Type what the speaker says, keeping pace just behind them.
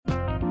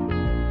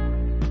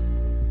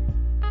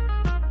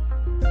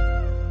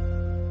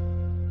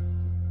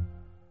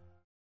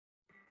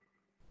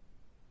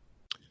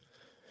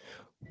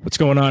What's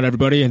going on,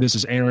 everybody? This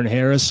is Aaron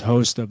Harris,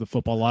 host of the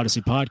Football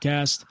Odyssey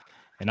podcast.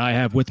 And I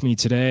have with me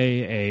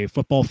today a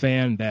football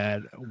fan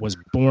that was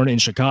born in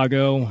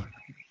Chicago,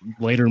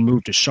 later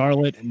moved to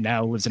Charlotte,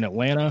 now lives in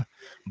Atlanta,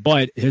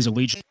 but his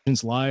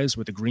allegiance lies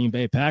with the Green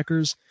Bay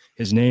Packers.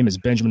 His name is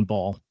Benjamin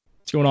Ball.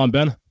 What's going on,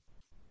 Ben?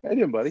 How you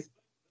doing, buddy?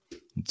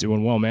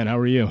 Doing well, man. How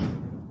are you?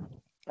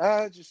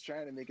 Just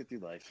trying to make it through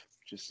life.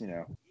 Just,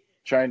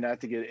 trying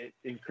not to get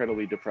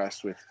incredibly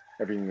depressed with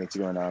everything that's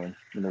going on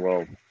in the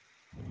world.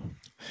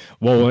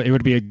 Well, it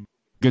would be a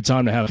good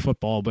time to have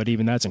football, but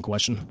even that's in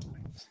question.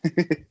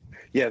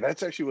 Yeah,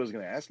 that's actually what I was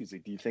going to ask you.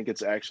 Do you think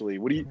it's actually,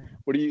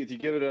 if you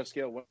give it a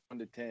scale of 1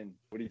 to 10,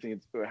 what do you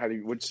think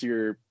what's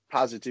your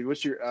positive,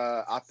 what's your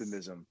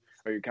optimism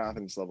or your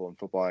confidence level in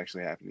football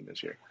actually happening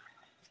this year?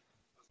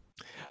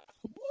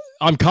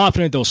 I'm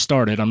confident they'll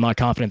start it. I'm not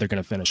confident they're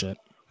going to finish it.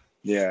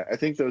 Yeah, I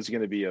think there's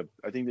going to be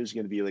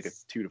like a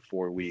 2 to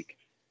 4 week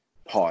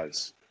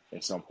pause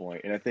at some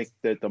point. And I think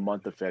that the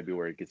month of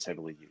February gets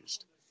heavily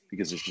used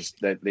because it's just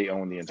that they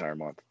own the entire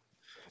month.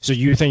 So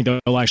you think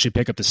they'll actually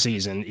pick up the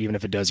season even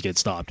if it does get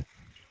stopped?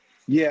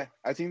 Yeah,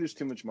 I think there's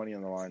too much money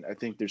on the line. I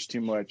think there's too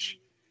much.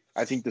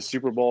 I think the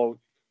Super Bowl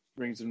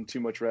brings them too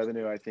much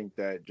revenue. I think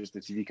that just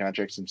the TV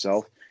contracts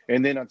themselves,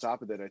 and then on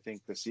top of that, I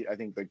think the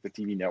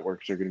TV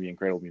networks are going to be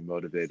incredibly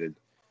motivated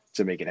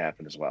to make it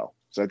happen as well.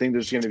 So I think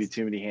there's going to be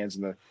too many hands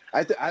in the.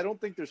 I don't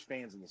think there's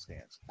fans in the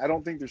stands. I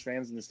don't think there's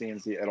fans in the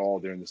stands at all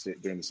during the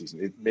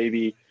season. It may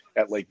be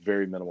at like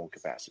very minimal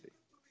capacity.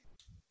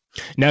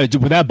 Now, would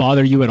that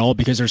bother you at all?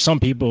 Because there's some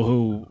people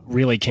who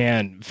really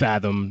can't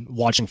fathom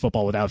watching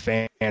football without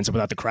fans and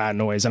without the crowd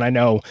noise. And I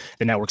know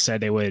the network said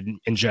they would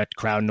inject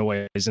crowd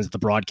noise into the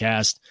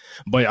broadcast,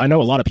 but I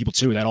know a lot of people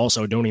too that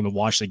also don't even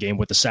watch the game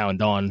with the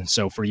sound on.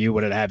 So for you,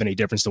 would it have any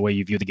difference the way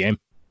you view the game?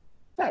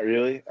 Not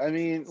really. I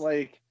mean, it's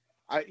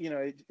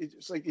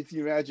like if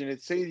you imagine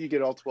it, say you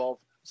get all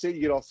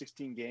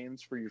 16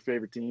 games for your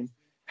favorite team,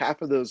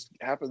 half of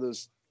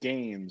those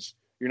games,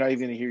 you're not even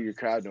going to hear your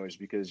crowd noise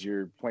because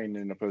you're playing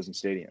in opposing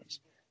stadiums.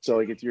 So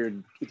like if you're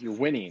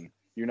winning,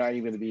 you're not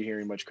even going to be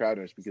hearing much crowd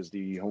noise because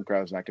the home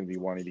crowd is not going to be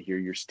wanting to hear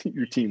your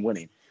team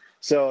winning.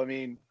 So I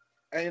mean,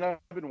 I've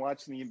been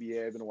watching the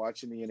NBA, I've been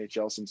watching the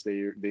NHL since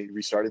they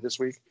restarted this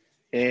week,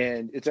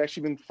 and it's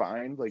actually been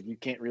fine. Like you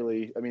can't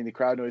really, the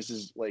crowd noise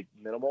is like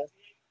minimal,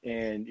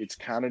 and it's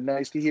kind of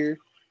nice to hear,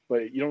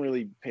 but you don't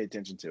really pay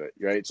attention to it,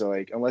 right? So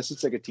like unless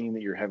it's like a team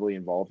that you're heavily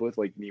involved with,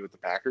 like me with the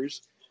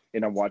Packers,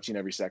 and I'm watching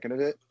every second of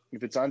it.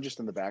 If it's on just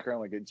in the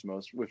background, like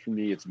for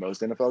me, it's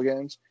most NFL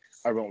games,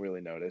 I won't really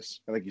notice.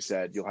 And like you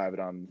said, you'll have it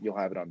on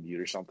mute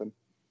or something.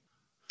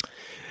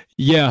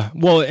 Yeah.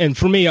 Well, and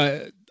for me,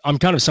 I'm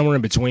kind of somewhere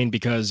in between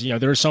because,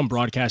 there are some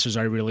broadcasters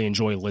I really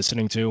enjoy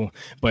listening to.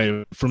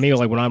 But for me,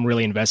 like when I'm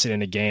really invested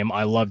in a game,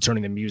 I love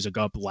turning the music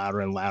up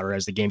louder and louder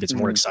as the game gets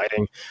more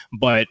exciting.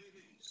 But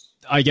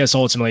I guess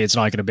ultimately it's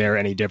not going to bear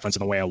any difference in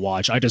the way I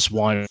watch. I just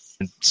want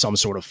some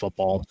sort of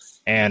football.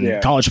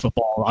 And college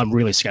football, I'm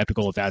really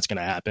skeptical if that's going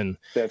to happen.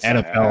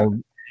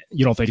 NFL,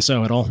 you don't think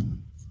so at all?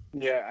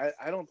 Yeah,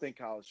 I don't think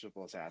college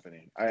football is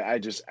happening. I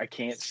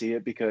can't see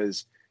it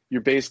because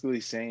you're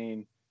basically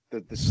saying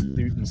that the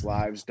students'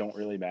 lives don't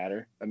really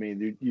matter. I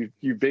mean,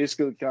 you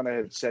basically kind of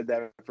have said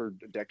that for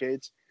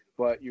decades,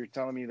 but you're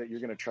telling me that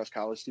you're going to trust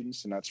college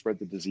students to not spread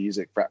the disease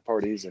at frat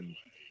parties and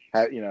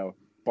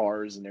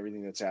bars and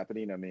everything that's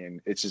happening. I mean,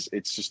 it's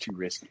just too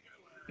risky.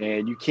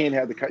 And you can't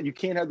have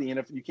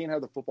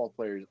the football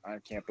players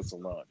on campus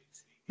alone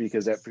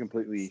because that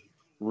completely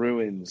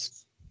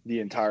ruins the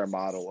entire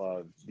model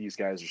of these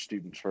guys are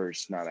students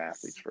first, not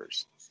athletes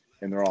first,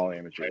 and they're all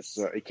amateurs.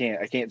 So I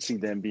can't see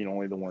them being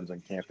only the ones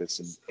on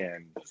campus,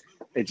 and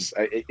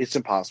it's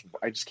impossible.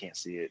 I just can't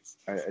see it.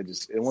 I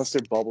just unless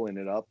they're bubbling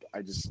it up,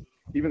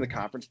 even the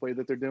conference play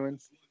that they're doing,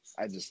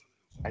 I just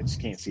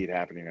can't see it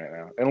happening right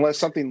now. Unless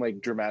something like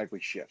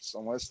dramatically shifts,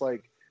 unless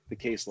like the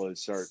caseloads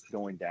start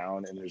going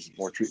down and there's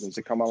more treatments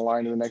that come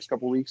online in the next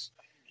couple of weeks,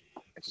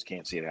 I just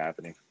can't see it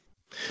happening.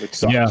 It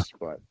sucks,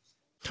 but.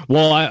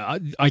 Well,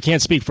 I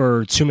can't speak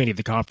for too many of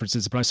the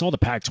conferences, but I saw the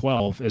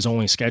Pac-12 is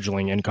only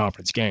scheduling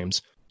in-conference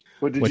games.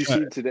 What did you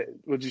see today?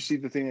 Did you see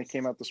the thing that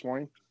came out this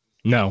morning?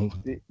 No.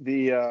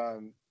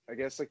 I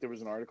guess like there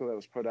was an article that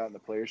was put out in the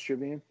Players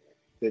Tribune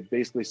that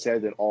basically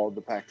said that all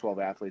the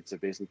Pac-12 athletes have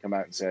basically come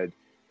out and said,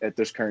 at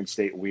this current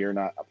state, we are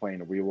not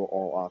playing. We will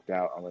all opt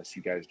out unless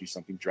you guys do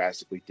something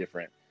drastically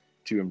different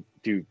to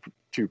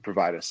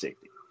provide us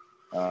safety.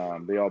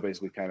 They all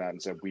basically came out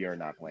and said we are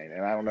not playing.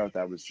 And I don't know if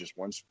that was just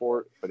one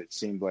sport, but it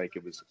seemed like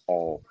it was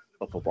all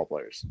of football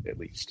players at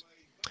least.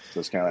 So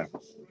it's kind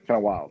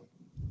of wild.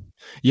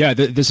 Yeah,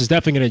 this is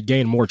definitely going to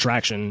gain more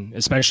traction,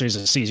 especially as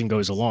the season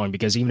goes along,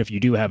 because even if you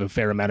do have a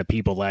fair amount of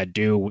people that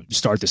do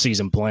start the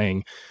season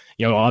playing,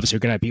 obviously you're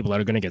going to have people that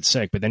are going to get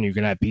sick, but then you're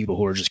going to have people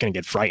who are just going to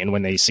get frightened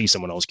when they see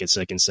someone else get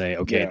sick and say,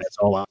 okay, that's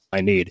all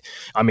I need.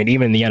 I mean,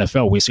 even in the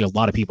NFL, we see a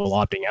lot of people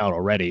opting out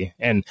already.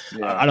 And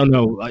I don't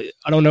know.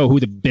 I don't know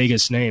who the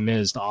biggest name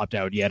is to opt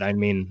out yet. I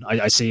mean,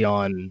 I see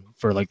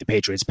for like the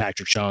Patriots,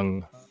 Patrick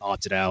Chung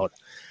opted out.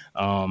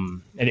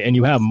 And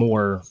you have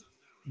more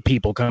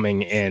people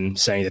coming in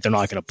saying that they're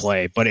not going to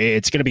play. But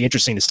it's going to be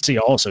interesting to see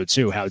also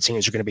too how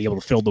teams are going to be able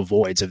to fill the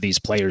voids of these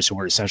players who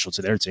are essential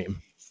to their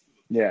team.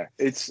 Yeah,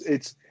 it's.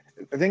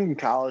 I think in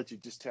college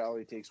it just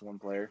totally takes one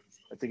player.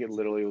 I think it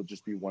literally will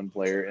just be one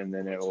player, and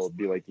then it will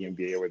be like the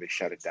NBA where they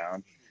shut it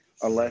down,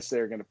 unless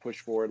they're going to push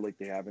forward like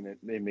they have in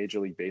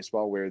Major League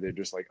Baseball, where they're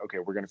just like, okay,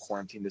 we're going to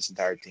quarantine this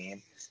entire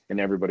team, and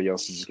everybody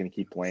else is just going to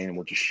keep playing, and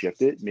we'll just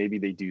shift it. Maybe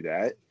they do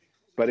that,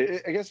 but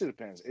I guess it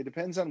depends. It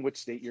depends on which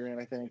state you're in.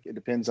 I think it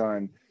depends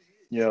on,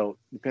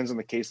 depends on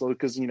the caseload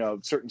because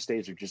certain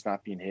states are just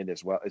not being hit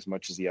as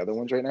much as the other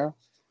ones right now.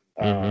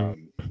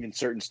 In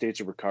certain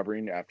states are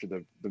recovering after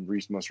the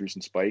most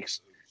recent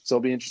spikes. So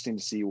it'll be interesting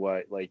to see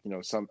what,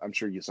 I'm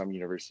sure some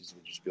universities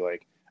will just be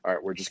like, all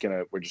right, we're just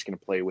gonna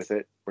play with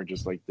it. We're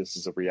just like, this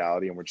is a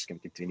reality, and we're just gonna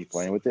continue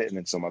playing with it. And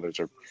then some others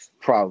are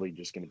probably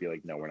just gonna be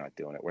like, no, we're not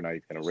doing it. We're not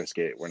even gonna risk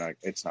it.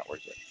 It's not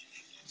worth it.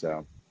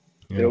 So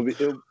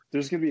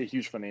there's gonna be a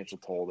huge financial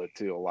toll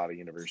to a lot of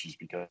universities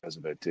because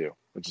of it too,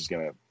 which is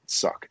gonna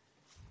suck.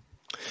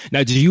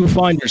 Now, do you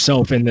find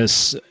yourself in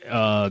this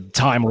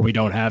time where we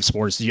don't have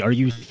sports? Are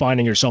you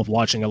finding yourself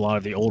watching a lot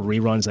of the old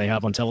reruns they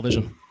have on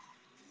television?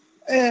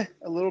 A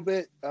little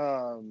bit.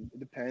 It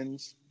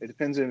depends. It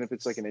depends on if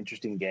it's like an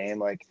interesting game.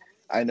 Like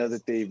I know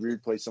that they've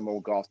replayed some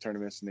old golf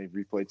tournaments and they've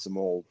replayed some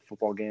old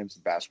football games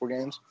and basketball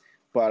games,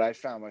 but I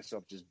found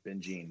myself just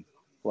binging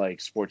like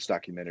sports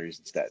documentaries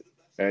instead.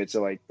 Right.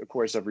 So like, of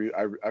course, I've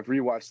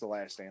rewatched The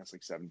Last Dance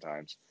like 7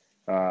 times.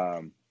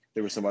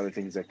 There were some other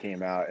things that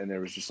came out, and there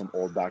was just some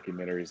old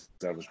documentaries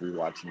that I was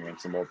rewatching, like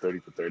some old 30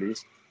 for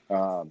 30s.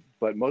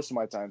 But most of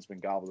my time's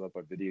been gobbled up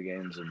by video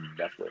games and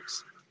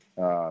Netflix.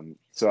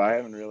 So I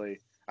haven't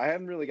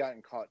really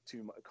gotten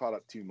caught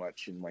up too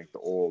much in like the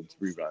old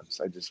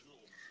reruns. I just,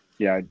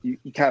 you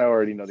kind of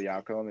already know the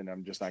outcome, and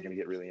I'm just not going to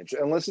get really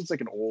interested unless it's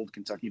like an old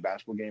Kentucky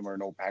basketball game or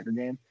an old Packer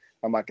game.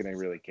 I'm not going to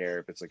really care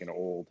if it's like an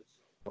old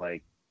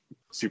like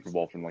Super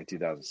Bowl from like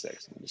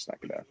 2006. I'm just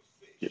not going to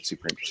get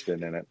super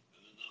interested in it.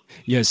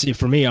 Yeah, see,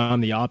 for me,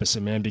 I'm the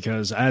opposite, man,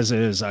 because as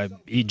is,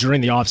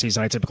 during the off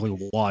season, I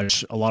typically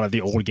watch a lot of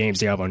the old games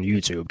they have on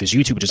YouTube because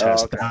YouTube just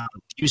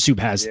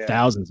has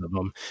thousands of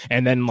them.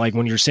 And then, like,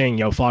 when you're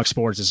saying, Fox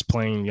Sports is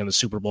playing the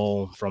Super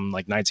Bowl from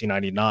like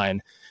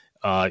 1999,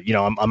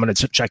 I'm going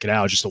to check it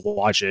out just to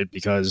watch it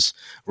because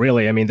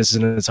really, I mean, this is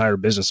an entire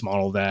business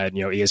model that,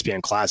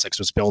 ESPN Classics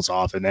was built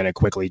off, and then it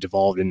quickly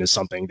devolved into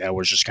something that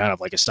was just kind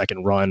of like a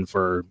second run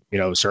for,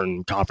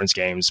 certain conference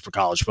games for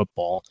college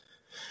football.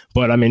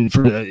 But I mean,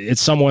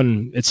 it's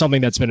something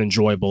that's been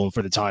enjoyable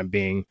for the time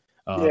being.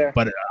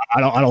 But I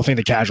don't think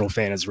the casual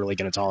fan is really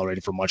going to tolerate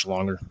it for much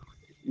longer.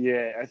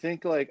 Yeah, I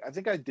think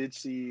I did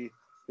see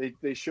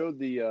they showed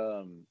the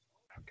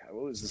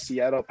what was the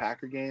Seattle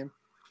Packer game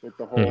with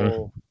the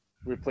whole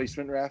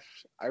replacement ref.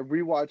 I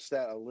rewatched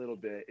that a little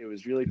bit. It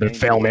was really the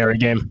Fail Mary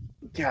game.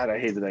 God, I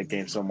hated that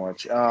game so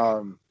much.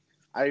 I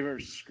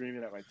remember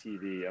screaming at my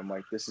TV. I'm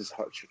like, this is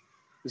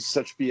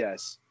such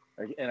BS,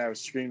 and I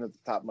was screaming at the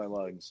top of my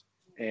lungs.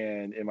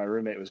 And my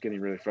roommate was getting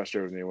really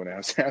frustrated with me when it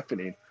was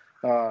happening.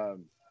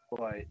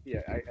 But yeah,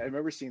 I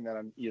remember seeing that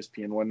on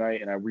ESPN one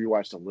night, and I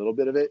rewatched a little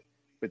bit of it.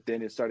 But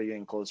then it started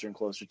getting closer and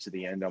closer to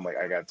the end. I'm like,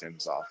 I gotta turn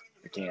this off.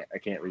 I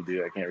can't redo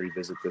it. I can't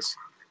revisit this.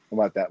 I'm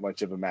not that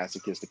much of a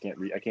masochist.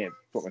 I can't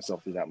put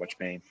myself through that much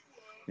pain.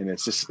 And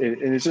it's just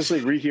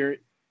like rehearing.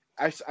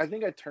 I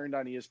think I turned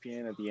on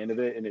ESPN at the end of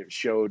it, and it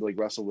showed like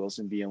Russell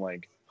Wilson being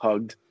like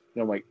hugged.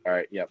 And I'm like, all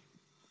right, yep,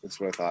 that's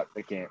what I thought.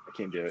 I can't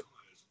do it.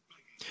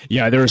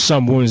 Yeah, there are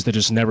some wounds that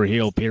just never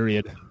heal,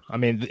 period. I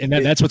mean, and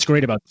that's what's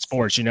great about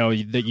sports,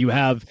 that you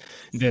have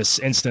this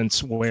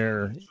instance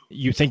where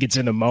you think it's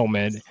in the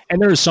moment,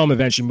 and there are some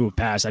events you move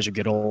past as you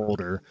get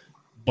older,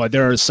 but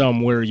there are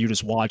some where you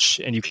just watch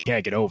and you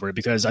can't get over it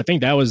because I think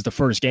that was the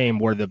first game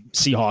where the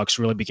Seahawks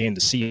really became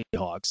the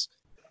Seahawks.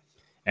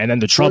 And then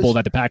the trouble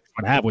that the Packers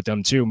would have with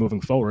them, too, moving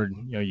forward,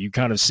 you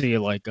kind of see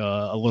like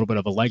a little bit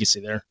of a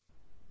legacy there.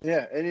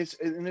 Yeah, and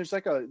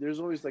there's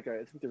always like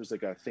I think there was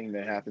like a thing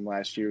that happened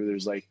last year.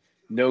 There's like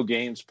no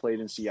games played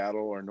in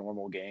Seattle or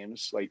normal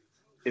games. Like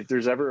if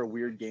there's ever a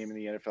weird game in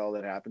the NFL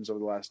that happens over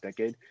the last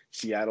decade,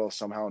 Seattle is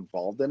somehow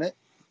involved in it.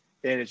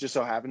 And it just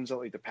so happens that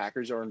like the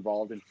Packers are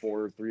involved in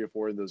 3 or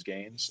 4 of those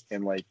games,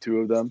 and like 2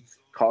 of them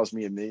caused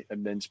me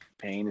immense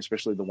pain,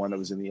 especially the one that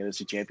was in the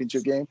NFC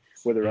Championship game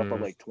where they're up by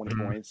like 20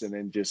 points, and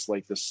then just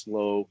like the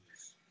slow,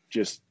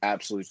 just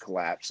absolute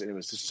collapse, and it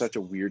was just such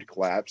a weird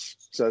collapse.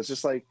 So it's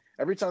just like.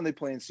 Every time they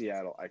play in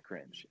Seattle, I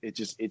cringe.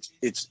 It's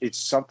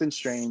something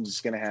strange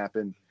is going to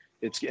happen.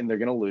 And they're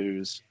going to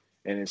lose,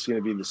 and it's going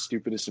to be in the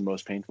stupidest and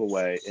most painful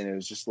way. And it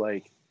was just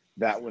like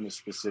that one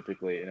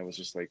specifically, and it was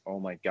just like, oh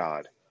my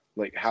god,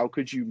 like how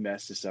could you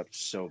mess this up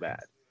so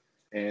bad?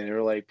 And they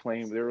were like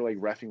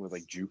reffing with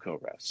like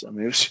JUCO refs. I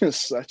mean, it was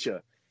just such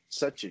a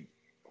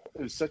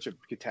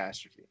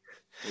catastrophe.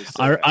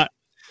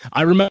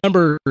 I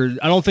remember,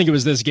 I don't think it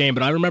was this game,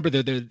 but I remember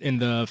that in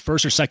the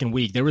first or second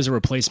week, there was a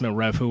replacement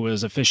ref who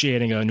was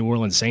officiating a New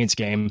Orleans Saints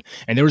game,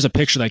 and there was a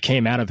picture that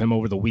came out of him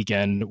over the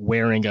weekend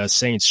wearing a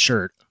Saints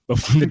shirt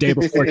from the day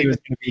before he was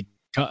going to be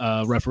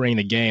refereeing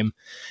the game,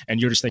 and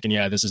you're just thinking,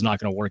 yeah, this is not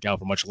going to work out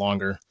for much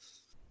longer.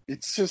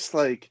 It's just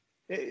like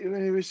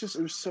it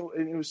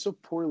was so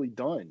poorly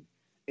done,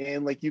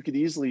 and like you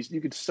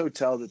could so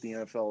tell that the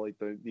NFL, like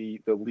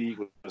the league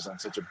was on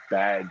such a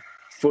bad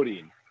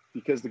footing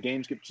because the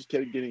games just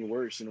kept getting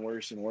worse and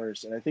worse and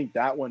worse. And I think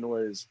that one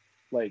was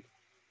like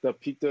the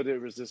Picto de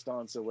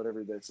Resistance or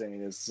whatever that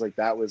saying is. Like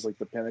that was like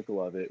the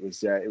pinnacle of it.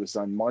 It was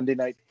on Monday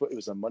night. It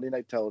was on Monday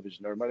Night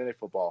Television or Monday Night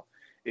Football.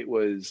 It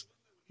was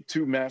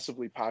two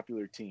massively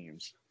popular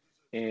teams,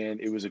 and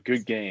it was a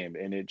good game,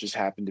 and it just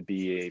happened to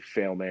be a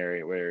Fail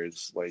Mary,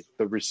 whereas like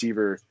the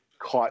receiver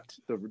caught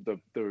the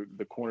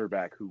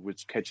cornerback who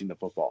was catching the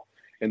football,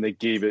 and they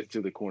gave it to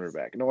the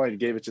cornerback. No, I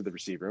gave it to the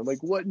receiver. I'm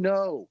like, what?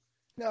 No,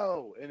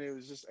 and it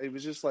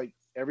was just like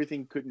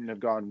everything couldn't have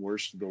gone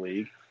worse to the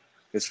league,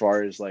 as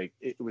far as like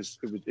it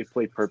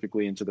played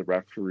perfectly into the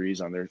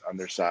referees on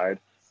their side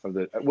of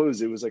the what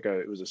was it?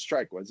 It was a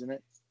strike, wasn't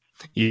it?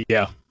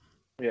 Yeah.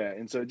 Yeah,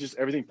 and so just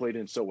everything played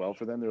in so well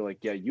for them. They're like,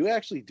 yeah, you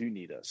actually do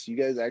need us. You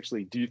guys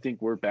actually do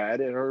think we're bad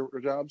at our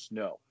jobs?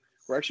 No,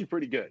 we're actually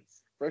pretty good.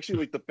 We're actually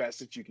like the best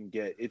that you can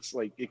get. It's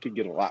like it could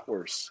get a lot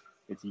worse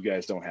if you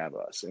guys don't have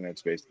us, and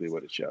that's basically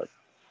what it showed.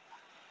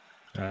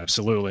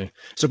 Absolutely.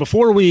 So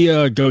before we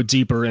go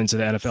deeper into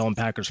the NFL and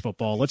Packers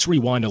football, let's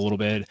rewind a little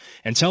bit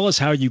and tell us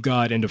how you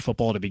got into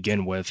football to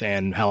begin with,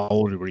 and how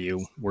old were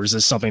you? Was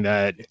this something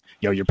that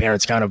your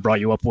parents kind of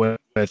brought you up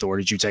with, or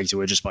did you take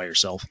to it just by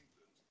yourself?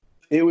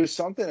 It was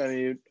something. I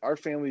mean, our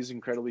family is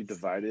incredibly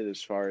divided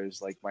as far as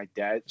like my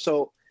dad.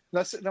 So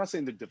not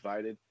saying they're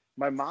divided.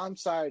 My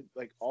mom's side,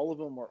 like all of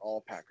them are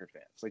all Packer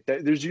fans. Like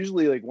there's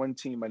usually like one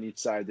team on each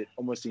side that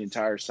almost the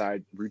entire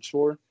side roots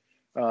for.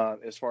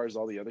 As far as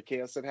all the other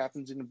chaos that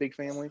happens in a big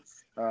family.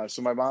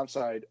 So my mom's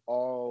side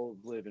all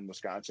live in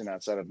Wisconsin,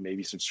 outside of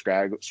maybe some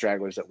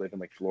stragglers that live in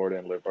like Florida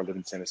and live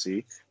in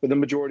Tennessee. But the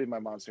majority of my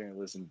mom's family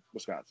lives in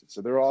Wisconsin.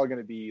 So they're all going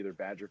to be either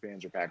Badger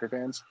fans or Packer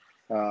fans.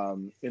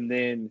 And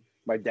then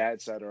my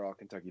dad's side are all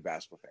Kentucky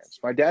basketball fans.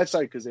 My dad's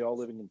side, because they all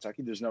live in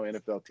Kentucky, there's no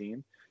NFL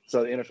team.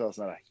 So the NFL is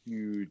not a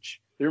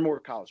huge, they're more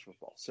college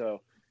football.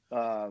 So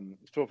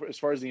as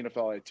far as the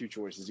NFL, I had two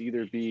choices: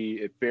 either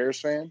be a Bears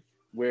fan,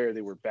 where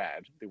they were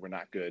bad, they were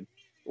not good,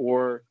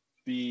 or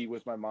be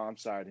with my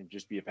mom's side and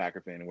just be a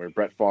Packer fan, where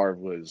Brett Favre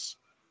was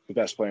the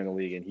best player in the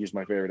league and he's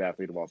my favorite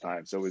athlete of all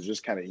time. So it was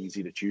just kind of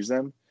easy to choose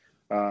them.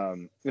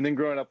 And then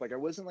growing up, like I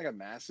wasn't like a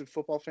massive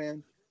football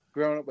fan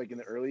growing up, like in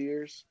the early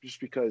years, just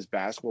because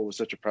basketball was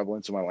such a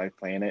prevalence in my life,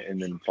 playing it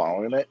and then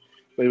following it.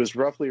 But it was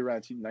roughly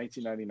around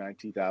 1999,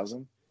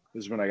 2000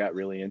 was when I got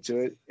really into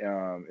it.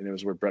 And it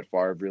was where Brett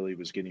Favre really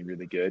was getting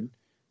really good.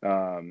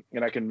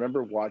 And I can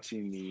remember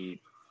watching the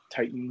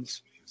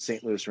Titans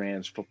St. Louis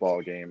Rams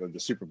football game of the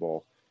Super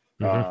Bowl.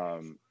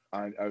 Mm-hmm.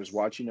 I was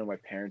watching in my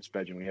parents'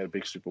 bedroom. We had a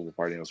big Super Bowl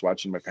party, and I was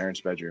watching in my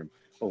parents' bedroom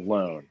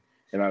alone.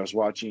 And I was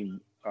watching,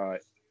 I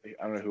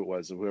don't know who it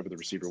was, whoever the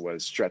receiver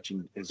was,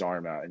 stretching his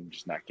arm out and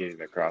just not getting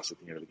it across at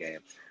the end of the game.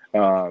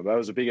 I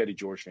was a big Eddie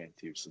George fan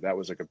too, so that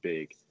was like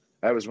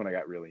that was when I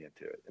got really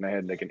into it. And I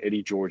had like an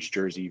Eddie George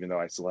jersey, even though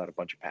I still had a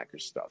bunch of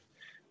Packers stuff.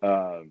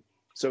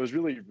 So it was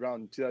really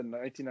around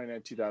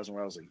 1999, 2000,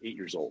 where I was like 8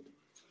 years old.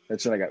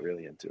 That's when I got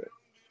really into it.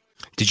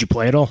 Did you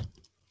play at all?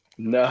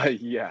 No,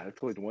 yeah, I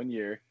played 1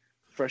 year.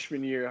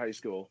 Freshman year of high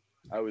school,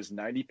 I was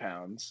 90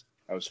 pounds.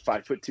 I was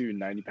 5'2",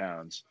 90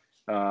 pounds.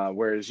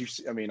 Whereas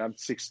I'm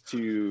 6'2",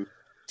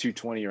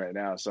 220 right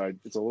now, so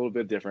it's a little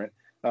bit different.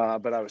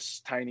 But I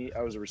was tiny.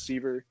 I was a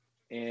receiver,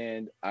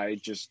 and I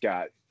just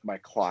got my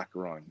clock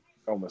run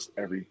almost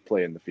every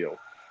play in the field.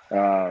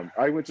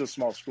 I went to a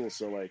small school,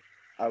 so like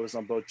I was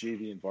on both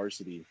JV and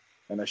varsity,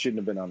 and I shouldn't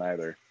have been on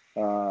either.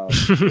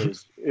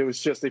 It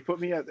was just they put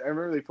me on. I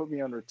remember they put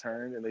me on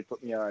return, and they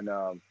put me on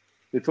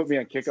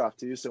kickoff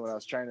too. So when I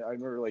was I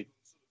remember like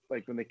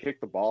when they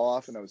kicked the ball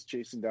off, and I was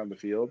chasing down the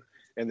field,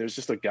 and there's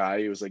just a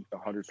guy who was like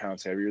 100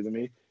 pounds heavier than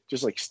me,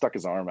 just like stuck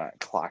his arm out and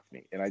clocked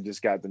me, and I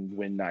just got the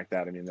wind knocked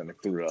out of me, and then I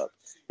threw up.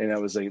 And I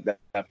was like, at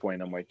that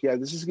point, I'm like, yeah,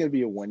 this is gonna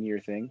be a 1 year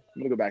thing.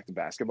 I'm gonna go back to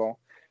basketball.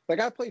 Like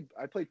I played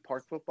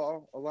park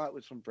football a lot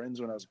with some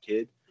friends when I was a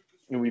kid.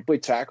 And we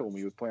played tackle, and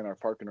we would play in our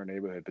park in our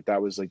neighborhood. But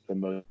that was like the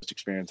most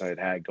experience I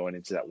had going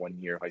into that 1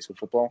 year of high school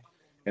football.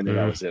 And then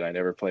that was it. I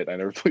never played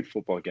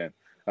football again.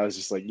 I was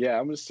just like, yeah,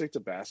 I'm going to stick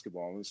to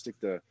basketball. I'm going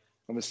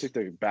to stick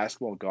to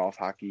basketball, golf,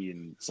 hockey,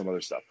 and some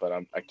other stuff. But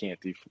I can't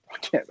do football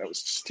again. That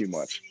was just too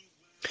much.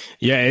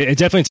 Yeah, it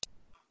definitely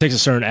takes a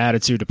certain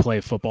attitude to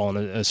play football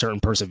and a certain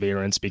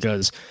perseverance,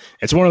 because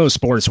it's one of those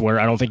sports where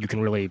I don't think you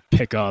can really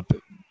pick up,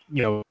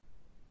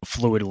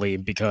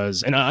 fluidly,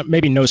 because, and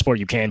maybe no sport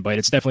you can, but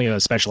it's definitely a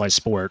specialized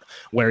sport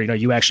where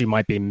you actually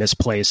might be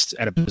misplaced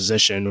at a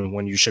position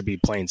when you should be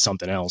playing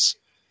something else.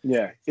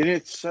 Yeah, and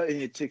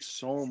it takes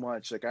so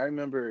much. Like I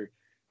remember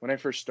when I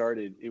first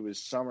started, it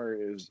was summer.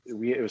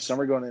 It was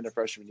summer going into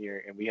freshman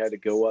year, and we had to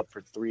go up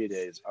for 3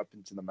 days up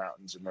into the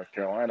mountains in North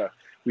Carolina.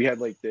 We had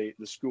like the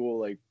school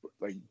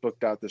like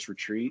booked out this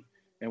retreat,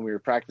 and we were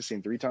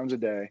practicing 3 times a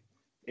day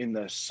in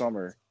the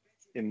summer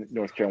in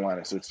North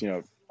Carolina. So it's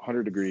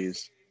 100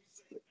 degrees,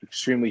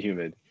 extremely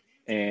humid,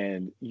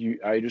 And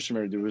I just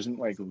remember there wasn't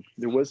like,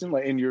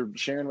 and you're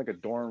sharing like a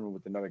dorm room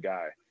with another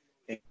guy,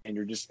 and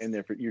you're just in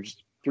there you're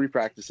just 3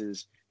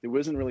 practices. There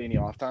wasn't really any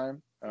off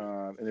time,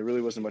 and there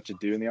really wasn't much to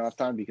do in the off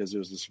time because there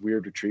was this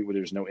weird retreat where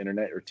there was no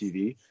internet or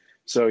TV,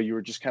 so you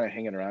were just kind of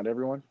hanging around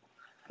everyone,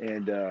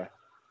 and I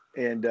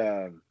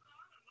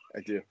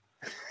do.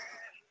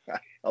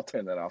 I'll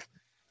turn that off.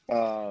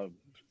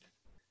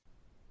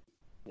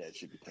 Yeah, it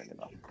should be turning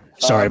off.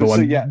 Sorry, but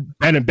so yeah,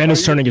 Ben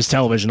is turning his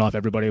television off,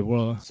 everybody.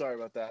 Well, sorry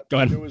about that. Go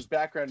ahead. There was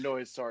background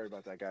noise. Sorry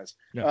about that, guys.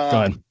 Yeah,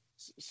 go ahead.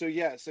 So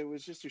it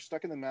was just, you're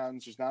stuck in the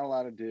mountains. There's not a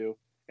lot to do.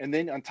 And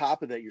then on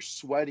top of that, you're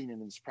sweating in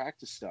this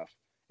practice stuff.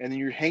 And then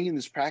you're hanging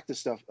this practice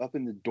stuff up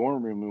in the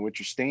dorm room in which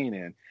you're staying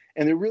in.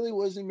 And there really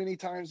wasn't many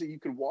times that you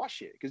could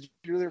wash it because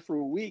you're there for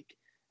a week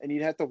and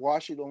you'd have to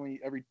wash it only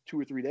every 2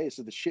 or 3 days.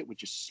 So the shit would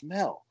just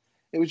smell.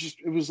 It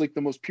was like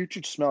the most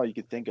putrid smell you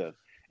could think of.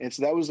 And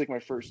so that was like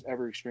my first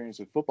ever experience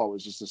with football,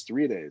 was just this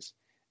 3 days,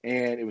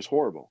 and it was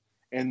horrible.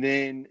 And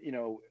then,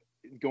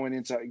 going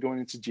into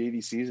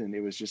JV season, it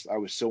was just, I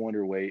was so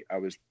underweight. I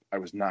was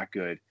not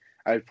good.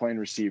 I was playing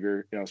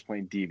receiver and I was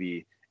playing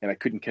DB, and I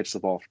couldn't catch the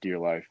ball for dear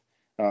life.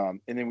 And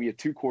then we had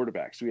 2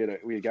 quarterbacks. We had a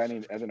guy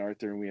named Evan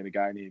Arthur, and we had a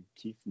guy named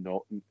Keith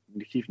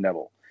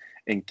Neville.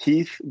 And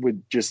Keith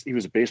he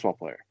was a baseball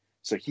player,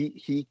 so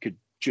he could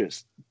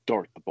just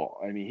dart the ball.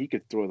 I mean, he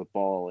could throw the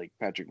ball like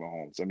Patrick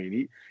Mahomes. I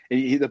mean,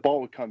 the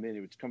ball would come in. It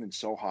would come in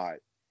so hot,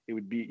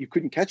 you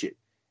couldn't catch it.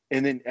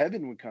 And then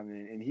Evan would come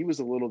in, and he was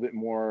a little bit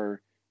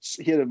more.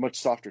 He had a much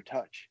softer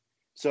touch.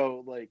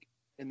 So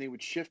and they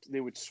would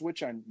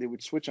switch on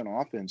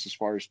offense as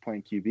far as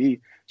playing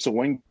QB. So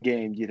one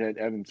game you'd had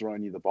Evan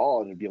throwing you the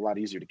ball, and it'd be a lot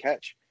easier to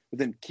catch. But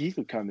then Keith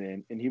would come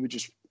in, and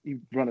he'd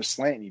run a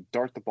slant, and he'd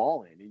dart the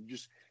ball in.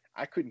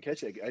 I couldn't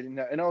catch it. I didn't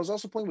know. And I was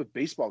also playing with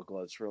baseball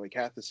gloves for like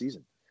half the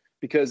season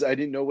because I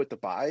didn't know what to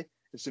buy.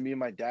 And so me and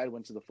my dad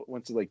went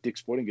to like Dick's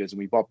Sporting Goods, and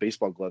we bought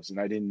baseball gloves,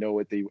 and I didn't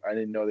know they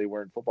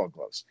weren't football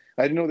gloves.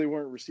 I didn't know they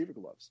weren't receiver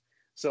gloves.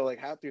 So like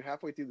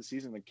halfway through the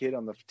season, the kid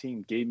on the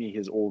team gave me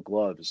his old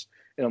gloves,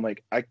 and I'm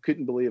like, I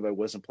couldn't believe I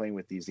wasn't playing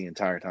with these the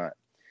entire time.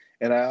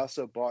 And I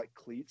also bought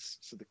cleats.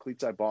 So the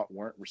cleats I bought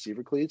weren't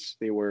receiver cleats;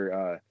 they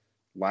were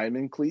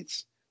lineman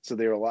cleats. So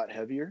they were a lot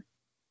heavier,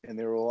 and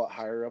they were a lot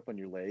higher up on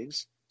your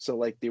legs. So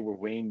like they were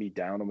weighing me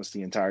down almost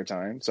the entire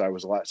time. So I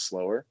was a lot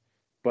slower.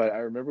 But I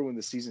remember when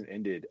the season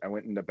ended, I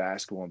went into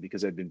basketball, and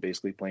because I'd been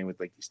basically playing with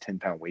like these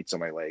 10-pound weights on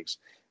my legs,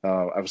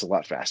 I was a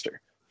lot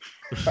faster.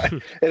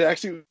 It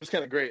actually was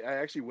kind of great.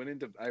 I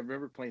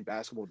remember playing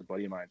basketball with a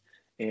buddy of mine,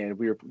 and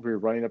we were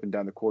running up and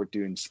down the court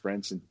doing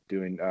sprints and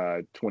doing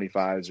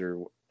 25s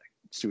or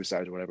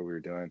suicides or whatever we were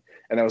doing.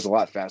 And I was a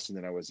lot faster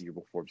than I was the year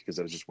before because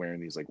I was just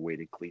wearing these like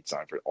weighted cleats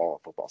on for all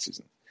of football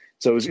season.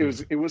 So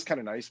it was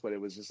kind of nice, but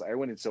it was just, I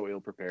went in so ill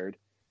prepared,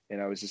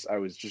 and I was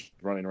just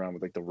running around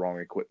with like the wrong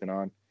equipment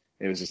on.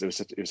 It was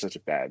such a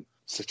bad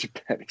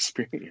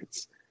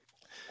experience.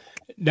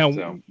 Now,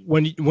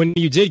 when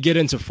you did get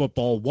into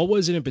football, what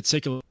was it in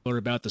particular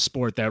about the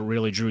sport that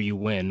really drew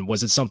you in?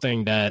 Was it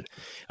something that,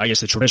 I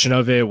guess, the tradition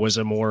of it? Was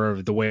it more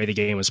of the way the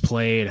game was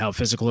played, how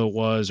physical it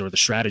was, or the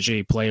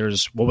strategy,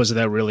 players? What was it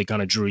that really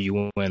kind of drew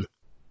you in?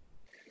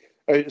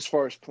 As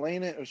far as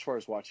playing it, or as far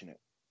as watching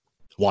it?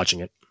 Watching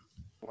it.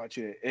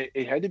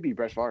 It had to be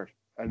Brett Favre.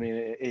 I mean,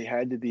 it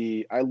had to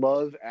be. I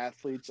love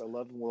athletes. I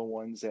love the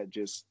ones that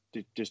just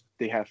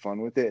they have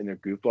fun with it, and they're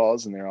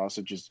goofballs, and they're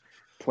also just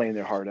playing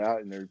their heart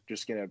out, and they're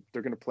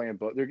gonna play in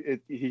both.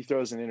 He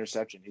throws an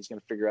interception, he's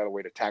gonna figure out a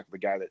way to tackle the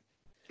guy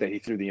that he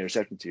threw the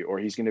interception to, or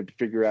he's gonna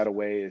figure out a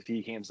way, if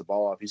he hands the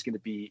ball off, he's gonna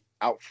be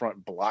out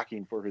front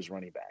blocking for his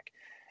running back.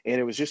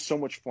 And it was just so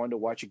much fun to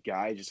watch a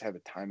guy just have a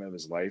time of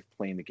his life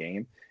playing the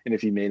game, and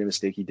if he made a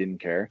mistake, he didn't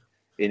care.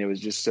 And it was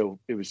just such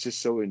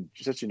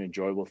an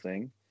enjoyable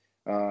thing.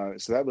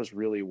 So that was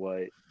really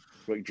what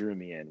drew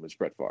me in, was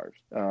Brett Favre.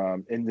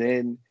 And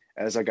then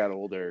as I got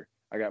older,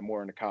 I got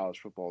more into college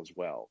football as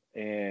well.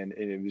 And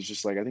it was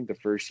just like, I think the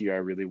first year I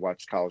really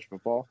watched college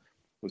football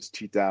was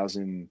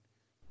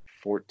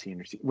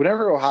 2014 or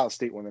whenever Ohio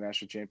State won the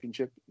national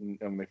championship. And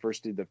when they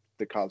first did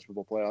the college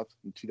football playoffs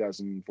in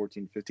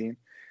 2014-15,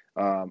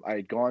 I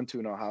had gone to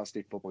an Ohio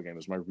State football game. It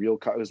was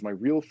my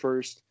real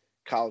first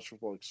college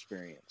football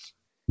experience.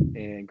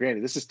 And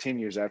granted, this is 10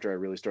 years after I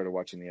really started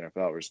watching the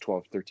NFL. It was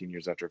 12, 13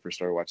 years after I first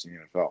started watching the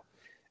NFL.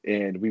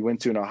 And we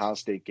went to an Ohio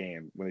State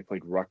game when they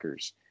played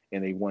Rutgers,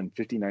 and they won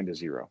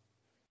 59-0.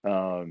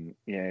 And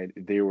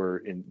they were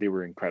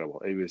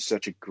incredible. It was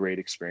such a great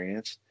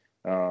experience.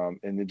 And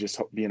then just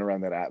being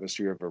around that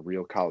atmosphere of a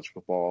real college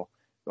football,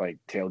 like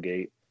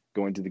tailgate,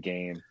 going to the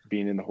game,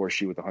 being in the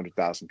horseshoe with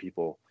 100,000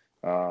 people.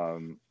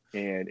 And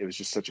it was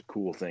just such a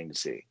cool thing to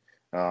see.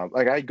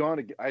 Like I'd gone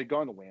to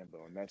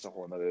Lambeau, and that's a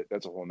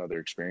whole nother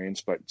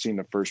experience. But seeing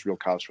the first real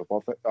college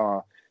football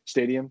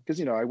stadium, because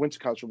I went to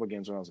college football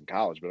games when I was in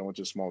college, but I went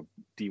to a small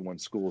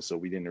D1 school, so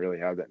we didn't really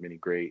have that many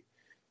great,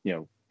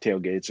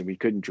 tailgates, and we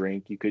couldn't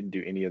drink. You couldn't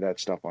do any of that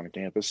stuff on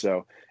campus,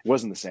 so it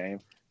wasn't the same.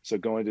 So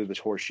going to this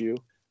horseshoe,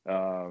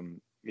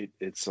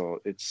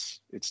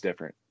 it's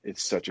different.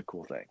 It's such a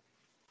cool thing.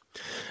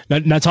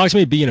 Now talk to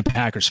me being a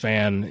Packers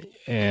fan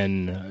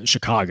in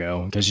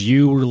Chicago, because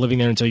you were living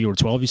there until you were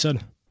 12, you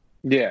said?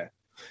 Yeah.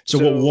 So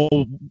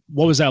So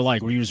what was that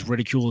like? Were you just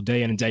ridiculed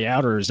day in and day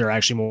out, or is there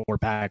actually more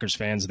Packers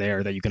fans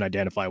there that you can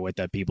identify with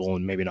that people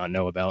and maybe not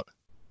know about?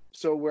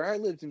 so where I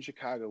lived in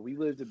Chicago, we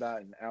lived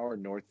about an hour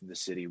north of the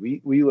city.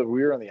 We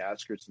were on the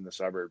outskirts in the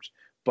suburbs,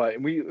 but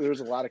there was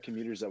a lot of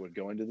commuters that would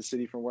go into the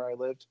city from where I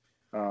lived,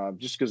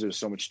 just because it was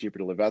so much cheaper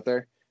to live out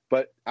there.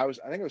 But I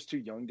think I was too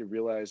young to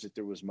realize that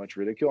there was much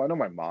ridicule. I know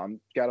my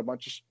mom got a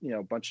bunch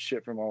of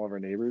shit from all of our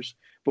neighbors,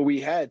 but we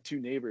had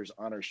two neighbors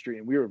on our street,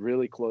 and we were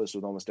really close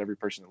with almost every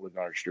person that lived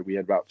on our street. We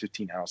had about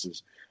 15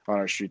 houses on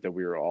our street that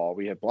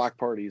we had block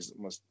parties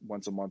almost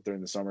once a month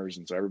during the summers,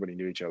 and so everybody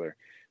knew each other.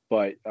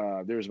 But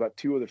there was about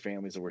two other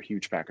families that were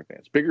huge Packer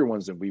fans, bigger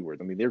ones than we were.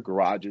 I mean, their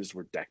garages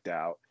were decked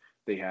out.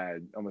 They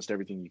had almost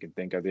everything you can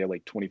think of. They had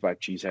like 25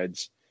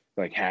 cheeseheads,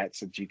 like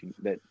hats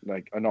that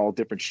like on all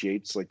different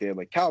shapes. Like they had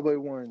like cowboy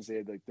ones. They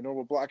had like the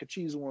normal block of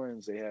cheese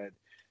ones. They had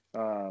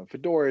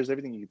fedoras,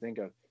 everything you could think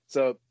of.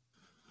 So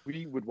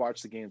we would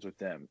watch the games with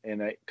them,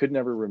 and I could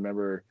never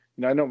remember.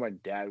 I know my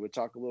dad would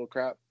talk a little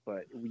crap,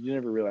 but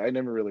I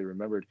never really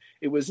remembered.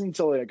 It wasn't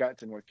until I got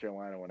to North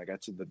Carolina when I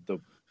got to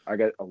I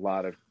got a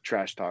lot of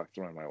trash talk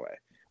thrown my way,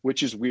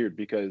 which is weird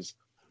because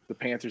the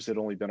Panthers had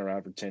only been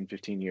around for 10,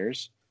 15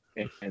 years,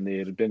 and they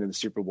had been in the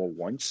Super Bowl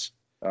once.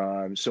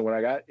 So when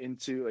I got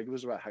into, like, it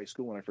was about high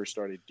school when I first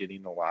started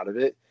getting a lot of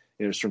it.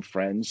 It was from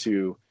friends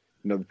who,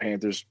 the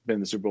Panthers been in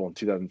the Super Bowl in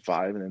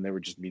 2005, and then they were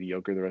just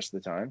mediocre the rest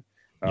of the time.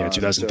 Yeah,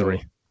 2003.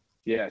 So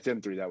yeah,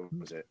 10-3, that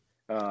was it.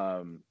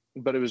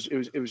 But it was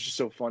just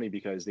so funny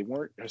because they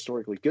weren't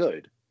historically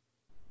good,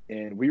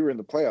 and we were in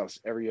the playoffs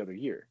every other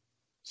year.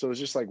 So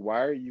it's just like,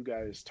 why are you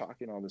guys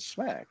talking all this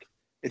smack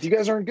if you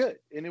guys aren't good?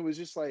 And it was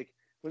just like,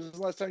 when was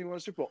the last time you won a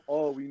Super Bowl?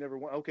 Oh, we never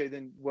won. Okay,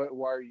 then why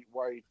are you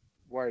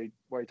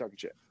talking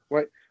shit?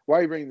 Why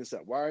are you bringing this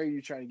up? Why are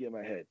you trying to get in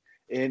my head?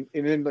 And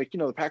then, like,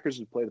 the Packers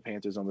would play the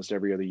Panthers almost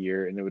every other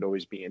year, and it would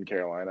always be in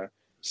Carolina.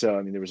 So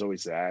I mean, there was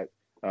always that.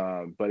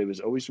 But it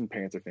was always from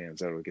Panther fans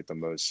that I would get the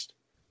most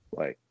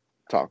like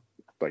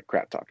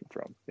crap talking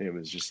from. And it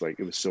was just like,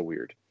 it was so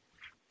weird.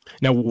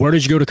 Now, where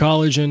did you go to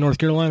college in North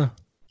Carolina?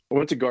 I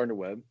went to Gardner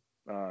Webb,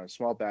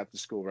 small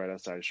Baptist school right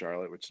outside of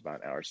Charlotte, which is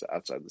about an hour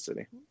outside the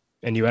city.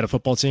 And you had a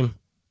football team?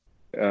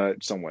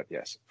 Somewhat,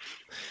 yes.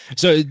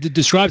 So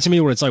describe to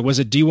me what it's like. Was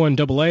it D1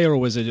 AA or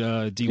was it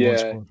D1 yeah,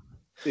 school?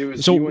 It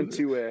was D1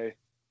 2A.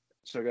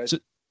 So guys.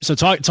 So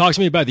talk to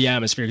me about the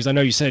atmosphere, because I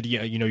know you said you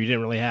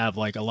didn't really have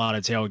like a lot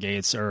of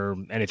tailgates or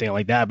anything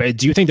like that. But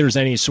do you think there's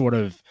any sort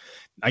of,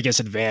 I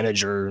guess,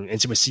 advantage or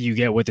intimacy you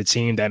get with the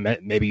team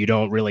that maybe you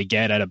don't really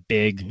get at a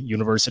big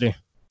university?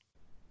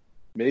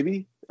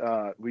 Maybe.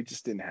 We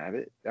just didn't have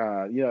it.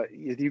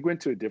 If you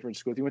went to a different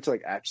school, if you went to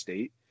like App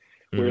State,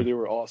 where they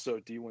were also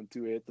D1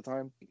 2A at the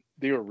time,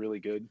 they were really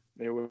good.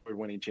 They were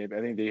winning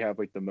champion. I think they have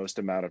like the most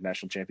amount of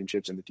national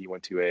championships in the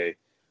D1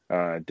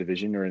 2A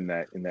division, or in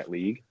that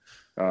league,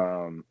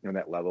 on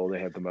that level. They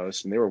had the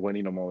most, and they were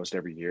winning them almost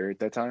every year at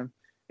that time.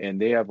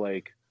 And they have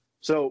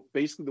so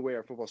basically the way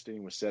our football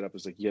stadium was set up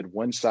was like, you had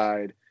one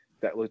side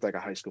that looked like a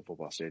high school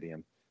football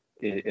stadium,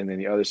 and then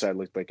the other side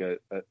looked like a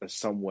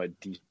somewhat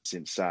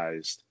decent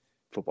sized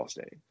football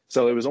stadium.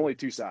 So it was only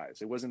two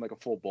sides. It wasn't like a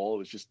full bowl. It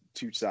was just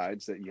two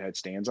sides that you had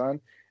stands on,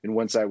 and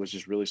one side was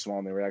just really small.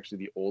 And they were actually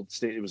the old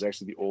state. It was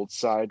actually the old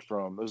side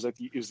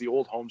it was the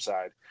old home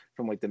side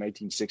from like the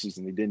 1960s,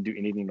 and they didn't do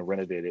anything to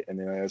renovate it. And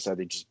then on the other side,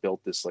 they just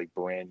built this like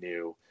brand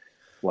new,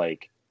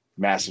 like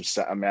massive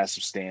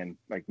stand,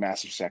 like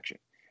massive section.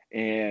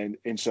 And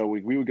so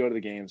we would go to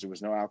the games. There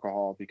was no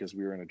alcohol because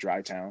we were in a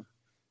dry town.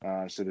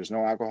 So there's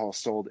no alcohol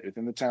sold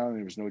within the town.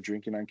 There was no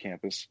drinking on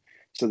campus.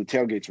 So the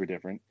tailgates were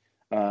different.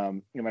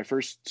 My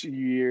first 2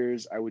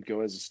 years, I would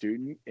go as a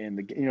student,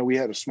 and we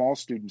had a small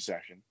student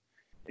section,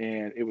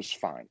 and it was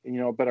fine.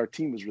 But our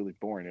team was really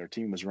boring. Our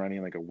team was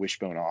running like a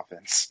wishbone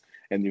offense,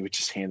 and they would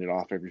just hand it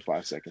off every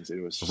 5 seconds. It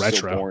was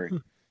retro. So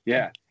boring.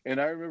 Yeah, and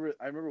I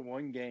remember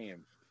one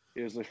game.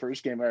 It was the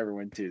first game I ever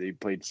went to. They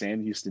played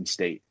Sam Houston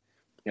State,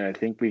 and I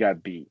think we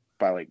got beat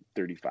by like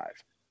 35.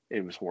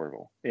 It was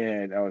horrible,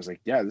 and I was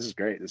like, "Yeah, this is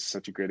great. This is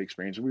such a great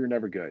experience." We were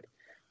never good.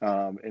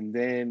 And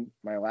then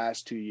my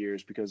last 2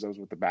 years, because I was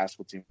with the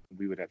basketball team,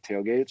 we would have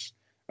tailgates.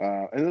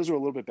 And those were a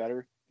little bit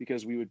better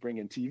because we would bring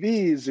in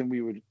TVs, and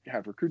we would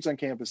have recruits on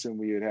campus, and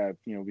we would have,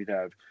 we'd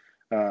have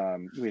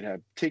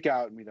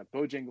takeout, and we'd have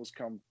Bojangles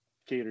come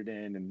catered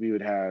in, and we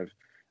would have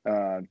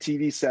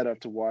TV set up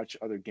to watch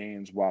other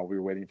games while we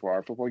were waiting for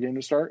our football game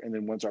to start. And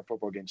then once our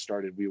football game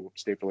started, we would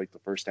stay for like the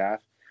first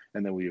half,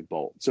 and then we would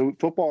bowl. So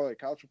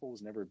college football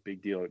was never a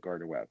big deal at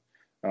Gardner Webb.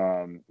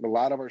 A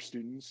lot of our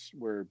students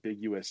were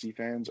big USC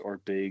fans, or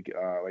big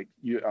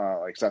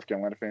like South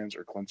Carolina fans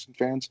or Clemson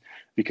fans,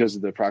 because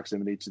of the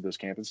proximity to those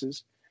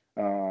campuses.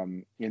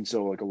 And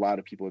so like a lot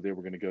of people, they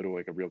were going to go to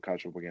like a real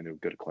college football game, they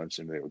would go to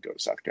Clemson, they would go to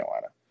South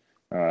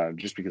Carolina,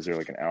 just because they're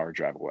like an hour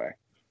drive away.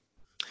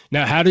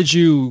 Now, how did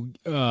you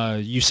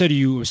said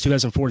it was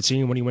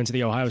 2014 when you went to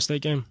the Ohio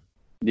State game?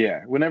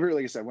 Yeah. Whenever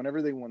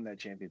they won that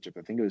championship,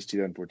 I think it was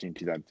 2014,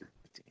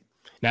 2015.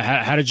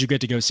 Now, how did you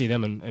get to go see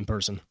them in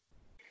person?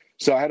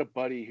 So I had a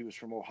buddy who was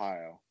from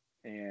Ohio,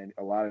 and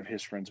a lot of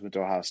his friends went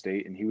to Ohio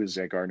State, and he was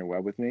at Gardner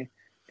Webb with me.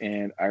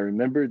 And I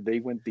remember they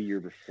went the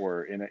year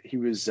before, and he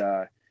was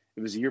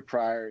it was a year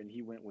prior, and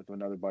he went with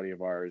another buddy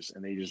of ours,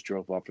 and they just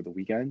drove up for the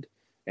weekend,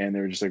 and they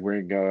were just like,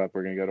 "We're gonna go up,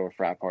 we're gonna go to a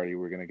frat party,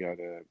 we're gonna go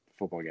to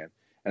football again."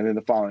 And then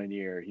the following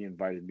year, he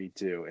invited me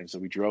too, and so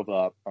we drove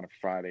up on a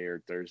Friday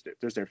or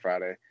Thursday or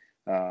Friday.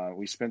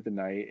 We spent the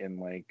night in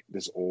like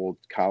this old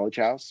college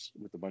house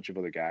with a bunch of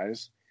other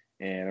guys.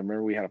 And I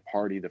remember we had a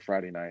party the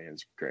Friday night. It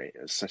was great.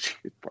 It was such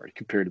a good party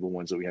compared to the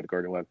ones that we had at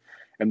Gardner Webb.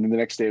 And then the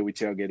next day we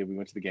tailgated. We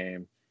went to the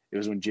game. It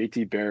was when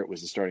JT Barrett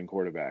was the starting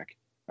quarterback.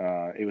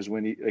 It was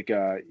when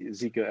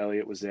Ezekiel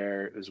Elliott was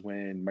there. It was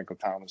when Michael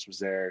Thomas was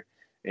there,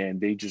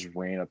 and they just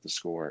ran up the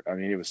score. I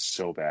mean, it was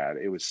so bad.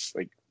 It was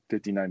like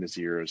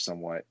 59-0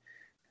 somewhat.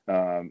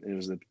 It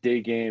was a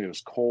day game. It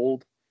was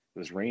cold. It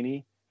was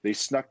rainy. They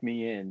snuck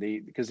me in.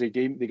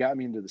 They got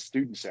me into the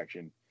student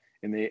section,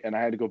 and I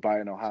had to go buy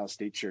an Ohio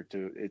State shirt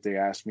to. If they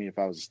asked me if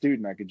I was a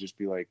student, I could just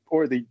be like,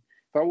 if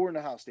I wore an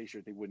Ohio State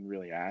shirt, they wouldn't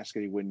really ask.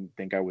 They wouldn't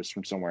think I was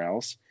from somewhere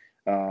else.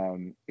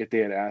 If they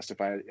had asked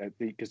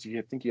because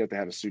you think you have to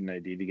have a student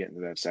ID to get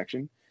into that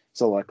section.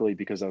 So luckily,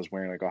 because I was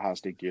wearing like Ohio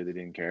State gear, they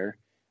didn't care,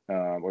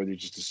 or they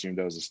just assumed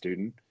I was a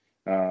student.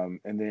 And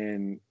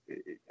then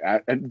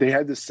they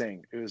had this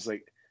thing. It was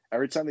like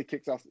every time they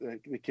kicked off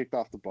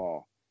the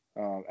ball,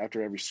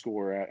 after every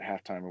score at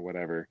halftime or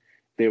whatever,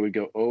 they would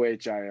go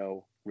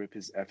OHIO, rip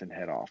his effing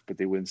head off, but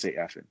they wouldn't say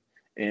effing.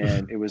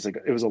 And it was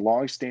a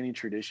long standing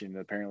tradition.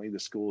 Apparently the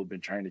school had been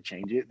trying to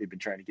change it. They've been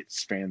trying to get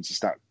fans to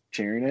stop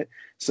cheering it.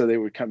 So they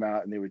would come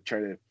out and they would try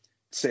to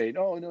say,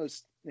 "Oh no,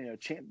 it's,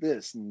 chant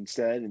this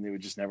instead," and they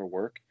would just never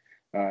work.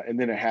 And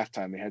then at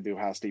halftime they had the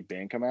Ohio State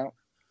band come out.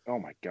 Oh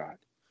my God.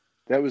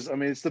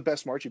 It's the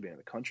best marching band in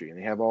the country, and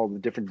they have all the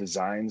different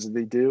designs that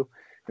they do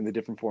and the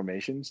different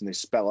formations, and they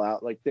spell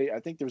out I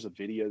think there's a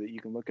video that you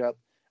can look up.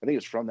 I think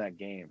it's from that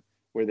game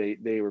where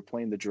they were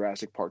playing the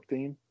Jurassic Park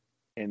theme,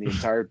 and the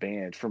entire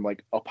band from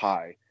like up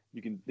high,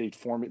 they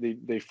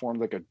formed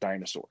like a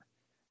dinosaur,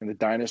 and the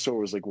dinosaur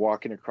was like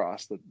walking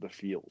across the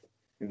field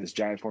in this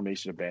giant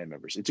formation of band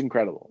members. It's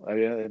incredible.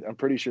 I'm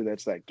pretty sure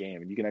that's that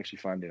game, and you can actually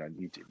find it on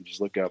YouTube. You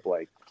just look up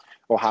like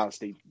Ohio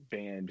State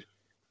band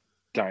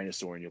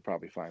dinosaur, and you'll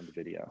probably find the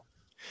video.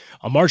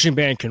 A marching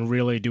band can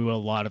really do a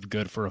lot of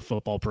good for a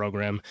football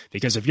program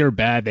because if you're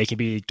bad, they can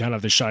be kind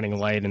of the shining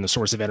light and the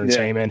source of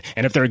entertainment. Yeah.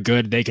 And if they're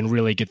good, they can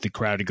really get the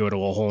crowd to go to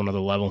a whole nother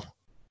level.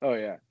 Oh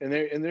yeah, and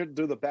they're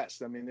the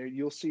best. I mean,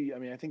 you'll see. I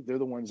mean, I think they're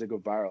the ones that go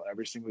viral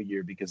every single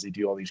year because they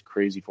do all these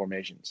crazy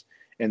formations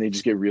and they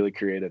just get really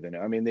creative in it.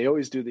 I mean, they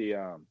always do the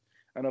I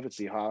don't know if it's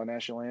the Ohio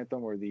national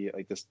anthem or the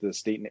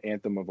state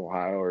anthem of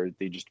Ohio, or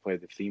they just play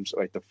the themes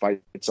like the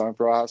fight song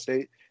for Ohio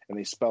State, and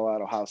they spell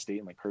out Ohio State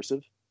in like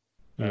cursive.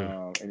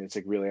 And it's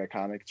like really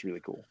iconic. It's really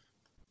cool.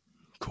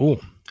 Cool.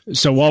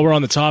 So while we're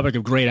on the topic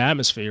of great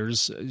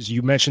atmospheres,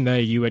 you mentioned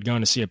that you had gone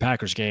to see a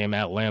Packers game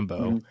at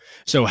Lambeau. Mm-hmm.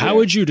 So how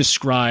would you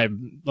describe,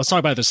 let's talk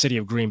about the city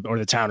of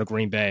the town of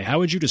Green Bay. How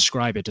would you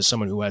describe it to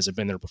someone who hasn't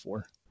been there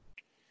before?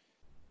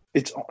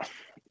 It's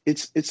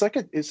like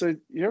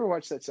you ever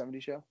watched that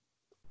 70s show?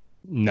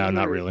 No,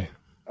 not really.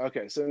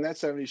 Okay. So in that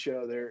 70s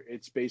show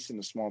it's based in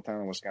a small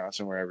town in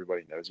Wisconsin where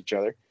everybody knows each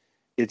other.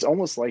 It's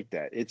almost like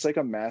that. It's like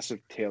a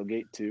massive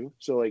tailgate too.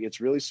 So like it's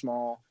really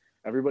small.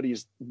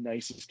 Everybody's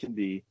nice as can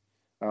be.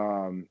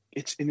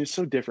 It's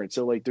so different.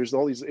 So like there's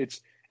all these.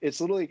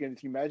 It's literally like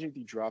if you imagine if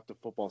you dropped a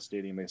football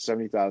stadium, like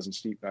 70,000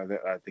 seat. I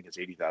think it's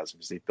 80,000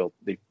 because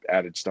they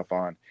added stuff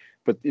on.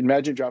 But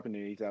imagine dropping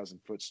an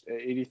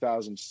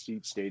 80,000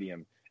 seat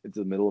stadium into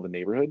the middle of a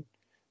neighborhood,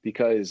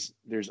 because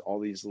there's all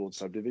these little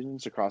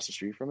subdivisions across the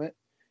street from it.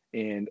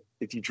 And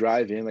if you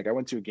drive in, like I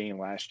went to a game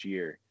last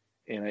year.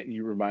 And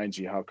it reminds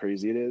you how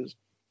crazy it is.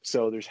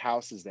 So there's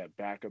houses that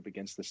back up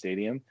against the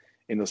stadium,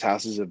 and those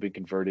houses have been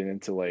converted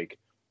into like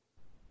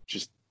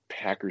just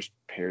Packers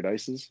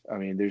paradises. I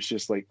mean, there's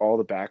just like all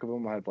the back of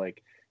them have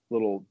like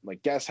little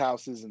like guest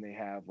houses, and they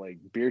have like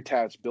beer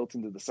taps built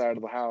into the side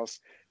of the house.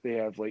 They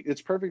have like,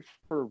 it's perfect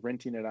for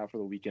renting it out for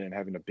the weekend and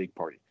having a big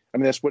party. I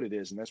mean, that's what it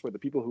is. And that's why the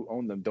people who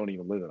own them don't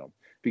even live in them,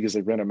 because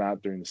they rent them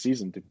out during the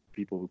season to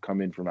people who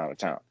come in from out of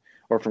town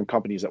or from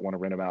companies that want to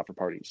rent them out for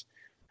parties.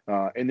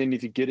 And then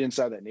if you get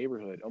inside that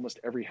neighborhood, almost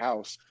every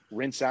house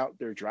rents out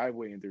their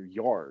driveway and their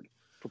yard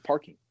for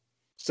parking.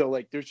 So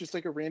like there's just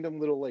like a random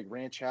little like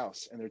ranch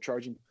house, and they're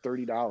charging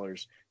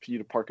 $30 for you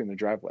to park in their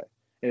driveway.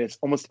 And it's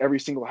almost every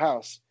single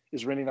house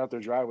is renting out their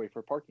driveway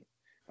for parking.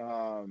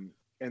 And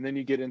then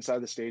you get inside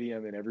the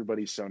stadium and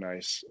everybody's so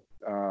nice.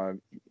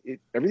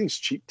 Everything's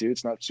cheap, dude.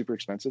 It's not super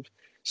expensive.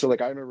 So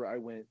like I remember I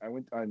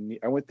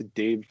went the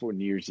day before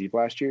New Year's Eve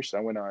last year. So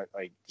I went on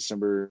like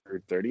December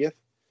 30th.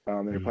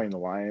 They're playing the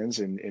Lions,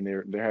 and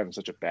they're having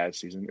such a bad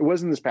season. It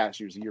wasn't this past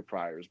year; it was the year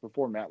prior. It was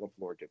before Matt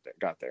LaFleur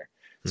got there.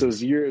 So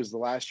it was the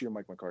last year of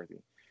Mike McCarthy.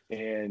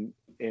 and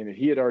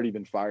he had already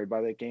been fired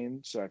by that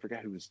game. So I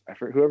forgot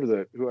whoever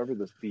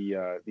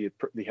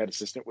the head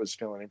assistant was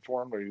filling in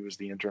for him, or he was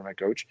the interim head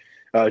coach,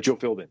 Joe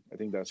Philbin. I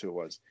think that's who it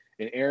was.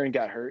 And Aaron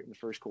got hurt in the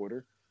first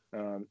quarter,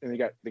 and they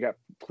got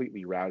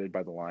completely routed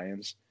by the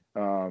Lions.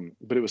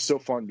 But it was so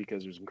fun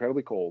because it was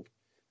incredibly cold.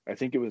 I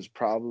think it was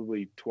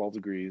probably 12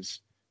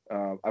 degrees.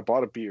 I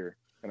bought a beer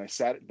and I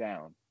sat it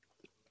down,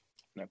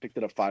 and I picked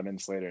it up 5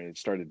 minutes later, and it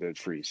started to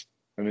freeze.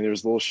 I mean, there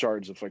was little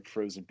shards of like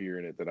frozen beer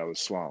in it that I was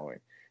swallowing.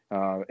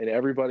 And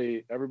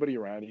everybody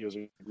around you was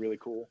really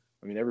cool.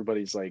 I mean,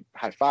 everybody's like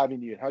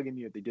high-fiving you and hugging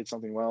you if they did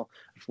something well.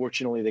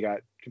 Unfortunately, they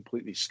got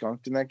completely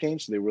skunked in that game,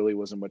 so there really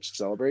wasn't much to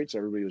celebrate. So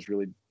everybody was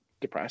really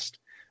depressed,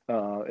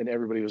 and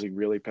everybody was like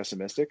really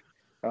pessimistic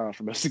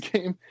for most of the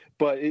game.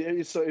 But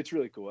it's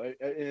really cool, and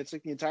it's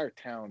like the entire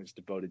town is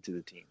devoted to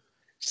the team.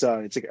 So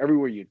it's like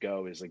everywhere you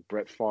go is like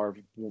Brett Favre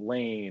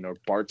Lane or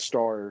Bart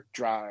Starr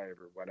Drive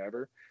or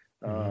whatever.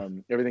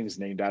 Everything is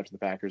named after the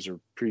Packers or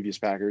previous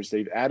Packers.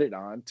 They've added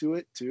on to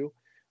it too.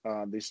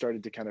 They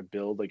started to kind of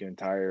build like an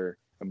entire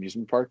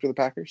amusement park for the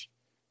Packers.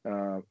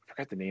 I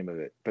forgot the name of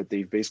it, but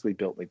they've basically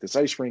built like this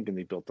ice rink, and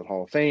they built the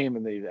Hall of Fame,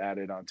 and they've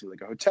added on to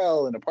like a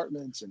hotel and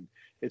apartments, and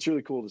it's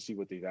really cool to see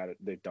what they've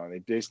done. They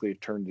basically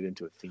turned it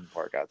into a theme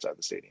park outside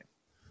the stadium.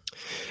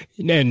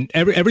 And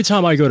every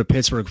time I go to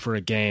Pittsburgh for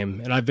a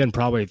game, and I've been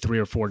probably 3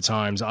 or 4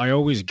 times, I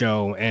always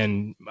go,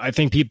 and I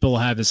think people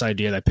have this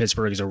idea that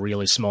Pittsburgh is a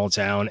really small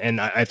town,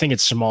 and I think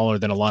it's smaller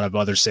than a lot of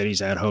other cities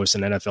that host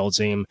an NFL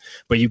team,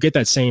 but you get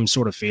that same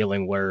sort of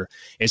feeling where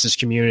it's this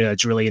community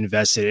that's really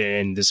invested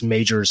in this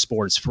major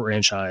sports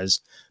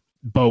franchise.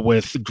 But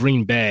with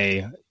Green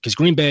Bay, because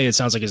Green Bay, it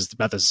sounds like it's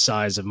about the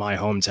size of my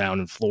hometown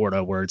in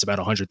Florida, where it's about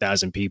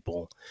 100,000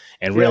 people.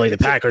 And really, the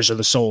Packers are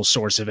the sole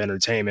source of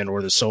entertainment,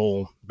 or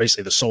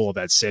basically the soul of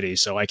that city.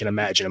 So I can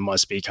imagine it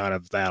must be kind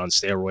of that on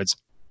steroids.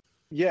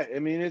 Yeah, I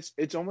mean,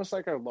 it's almost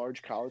like a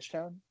large college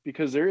town,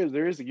 because there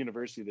is a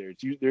university there.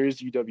 There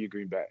is UW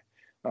Green Bay,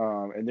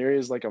 and there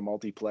is like a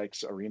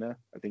multiplex arena,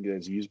 I think, that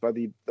is used by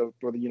the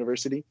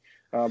university.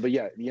 But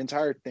yeah, the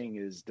entire thing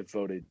is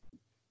devoted.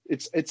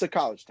 It's a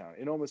college town.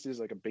 It almost is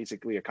like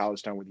basically a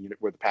college town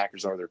where the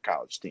Packers are their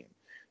college team.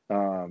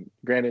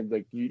 Granted,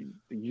 like the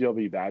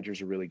UW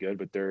Badgers are really good,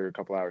 but they're a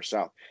couple hours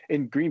south.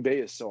 And Green Bay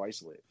is so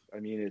isolated.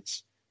 I mean,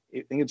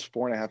 I think it's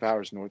 4.5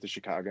 hours north of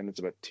Chicago, and it's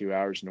about 2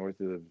 hours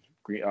north of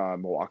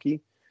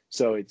Milwaukee.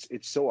 So it's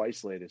so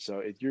isolated. So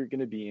if you're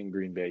going to be in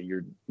Green Bay,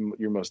 you're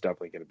most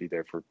definitely going to be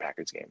there for a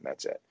Packers game.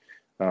 That's it.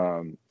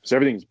 So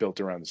everything's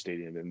built around the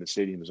stadium, and the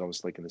stadium is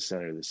almost like in the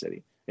center of the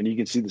city, and you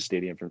can see the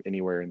stadium from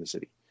anywhere in the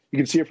city. You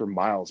can see it for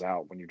miles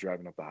out when you're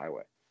driving up the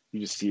highway. You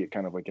just see it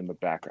kind of like in the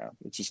background.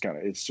 It's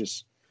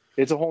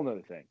a whole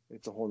nother thing.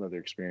 It's a whole nother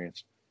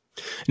experience.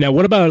 Now,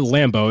 what about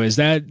Lambeau? Is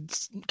that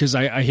because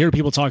I hear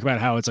people talk about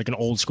how it's like an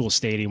old school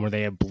stadium where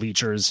they have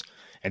bleachers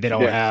and they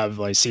don't have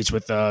like seats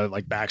with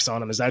like backs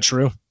on them? Is that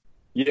true?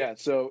 Yeah.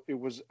 So it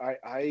was.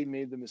 I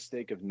made the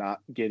mistake of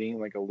not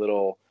getting like a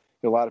lot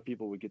of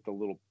people would get the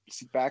little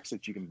seat backs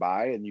that you can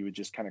buy, and you would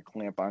just kind of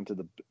clamp onto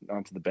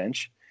the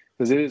bench,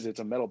 because it's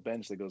a metal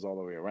bench that goes all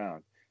the way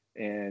around.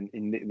 And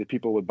the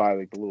people would buy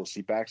like the little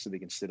seat backs so they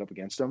can sit up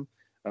against them.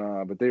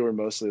 But they were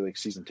mostly like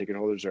season ticket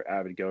holders or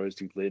avid goers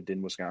who lived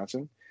in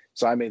Wisconsin.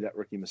 So I made that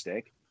rookie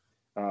mistake.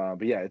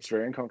 But yeah, it's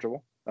very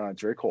uncomfortable.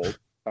 It's very cold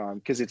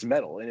because it's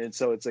metal. And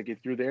so it's like if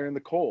you're there in the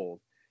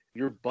cold,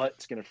 your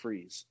butt's going to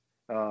freeze.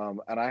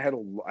 And I had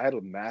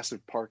a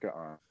massive parka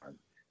on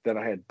that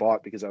I had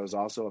bought because I was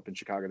also up in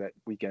Chicago that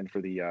weekend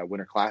for the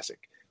Winter Classic.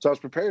 So I was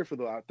prepared for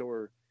the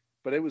outdoor.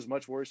 But it was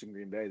much worse in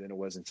Green Bay than it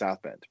was in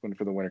South Bend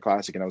for the Winter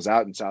Classic, and I was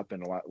out in South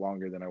Bend a lot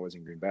longer than I was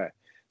in Green Bay.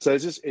 So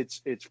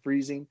it's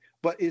freezing,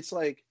 but it's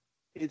like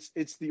it's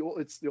the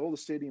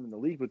oldest stadium in the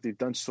league, but they've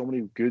done so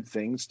many good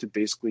things to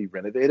basically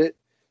renovate it.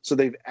 So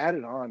they've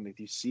added on. If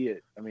you see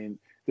it, I mean,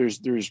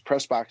 there's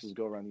press boxes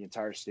go around the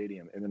entire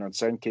stadium, and then on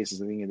some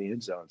cases, I think in the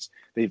end zones,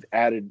 they've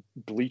added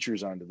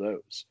bleachers onto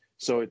those.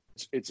 So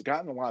it's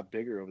gotten a lot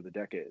bigger over the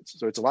decades.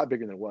 So it's a lot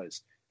bigger than it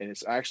was. And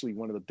it's actually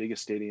one of the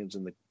biggest stadiums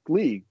in the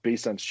league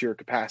based on sheer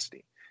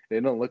capacity. And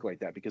it don't look like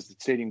that because the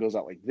stadium goes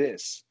out like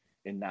this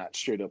and not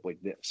straight up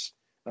like this.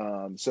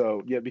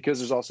 So yeah, because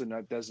there's also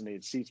not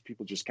designated seats,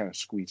 people just kind of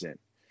squeeze in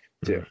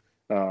too.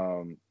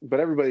 But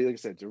everybody, like I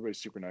said, everybody's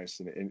super nice,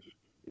 and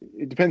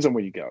it depends on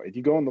where you go. If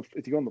you go in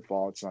the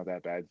fall, it's not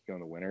that bad. If you go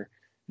in the winter,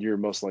 you're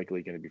most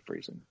likely going to be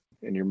freezing,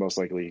 and you're most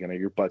likely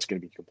your butt's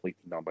going to be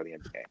completely numb by the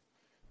end of the game.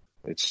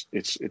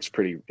 It's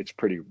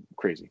pretty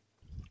crazy.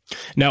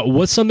 Now,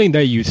 what's something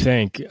that you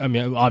think, I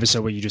mean,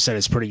 obviously what you just said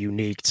is pretty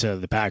unique to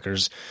the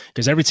Packers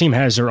because every team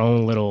has their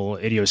own little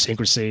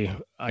idiosyncrasy,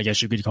 I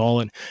guess you could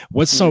call it.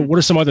 What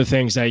are some other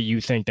things that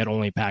you think that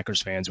only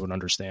Packers fans would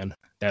understand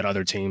that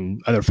other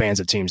fans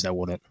of teams that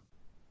wouldn't?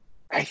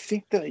 I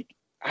think that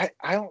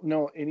I don't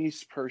know any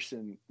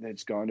person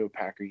that's gone to a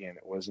Packer game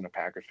that wasn't a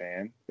Packer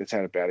fan that's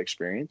had a bad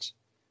experience.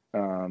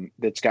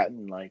 That's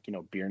gotten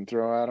beer and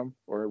throw at them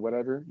or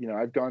whatever.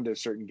 I've gone to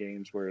certain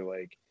games where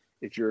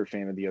if you're a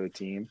fan of the other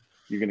team,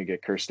 you're going to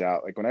get cursed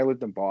out. Like when I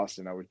lived in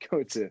Boston, I would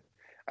go to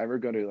I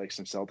remember going to like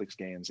some Celtics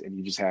games, and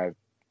you just have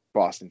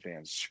Boston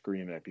fans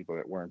screaming at people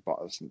that weren't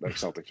Boston like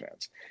Celtics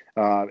fans.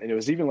 And it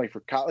was even like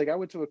like I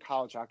went to a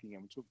college hockey game,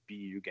 I went to a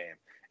BU game,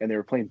 and they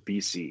were playing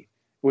BC,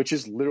 which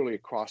is literally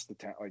across the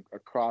town, like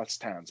across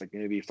towns, like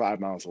maybe 5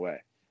 miles away.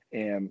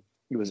 And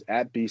it was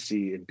at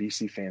BC, and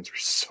BC fans were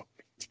so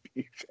mean to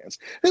BU fans.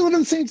 They live in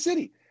the same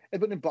city,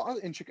 but in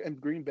Boston, in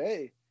Green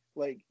Bay,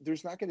 like you're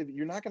not going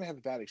to have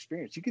a bad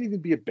experience. You could even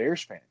be a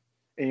Bears fan,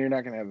 and you're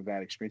not going to have a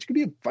bad experience. You could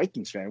be a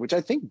Vikings fan, which I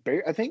think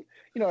they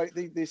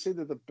say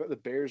that the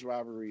Bears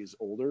rivalry is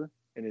older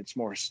and it's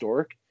more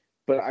historic,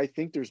 but I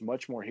think there's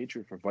much more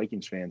hatred for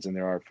Vikings fans than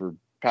there are for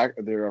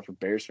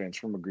Bears fans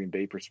from a Green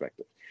Bay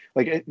perspective.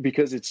 Like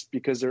because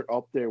they're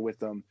up there with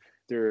them.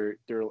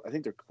 I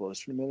think they're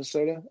closer to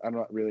Minnesota. I'm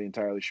not really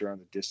entirely sure on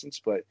the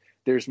distance, but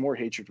there's more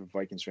hatred for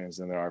Vikings fans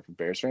than there are for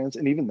Bears fans,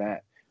 and even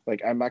that.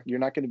 Like you're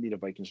not going to meet a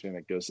Vikings fan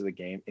that goes to the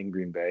game in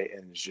Green Bay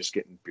and is just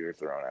getting beer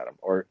thrown at them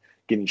or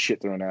getting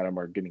shit thrown at them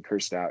or getting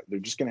cursed out. They're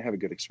just going to have a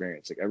good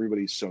experience. Like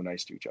everybody's so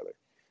nice to each other.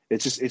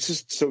 It's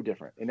just so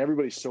different, and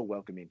everybody's so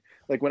welcoming.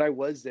 Like when I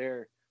was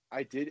there,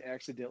 I did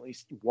accidentally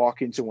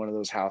walk into one of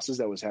those houses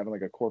that was having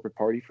like a corporate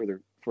party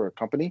for a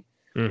company,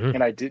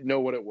 and I didn't know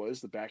what it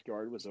was. The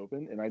backyard was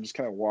open, and I just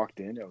kind of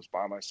walked in. I was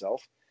by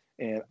myself.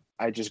 And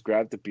I just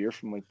grabbed the beer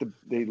from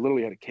they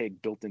literally had a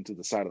keg built into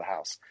the side of the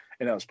house.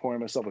 And I was pouring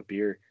myself a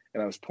beer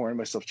and I was pouring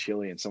myself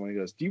chili. And someone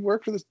goes, "Do you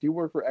work for this? Do you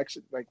work for X,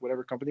 like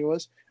whatever company it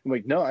was?" I'm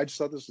like, "No, I just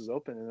thought this was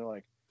open." And they're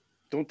like,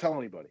 "Don't tell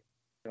anybody."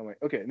 And I'm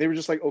like, "Okay." And they were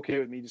just like, okay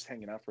with me just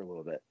hanging out for a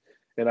little bit.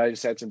 And I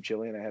just had some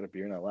chili and I had a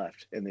beer and I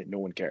left, and no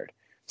one cared.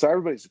 So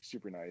everybody's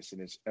super nice.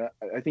 And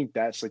I think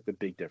that's like the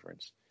big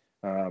difference.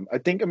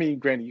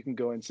 Granted, you can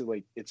go into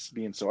like it's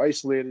being so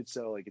isolated.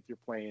 So like if you're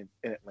playing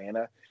in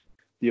Atlanta,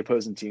 the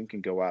opposing team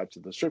can go out to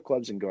the strip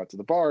clubs and go out to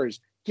the bars.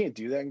 You can't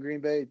do that in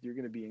Green Bay. You're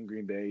going to be in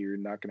Green Bay. You're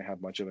not going to have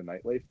much of a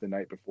nightlife the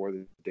night before,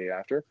 the day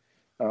after.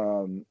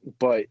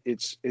 But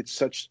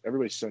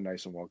everybody's so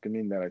nice and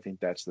welcoming that I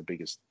think that's the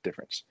biggest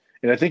difference.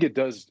 And I think it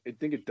does.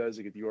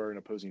 Like if you are an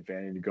opposing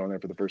fan and you're going there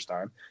for the first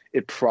time,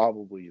 it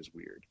probably is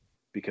weird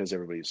because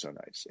everybody is so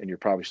nice, and you're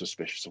probably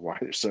suspicious of why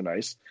they're so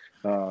nice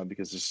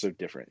because it's so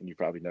different, and you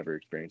probably never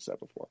experienced that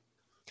before.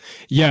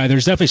 Yeah,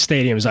 there's definitely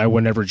stadiums I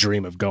would never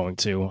dream of going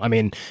to. I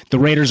mean, the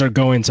Raiders are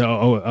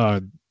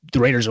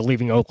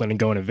leaving Oakland and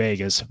going to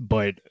Vegas,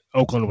 but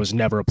Oakland was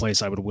never a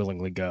place I would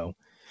willingly go.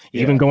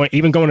 Yeah.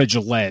 Even going to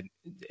Gillette,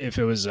 if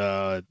it was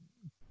a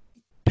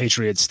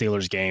Patriots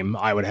Steelers game,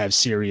 I would have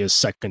serious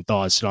second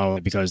thoughts, not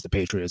only because the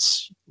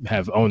Patriots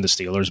have owned the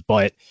Steelers,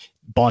 but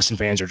Boston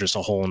fans are just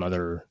a whole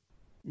another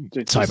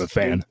type of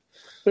fan.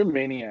 They're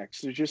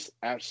maniacs. They're just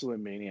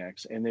absolute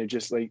maniacs, and they're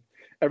just like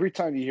every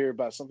time you hear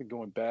about something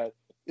going bad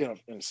in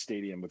a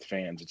stadium with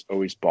fans, it's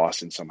always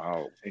Boston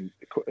somehow. And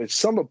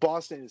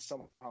Boston is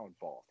somehow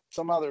involved.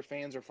 Somehow their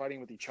fans are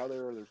fighting with each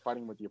other, or they're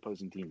fighting with the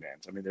opposing team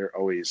fans. I mean, they're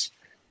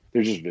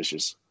just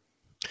vicious.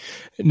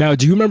 Now,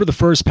 do you remember the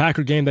first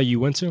Packer game that you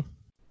went to?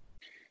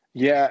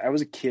 Yeah, I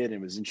was a kid and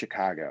it was in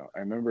Chicago. I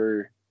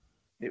remember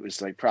it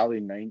was like probably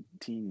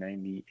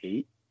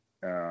 1998.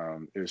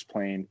 It was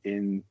playing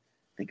in,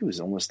 I think it was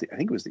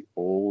the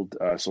old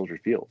Soldier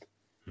Field.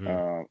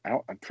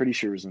 I'm pretty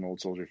sure it was an old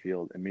Soldier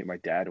Field, and my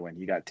dad went.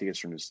 He got tickets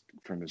from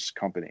his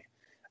company.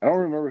 I don't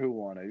remember who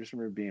won. I just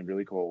remember being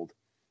really cold,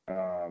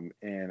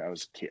 and I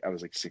was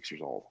like 6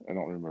 years old. I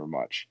don't remember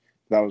much.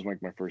 That was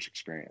like my first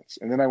experience.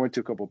 And then I went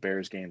to a couple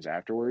Bears games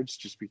afterwards,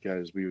 just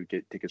because we would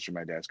get tickets from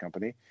my dad's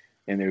company,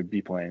 and they would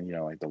be playing,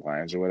 like the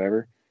Lions or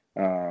whatever.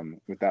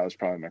 But that was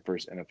probably my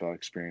first NFL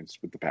experience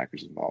with the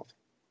Packers involved.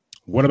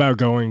 What about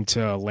going to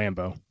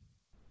Lambeau?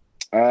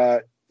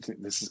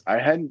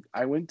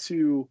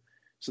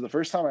 So the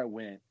first time I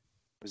went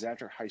was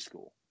after high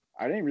school.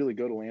 I didn't really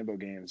go to Lambeau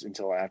games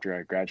until after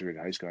I graduated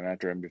high school and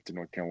after I moved to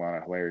North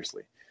Carolina,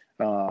 hilariously.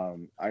 We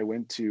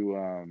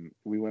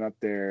went up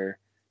there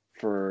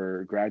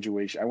for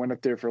graduation. I went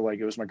up there for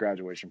it was my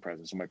graduation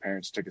present. So my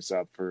parents took us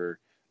up for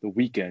the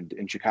weekend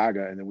in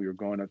Chicago, and then we were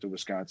going up to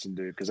Wisconsin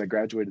because I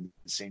graduated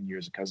the same year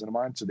as a cousin of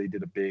mine. So they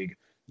did a big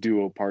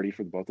duo party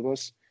for the both of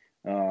us.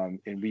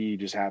 And we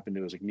just happened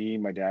to, it was like me,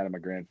 my dad, and my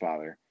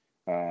grandfather.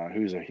 My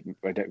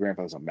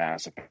grandfather's a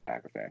massive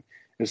Packer fan,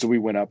 and so we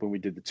went up and we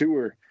did the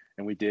tour,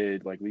 and we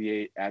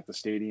ate at the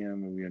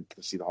stadium, and we went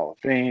to see the Hall of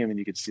Fame, and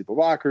you could see the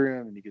locker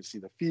room, and you could see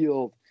the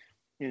field.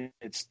 And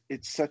it's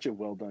such a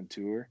well done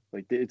tour.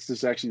 Like it's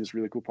this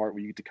really cool part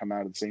where you get to come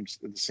out of the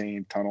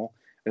same tunnel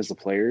as the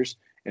players,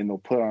 and they'll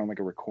put on like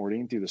a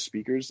recording through the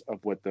speakers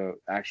of what the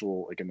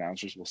actual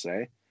announcers will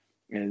say,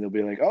 and they'll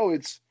be like, "Oh,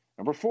 it's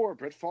number 4,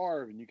 Brett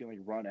Favre," and you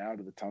can run out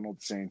of the tunnel at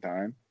the same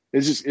time.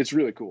 It's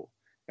really cool.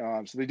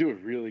 So they do a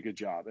really good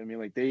job. I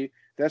mean,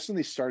 that's when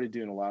they started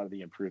doing a lot of the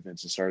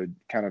improvements and started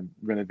kind of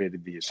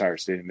renovated the entire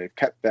stadium. They've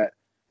kept that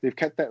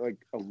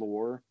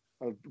allure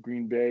of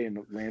Green Bay and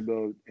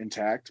Lambeau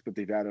intact, but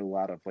they've added a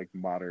lot of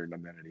modern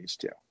amenities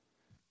too.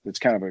 It's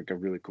kind of a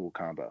really cool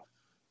combo.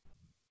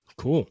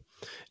 Cool.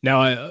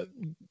 Now,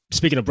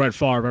 speaking of Brett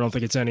Favre, I don't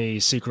think it's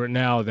any secret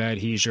now that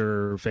he's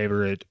your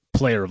favorite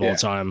player of all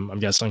time, I'm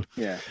guessing.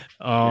 Yeah.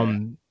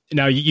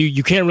 Now,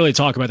 you can't really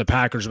talk about the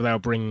Packers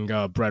without bringing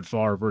Brett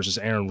Favre versus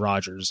Aaron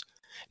Rodgers.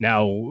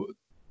 Now,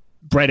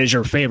 Brett is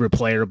your favorite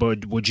player,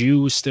 but would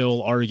you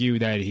still argue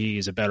that he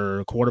is a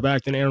better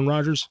quarterback than Aaron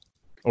Rodgers?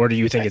 Or do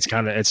you think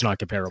it's not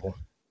comparable?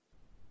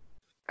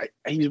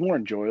 He's more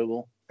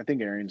enjoyable. I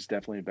think Aaron's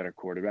definitely a better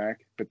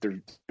quarterback, but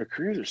their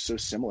careers are so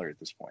similar at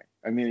this point.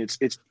 I mean,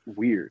 it's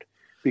weird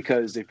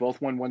because they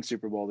both won one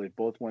Super Bowl. They've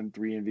both won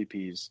 3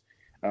 MVPs.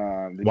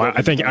 Well,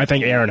 I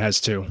think Aaron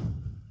has 2.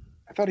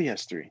 I thought he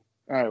has 3.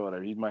 All right,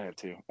 whatever. He might have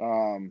 2.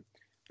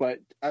 But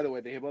either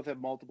way, they both have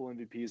multiple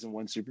MVPs and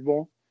 1 Super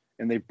Bowl,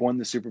 and they've won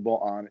the Super Bowl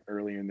on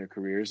early in their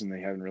careers, and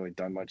they haven't really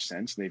done much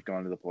since. And they've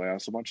gone to the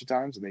playoffs a bunch of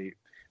times, and I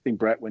think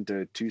Brett went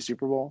to 2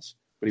 Super Bowls.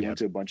 But he went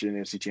to a bunch of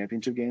NFC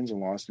championship games and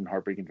lost in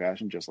heartbreaking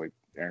fashion, just like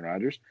Aaron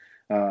Rodgers.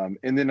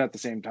 And then at the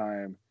same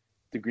time,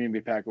 the Green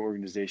Bay Packer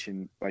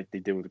organization, like they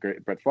did with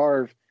Brett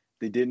Favre,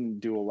 they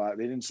didn't do a lot.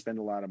 They didn't spend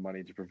a lot of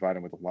money to provide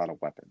him with a lot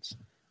of weapons.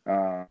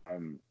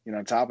 On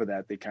top of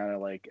that, they kind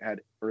of like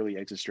had early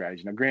exit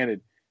strategy. Now,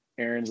 granted,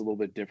 Aaron's a little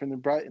bit different than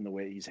Brett in the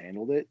way he's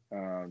handled it.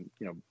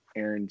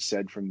 Aaron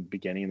said from the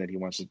beginning that he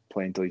wants to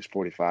play until he's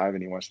 45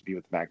 and he wants to be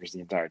with the Packers the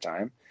entire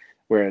time.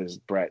 Whereas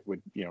Brett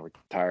would,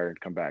 retire and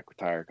come back,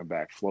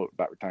 float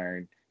about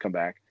retiring, come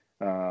back.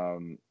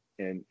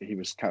 And he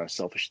was kind of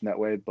selfish in that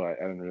way, but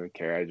I didn't really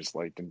care. I just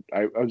liked him.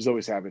 I was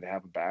always happy to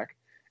have him back.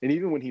 And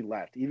even when he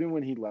left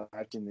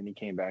and then he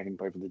came back and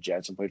played for the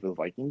Jets and played for the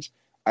Vikings,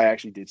 I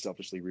actually did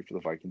selfishly root for the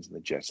Vikings and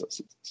the Jets those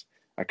seasons.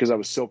 Because I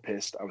was so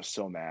pissed. I was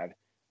so mad.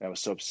 I was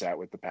so upset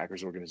with the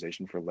Packers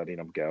organization for letting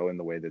him go in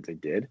the way that they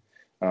did.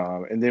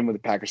 And then when the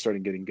Packers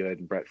started getting good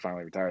and Brett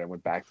finally retired, I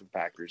went back to the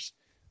Packers.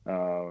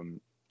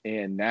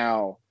 And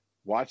now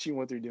watching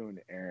what they're doing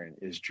to Aaron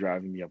is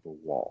driving me up a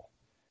wall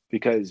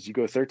because you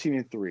go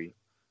 13-3,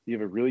 you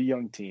have a really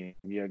young team,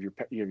 you have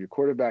your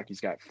quarterback,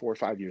 he's got 4 or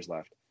 5 years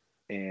left,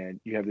 and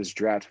you have this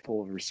draft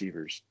full of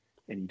receivers,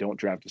 and you don't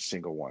draft a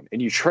single one,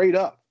 and you trade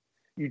up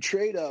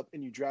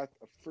and you draft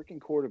a freaking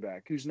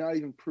quarterback who's not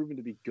even proven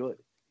to be good.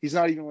 He's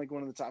not even like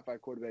one of the top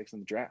 5 quarterbacks in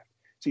the draft.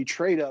 So you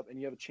trade up and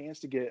you have a chance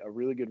to get a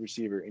really good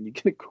receiver, and you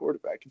get a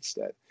quarterback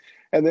instead,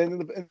 and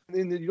then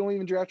you don't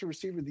even draft a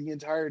receiver the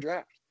entire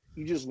draft.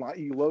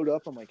 You load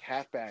up on like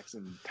halfbacks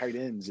and tight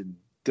ends and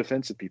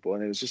defensive people.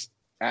 And it was just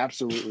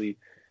absolutely,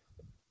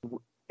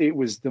 it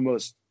was the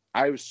most,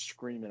 I was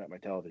screaming at my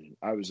television.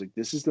 I was like,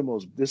 this is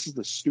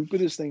the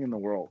stupidest thing in the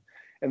world.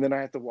 And then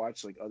I have to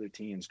watch like other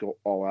teams go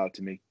all out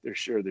to make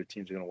sure their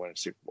teams are going to win a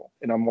Super Bowl.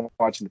 And I'm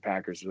watching the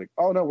Packers. They're like,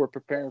 oh no, we're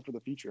preparing for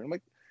the future. And I'm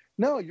like,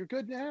 no, you're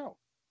good now.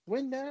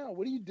 Win now.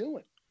 What are you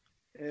doing?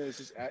 And it's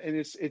just, and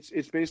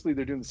it's basically,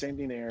 they're doing the same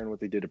thing to Aaron, what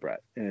they did to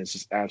Brett. And it's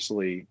just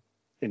absolutely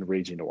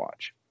enraging to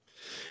watch.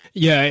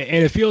 Yeah,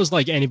 and it feels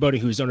like anybody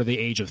who's under the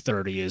age of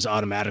 30 is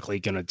automatically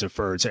going to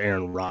defer to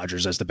Aaron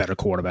Rodgers as the better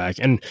quarterback.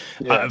 And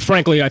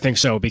frankly, I think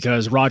so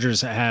because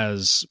Rodgers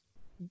has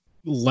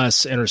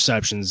less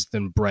interceptions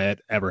than Brett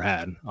ever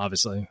had,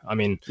 obviously. I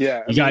mean,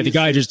 the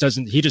guy just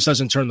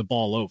doesn't turn the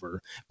ball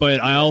over.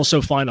 But I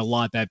also find a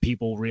lot that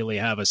people really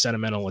have a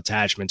sentimental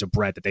attachment to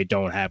Brett that they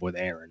don't have with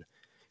Aaron.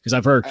 Because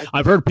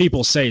I've heard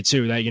people say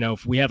too that,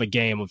 if we have a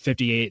game of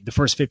 58, the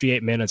first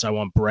 58 minutes I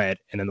want Brett,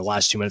 and then the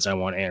last 2 minutes I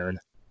want Aaron.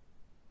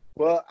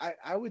 Well,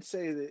 I would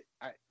say that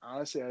I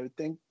would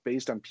think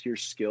based on pure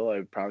skill, I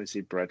would probably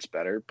say Brett's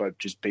better, but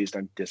just based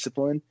on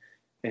discipline,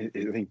 I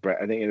think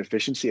in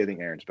efficiency, I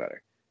think Aaron's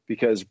better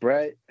because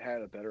Brett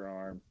had a better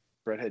arm.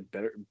 Brett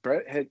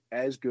had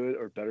as good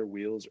or better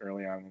wheels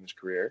early on in his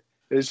career.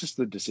 It was just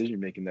the decision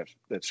making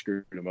that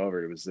screwed him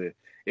over.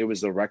 It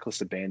was the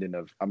reckless abandon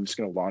of I'm just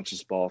going to launch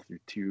this ball through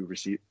two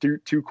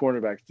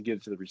cornerbacks to get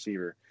it to the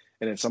receiver.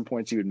 And at some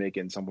points he would make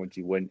it, and some points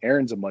he wouldn't.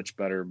 Aaron's a much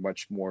better,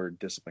 much more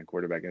disciplined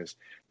quarterback. And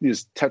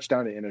his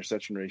touchdown to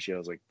interception ratio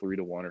is like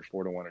 3-1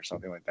 or 4-1 or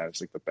something like that. It's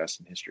like the best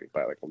in history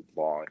by like a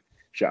long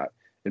shot.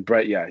 And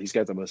Brett, he's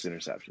got the most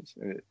interceptions.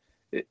 And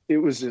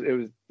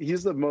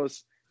he's the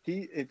most.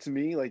 To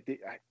me, like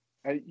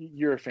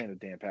you're a fan of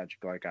Dan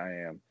Patrick, like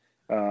I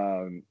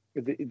am.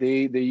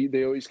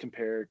 They always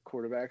compare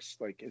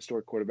quarterbacks, like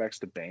historic quarterbacks,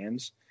 to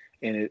bands,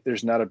 and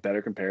there's not a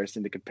better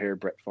comparison to compare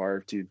Brett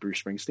Favre to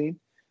Bruce Springsteen,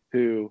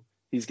 who.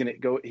 He's gonna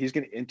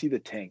empty the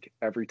tank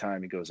every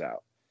time he goes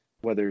out,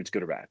 whether it's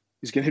good or bad.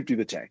 He's gonna empty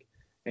the tank,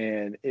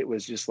 and it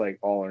was just like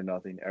all or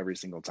nothing every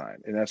single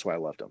time, and that's why I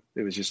left him.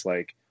 It was just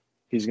like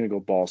he's gonna go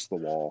balls to the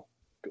wall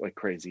like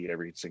crazy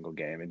every single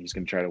game, and he's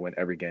gonna try to win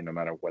every game no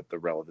matter what the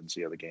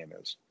relevancy of the game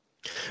is.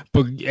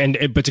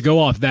 But to go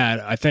off that,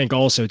 I think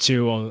also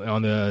too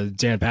on the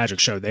Dan Patrick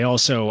show, they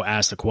also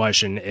asked the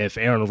question if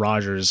Aaron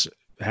Rodgers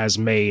has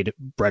made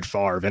Brett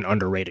Favre an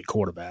underrated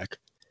quarterback.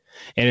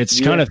 And it's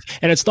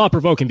it's thought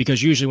provoking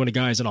because usually when a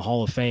guy's in a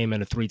Hall of Fame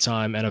and a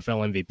 3-time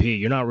NFL MVP,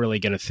 you're not really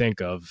going to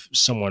think of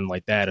someone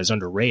like that as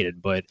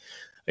underrated. But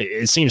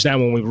it seems now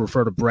when we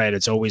refer to Brett,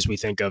 it's always we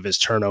think of his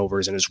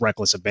turnovers and his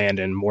reckless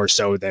abandon more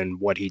so than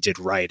what he did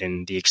right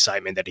and the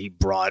excitement that he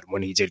brought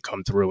when he did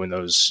come through in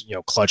those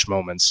clutch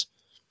moments.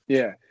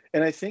 Yeah,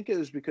 and I think it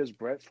was because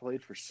Brett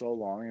played for so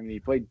long. I mean, he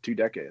played 2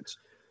 decades.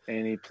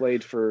 and he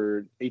played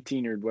for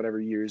 18 or whatever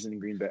years in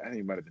Green Bay. I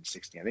think it might have been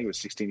 16. I think it was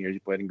 16 years he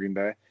played in Green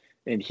Bay.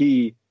 And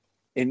he,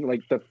 in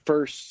like the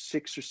first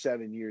 6 or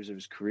 7 years of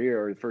his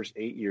career, or the first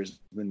 8 years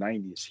in the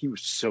 90s, he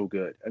was so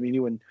good. I mean,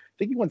 I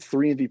think he won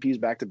 3 MVPs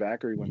back to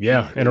back, or he won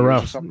in a row.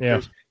 Or something. Yeah.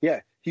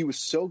 Yeah, he was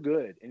so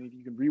good. And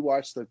you can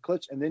rewatch the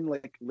clips, and then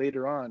like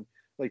later on,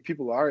 like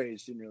people our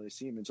age didn't really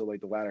see him until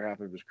like the latter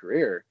half of his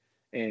career.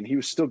 And he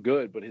was still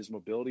good, but his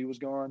mobility was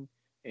gone,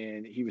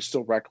 and he was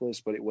still reckless,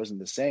 but it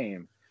wasn't the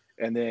same.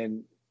 And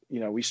then,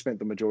 we spent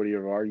the majority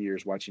of our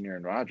years watching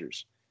Aaron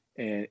Rodgers,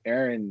 and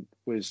Aaron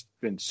was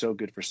been so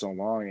good for so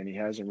long, and he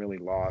hasn't really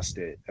lost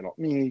it at all.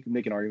 I mean, you can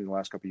make an argument in the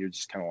last couple of years,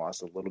 just kind of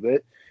lost it a little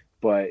bit,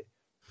 but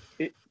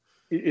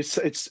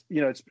it's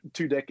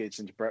 2 decades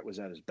since Brett was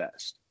at his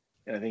best.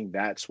 And I think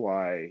that's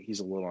why he's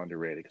a little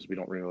underrated, because we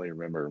don't really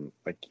remember him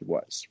like he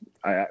was.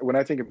 When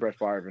I think of Brett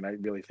Favre and I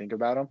really think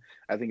about him,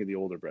 I think of the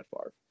older Brett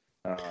Favre.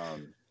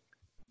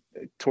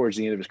 Towards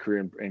the end of his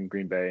career in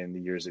Green Bay and the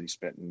years that he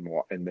spent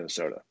in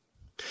Minnesota.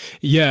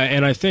 Yeah,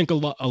 and I think a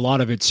lot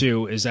of it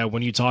too is that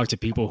when you talk to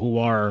people who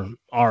are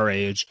our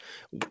age,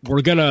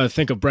 we're gonna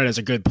think of Brett as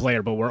a good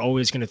player, but we're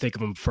always gonna think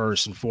of him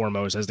first and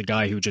foremost as the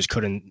guy who just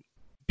couldn't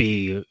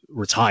be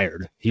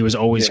retired. He was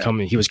always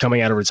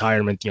coming out of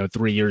retirement,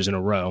 3 years in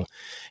a row.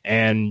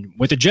 And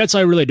with the Jets,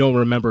 I really don't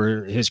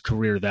remember his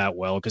career that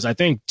well, because I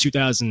think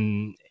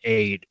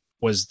 2008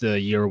 was the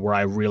year where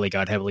I really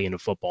got heavily into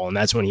football, and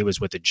that's when he was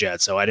with the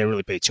Jets, so I didn't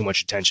really pay too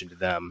much attention to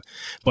them.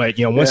 But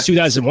once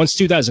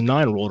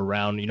 2009 rolled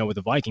around, with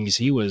the Vikings,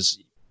 he was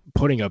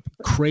putting up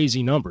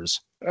crazy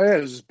numbers. Oh yeah,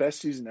 it was his best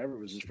season ever.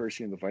 It was his first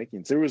year in the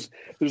Vikings. There's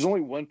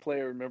only one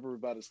player I remember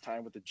about his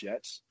time with the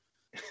Jets,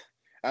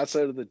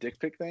 outside of the dick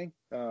pic thing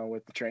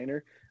with the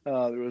trainer.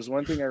 There was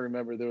one thing I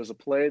remember. There was a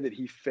play that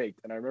he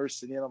faked, and I remember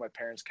sitting on my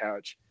parents'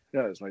 couch.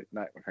 No, it was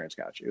not my parents'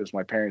 couch. It was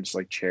my parents'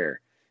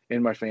 chair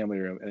in my family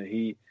room, and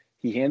he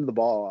handed the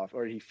ball off,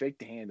 or he faked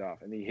the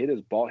handoff, and he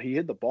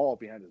hit the ball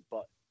behind his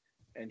butt,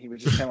 and he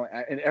was just kind of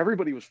and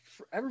everybody was,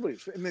 and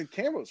the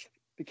cameras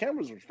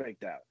were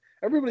faked out.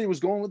 Everybody was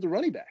going with the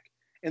running back,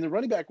 and the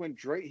running back went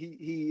straight.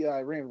 He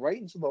ran right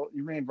into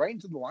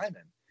the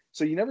lineman,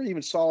 so you never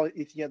even saw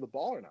if he had the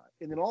ball or not.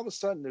 And then all of a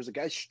sudden, there's a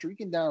guy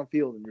streaking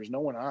downfield, and there's no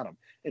one on him,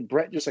 and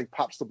Brett just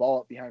pops the ball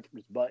up behind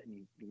his butt,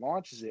 and he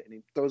launches it, and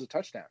he throws a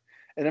touchdown.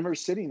 And I remember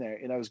sitting there,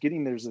 and I was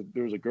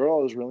there was a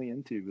girl I was really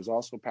into who was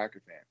also a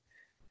Packer fan.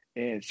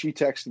 And she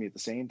texted me at the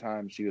same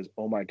time. She goes,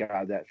 "Oh my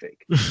God, that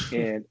fake."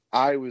 And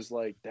I was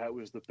like, that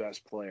was the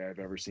best play I've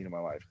ever seen in my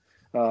life.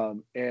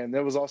 And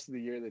that was also the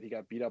year that he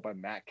got beat up by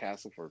Matt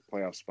Castle for a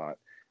playoff spot.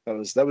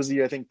 That was the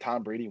year I think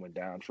Tom Brady went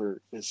down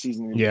for his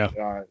season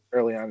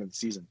early on in the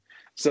season.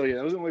 So yeah,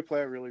 that was the only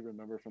play I really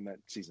remember from that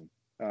season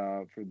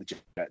for the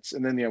Jets.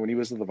 And then when he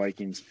was with the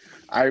Vikings,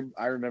 I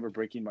remember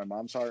breaking my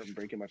mom's heart and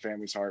breaking my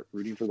family's heart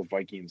rooting for the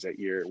Vikings that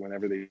year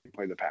whenever they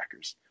played the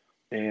Packers.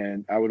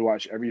 And I would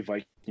watch every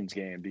Vikings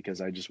game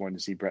because I just wanted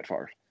to see Brett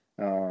Favre.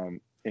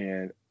 And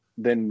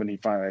then when he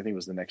finally, I think it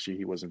was the next year,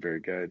 he wasn't very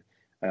good.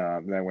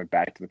 And I went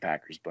back to the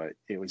Packers, but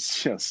it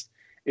was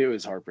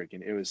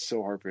heartbreaking. It was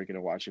so heartbreaking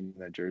to watch him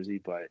in that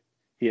jersey, but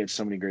he had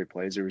so many great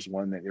plays. There was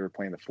one that they were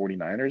playing the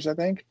 49ers, I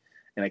think.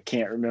 And I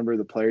can't remember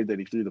the player that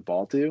he threw the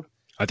ball to.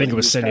 I think it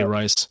was Sidney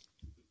Rice.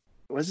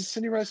 Was it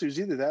Sidney Rice? It was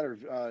either that or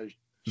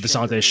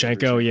Visanthe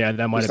Shiancoe, yeah,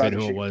 that might have been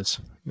who it was.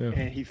 Yeah.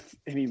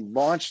 And he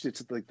launched it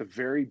to the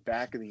very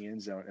back of the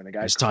end zone, and the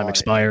guy. His time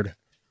expired.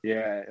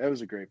 Yeah, that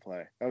was a great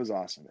play. That was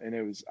awesome, and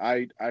it was.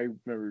 I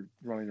remember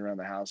running around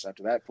the house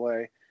after that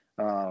play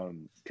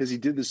because he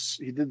did this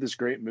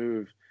great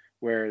move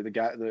where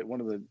one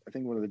of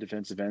the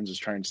defensive ends was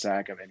trying to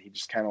sack him, and he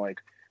just kind of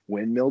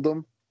windmilled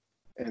him,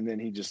 and then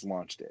he just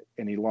launched it,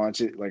 and he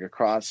launched it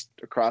across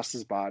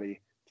his body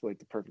to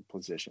the perfect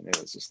position. It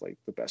was just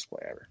the best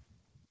play ever.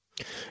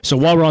 So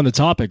while we're on the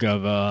topic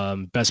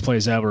of best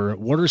plays ever,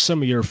 what are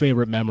some of your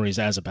favorite memories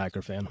as a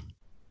Packer fan?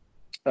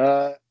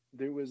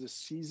 There was a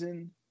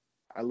season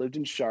I lived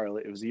in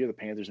Charlotte. It was the year the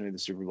Panthers made the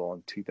Super Bowl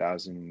in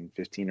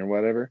 2015 or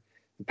whatever.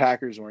 The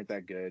Packers weren't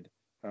that good.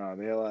 They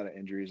had a lot of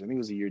injuries. I think it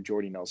was the year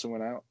Jordy Nelson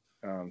went out.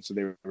 So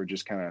they were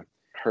just kind of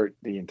hurt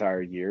the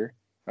entire year.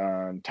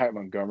 Ty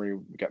Montgomery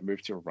got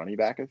moved to a running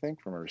back, I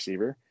think, from a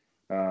receiver.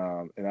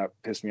 And that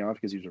pissed me off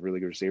because he was a really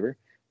good receiver.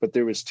 But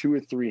there was 2 or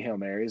 3 Hail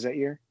Marys that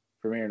year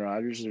from Aaron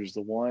Rodgers. There's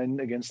the one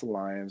against the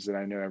Lions that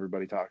I know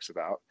everybody talks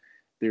about.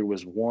 There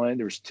was one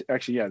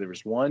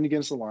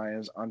against the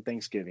Lions on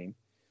Thanksgiving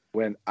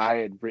when I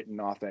had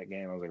written off that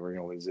game. I was like, we're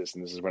going to lose this,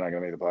 and we're not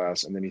going to make the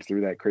playoffs. And then he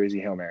threw that crazy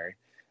Hail Mary.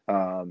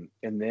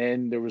 And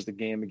then there was the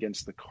game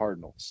against the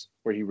Cardinals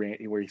where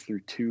he threw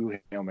 2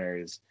 Hail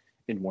Marys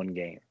in one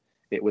game.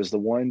 It was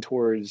one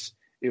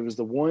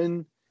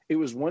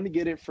to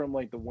get it from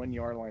the 1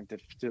 yard line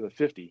to the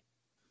 50.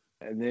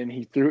 And then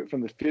he threw it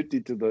from the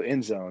 50 to the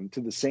end zone to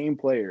the same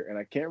player. And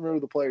I can't remember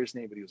the player's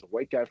name, but he was a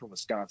white guy from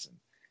Wisconsin.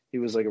 He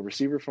was a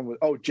receiver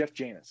Jeff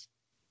Janis.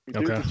 He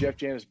threw it to Jeff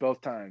Janis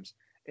both times.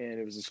 And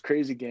it was this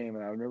crazy game.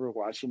 And I remember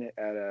watching it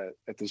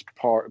at this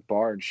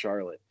bar in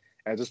Charlotte,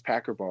 at this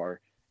Packer bar.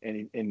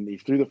 and he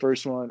threw the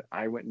first one.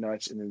 I went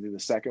nuts, and then threw the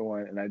second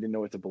one, and I didn't know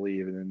what to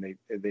believe. And then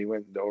they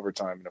went into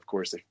overtime, and of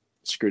course they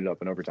screwed it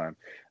up in overtime.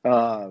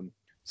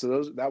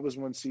 So that was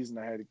one season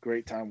I had a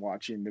great time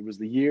watching. It was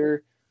the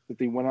year that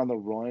they went on the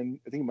run.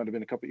 I think it might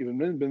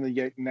have been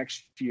the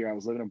next year. I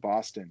was living in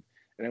Boston,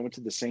 and I went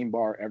to the same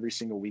bar every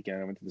single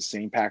weekend. I went to the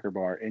same Packer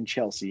bar in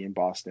Chelsea in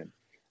Boston.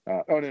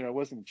 No, it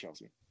wasn't in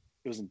Chelsea.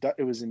 It was in God,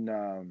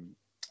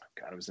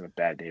 it was in a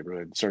bad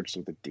neighborhood. It starts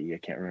with a D. I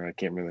can't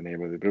remember the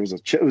name of it, but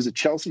it was a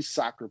Chelsea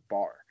soccer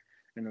bar,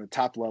 and on the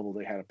top level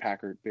they had a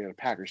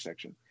Packer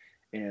section,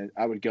 and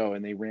I would go,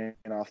 and they ran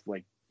off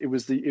like it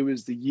was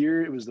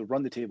the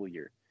run the table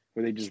year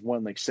where they just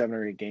won like 7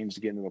 or 8 games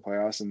to get into the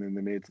playoffs, and then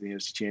they made it to the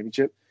NFC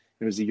Championship.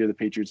 It was the year the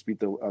Patriots beat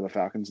the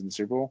Falcons in the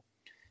Super Bowl.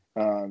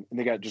 And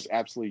they got just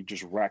absolutely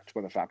just wrecked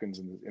by the Falcons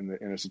in the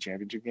NFC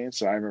Championship game.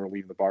 So I remember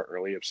leaving the bar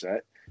early,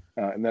 upset.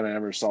 And then I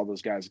never saw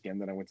those guys again.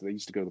 Then they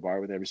used to go to the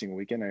bar with every single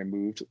weekend. I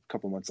moved a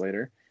couple months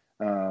later.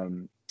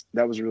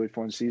 That was a really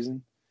fun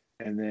season.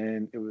 And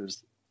then it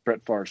was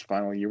Brett Favre's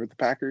final year with the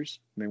Packers.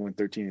 And they went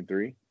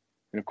 13-3.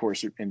 And of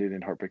course, it ended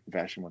in heartbreaking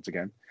fashion once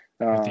again.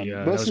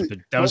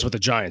 That was with the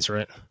Giants,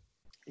 right?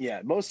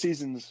 Yeah, most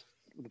seasons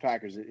with the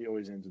Packers, it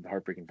always ends in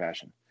heartbreaking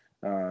fashion.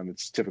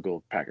 It's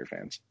typical Packer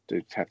fans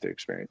to have to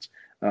experience.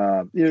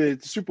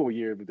 It's the Super Bowl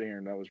year with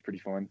Aaron. That was pretty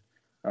fun.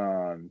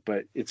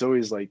 But it's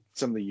always like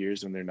some of the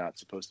years when they're not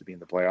supposed to be in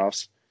the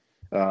playoffs,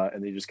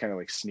 and they just kind of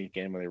like sneak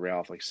in when they rail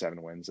off like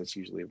 7 wins. That's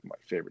usually my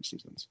favorite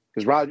seasons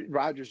because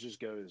Rodgers just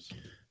goes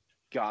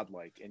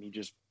godlike, and he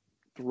just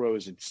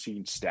throws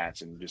insane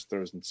stats and just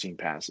throws insane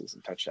passes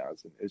and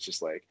touchdowns. And it's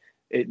just like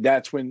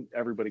that's when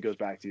everybody goes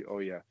back to, oh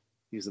yeah,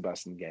 he's the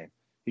best in the game.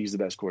 He's the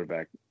best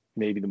quarterback,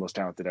 maybe the most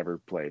talented ever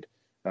played.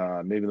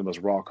 Maybe the most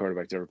raw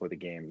quarterback to ever play the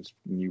game.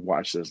 When you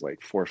watch those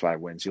like 4 or 5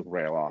 wins, he'll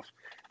rail off.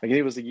 Like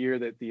it was the year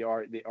that the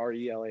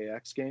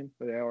RELAX game,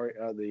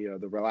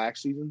 the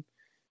relax season,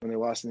 when they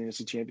lost in the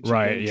NFC Championship,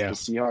 right? Yeah, the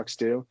Seahawks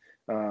too.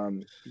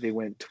 They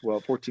went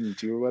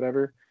 14-2 or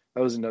whatever.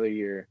 That was another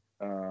year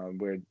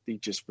where he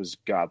just was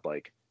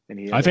godlike.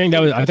 And I think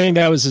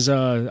that was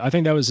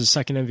his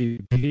second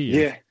MVP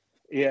year.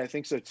 Yeah, I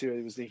think so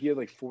too. He had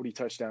like 40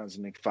 touchdowns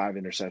and like 5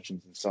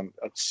 interceptions in some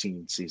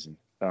obscene season.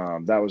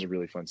 That was a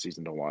really fun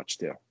season to watch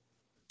too.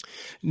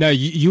 Now,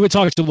 you had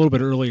talked a little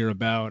bit earlier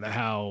about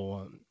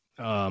how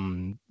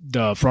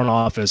the front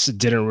office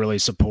didn't really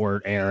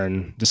support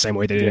Aaron the same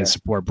way they didn't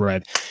support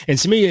Brett. And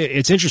to me,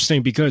 it's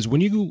interesting because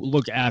when you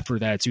look after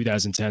that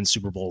 2010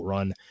 Super Bowl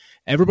run,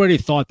 everybody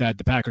thought that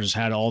the Packers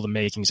had all the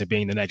makings of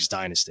being the next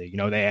dynasty. You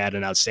know, they had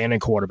an outstanding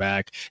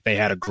quarterback. They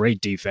had a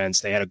great defense.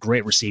 They had a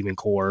great receiving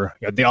core.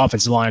 You know, the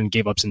offensive line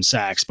gave up some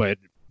sacks, but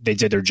they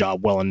did their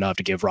job well enough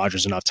to give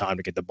Rodgers enough time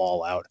to get the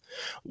ball out.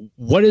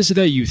 What is it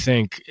that you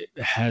think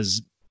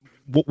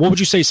what would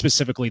you say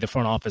specifically the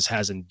front office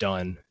hasn't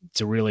done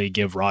to really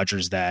give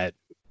Rodgers that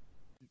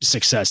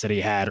success that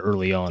he had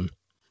early on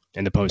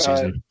in the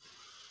postseason?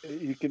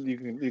 You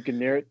can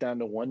narrow it down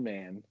to one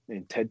man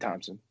named Ted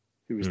Thompson,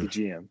 who was the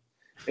GM.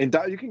 And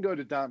you can go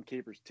to Dom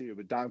Capers too,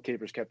 but Dom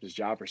Capers kept his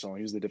job for so long.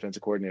 He was the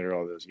defensive coordinator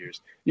all those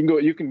years.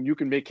 You can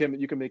put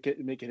him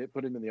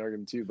in the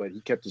argument too, but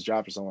he kept his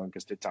job for so long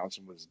because Ted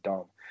Thompson was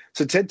dumb.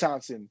 So Ted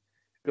Thompson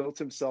built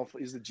himself.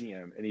 He's the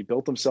GM, and he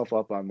built himself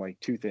up on like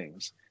 2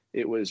 things.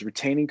 It was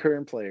retaining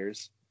current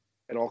players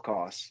at all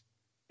costs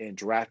and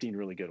drafting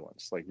really good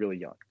ones, like really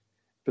young.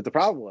 But the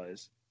problem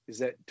is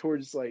that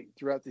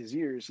throughout these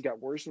years, he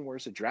got worse and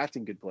worse at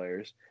drafting good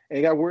players, and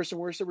he got worse and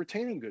worse at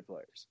retaining good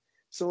players.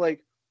 So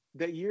like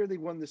that year they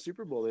won the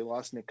Super Bowl, they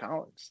lost Nick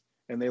Collins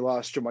and they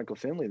lost Jermichael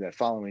Finley that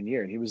following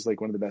year. And he was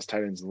like one of the best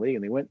tight ends in the league,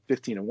 and they went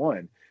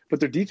 15-1, but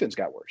their defense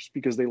got worse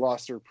because they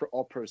lost their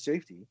all pro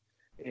safety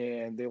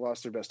and they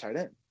lost their best tight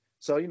end.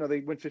 So, you know,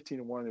 they went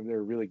 15-1 and they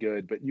were really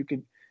good, but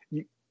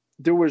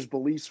there was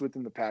beliefs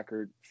within the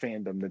Packer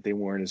fandom that they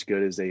weren't as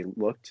good as they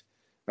looked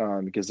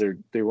because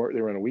they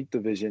were in a weak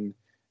division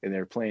and they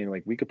were playing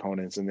like weak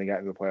opponents, and they got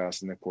into the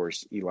playoffs, and of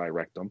course Eli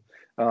wrecked them.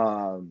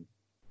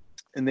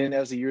 And then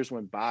as the years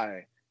went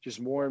by, just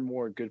more and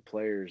more good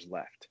players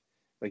left.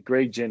 Like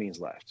Greg Jennings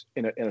left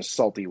in a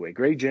salty way.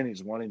 Greg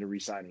Jennings wanting to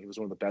resign. He was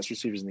one of the best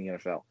receivers in the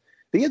NFL.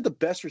 They had the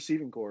best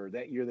receiving core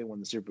that year they won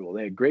the Super Bowl.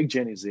 They had Greg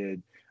Jennings. They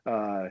had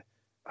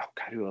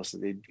who else?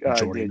 They had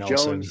Jordy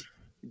Nelson.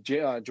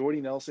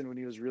 Jordy Nelson when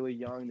he was really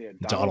young. They had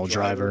Donald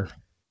Driver.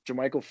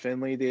 Jermichael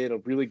Finley. They had a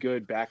really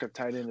good backup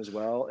tight end as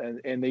well. And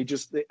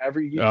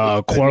every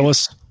year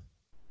Corliss.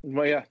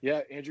 Well,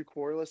 yeah, Andrew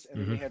Corliss,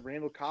 and then they had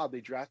Randall Cobb.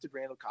 They drafted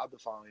Randall Cobb the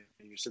following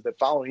year. So that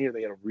following year,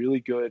 they had a really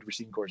good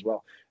receiving core as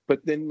well.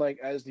 But then, like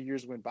as the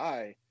years went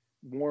by,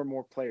 more and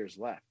more players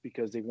left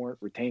because they weren't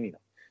retaining them.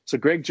 So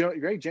Greg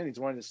Jennings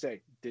wanted to stay.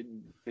 They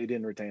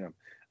didn't retain him.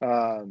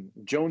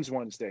 Jones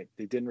wanted to stay.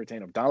 They didn't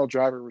retain him. Donald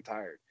Driver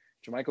retired.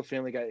 Jermichael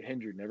Finley got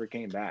injured, never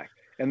came back.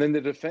 And then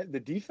the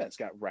defense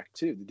got wrecked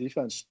too. The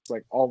defense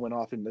like all went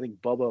off, and I think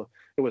it wasn't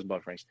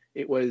Bubba Franks.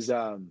 It was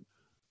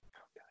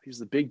he was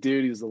the big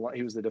dude. He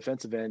was the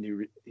defensive end.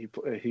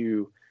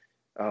 BJ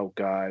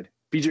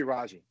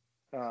Raji.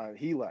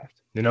 He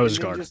left. The nose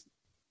guard.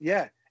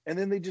 And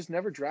then they just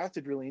never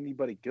drafted really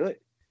anybody good.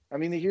 I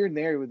mean, here and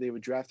there they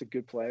would draft a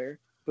good player,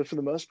 but for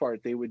the most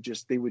part, they would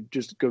just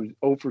go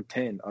over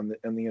 10 on the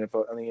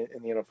NFL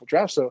in the NFL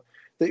draft. So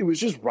it was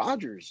just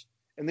Rodgers,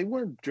 and they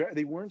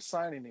weren't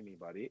signing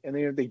anybody, and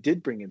they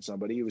did bring in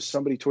somebody. It was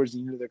somebody towards the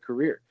end of their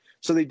career.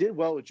 So they did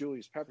well with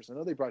Julius Peppers. I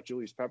know they brought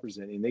Julius Peppers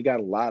in, and they got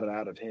a lot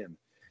out of him.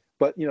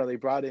 But they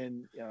brought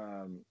in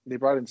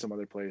some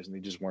other players, and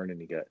they just weren't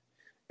any good.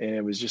 And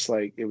it was just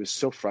like, it was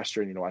so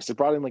frustrating to watch. They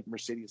brought in like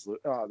Mercedes.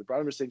 They brought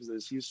in Mercedes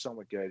Lewis. He was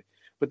somewhat good,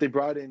 but they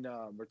brought in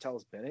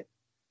Martellus Bennett.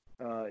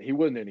 He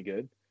wasn't any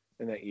good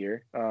in that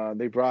year.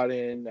 They brought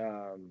in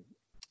oh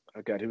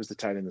God, who was the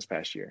tight end this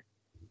past year?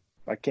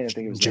 I can't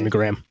think of his Jimmy name.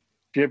 Graham.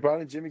 They brought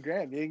in Jimmy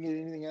Graham. They didn't get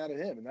anything out of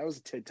him, and that was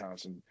a Ted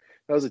Thompson.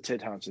 That was a Ted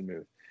Thompson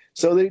move.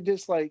 So they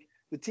just like,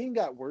 the team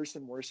got worse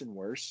and worse and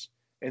worse.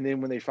 And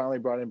then when they finally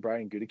brought in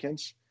Brian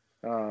Gutekunst,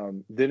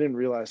 they didn't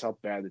realize how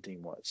bad the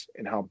team was,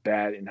 and how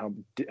bad and how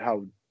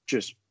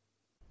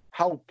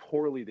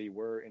poorly they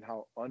were, and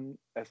how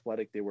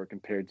unathletic they were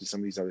compared to some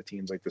of these other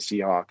teams like the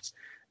Seahawks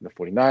and the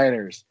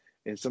 49ers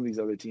and some of these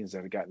other teams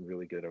that have gotten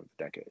really good over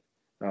the decade.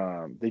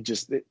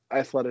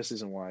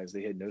 Athleticism wise,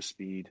 they had no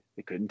speed.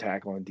 They couldn't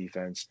tackle on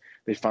defense.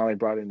 They finally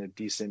brought in a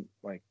decent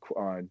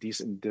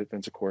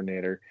defensive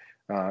coordinator.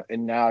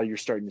 And now you're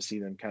starting to see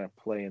them kind of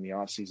play in the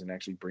offseason,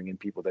 actually bring in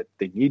people that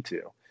they need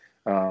to.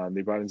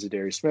 They brought in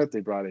Zadarius Smith. They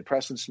brought in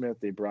Preston Smith.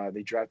 They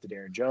drafted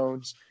Aaron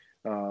Jones.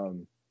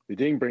 They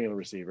didn't bring in a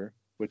receiver,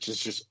 which is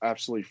just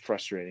absolutely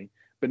frustrating.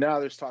 But now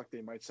there's talk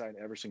they might sign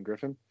Everson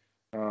Griffin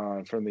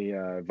from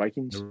the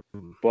Vikings.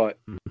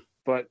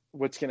 But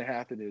what's going to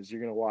happen is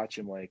you're going to watch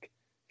him like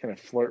kind of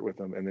flirt with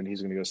them, and then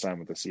he's going to go sign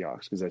with the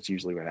Seahawks, because that's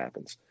usually what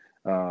happens.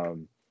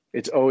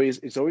 It's always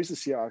the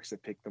Seahawks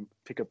that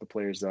pick up the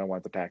players that I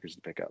want the Packers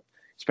to pick up.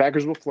 So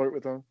Packers will flirt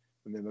with them,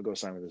 and then they'll go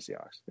sign with the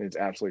Seahawks. And it's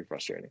absolutely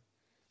frustrating.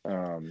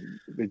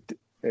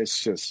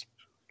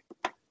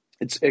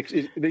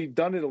 They've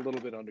done it a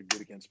little bit under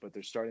Gutekunst, but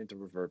they're starting to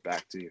revert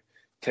back to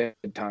Ted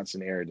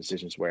Thompson era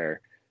decisions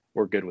where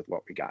we're good with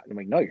what we got. And I'm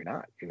like, no, you're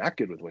not. You're not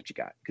good with what you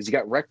got, because you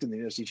got wrecked in the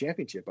NFC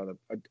Championship on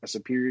a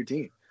superior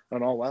team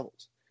on all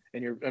levels,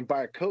 and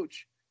by a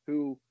coach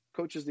who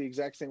coaches the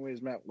exact same way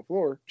as Matt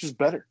LaFleur, just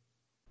better.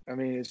 I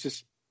mean, it's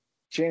just,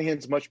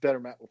 Shanahan's much better.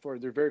 Matt LaFleur,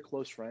 they're very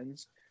close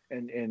friends,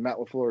 and Matt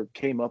LaFleur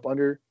came up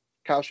under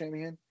Kyle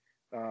Shanahan,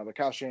 but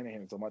Kyle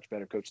Shanahan is a much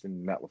better coach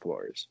than Matt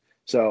LaFleur is.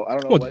 So I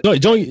don't know. Well,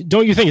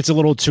 don't you think it's a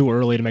little too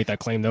early to make that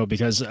claim though?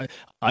 Because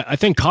I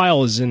think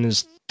Kyle is in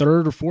his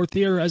third or fourth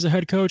year as a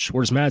head coach,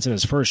 whereas Matt's in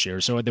his first year.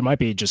 So there might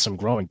be just some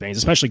growing pains,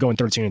 especially going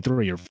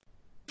 13-3 your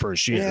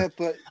first year. Yeah,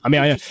 but I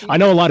mean, I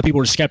know a lot of people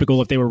were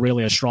skeptical if they were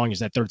really as strong as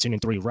that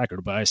 13-3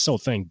 record, but I still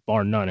think,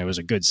 bar none, it was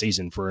a good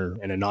season for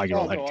an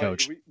inaugural head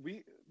coach.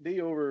 They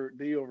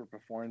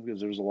overperformed, because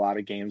there was a lot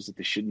of games that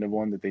they shouldn't have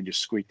won that they just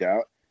squeaked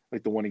out,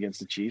 like the one against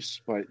the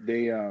Chiefs. But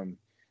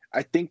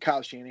I think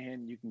Kyle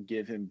Shanahan, you can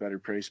give him better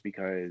praise,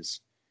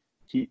 because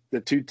the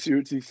two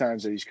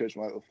times that he's coached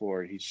Matt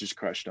LaFleur, he's just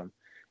crushed them.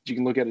 You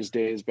can look at his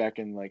days back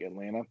in like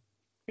Atlanta,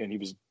 and he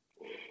was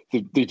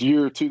the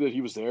year or two that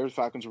he was there, the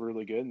Falcons were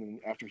really good, and then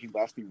after he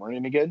left, they weren't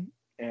any good.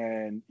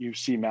 And you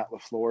see Matt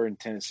LaFleur in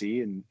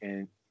Tennessee, and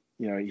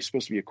he's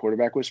supposed to be a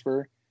quarterback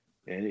whisperer,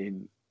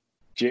 and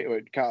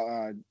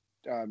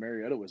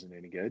Mariota wasn't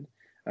any good.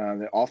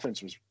 The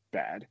offense was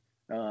bad.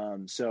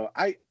 So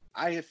I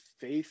have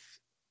faith,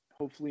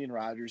 hopefully, in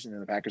Rodgers and in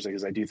the Packers,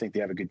 because I do think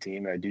they have a good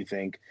team. And I do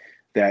think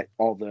that,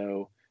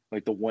 although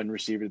like the one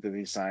receiver that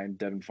they signed,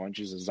 Devin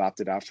Funchess, has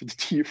opted out for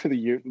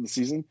the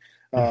season,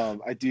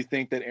 I do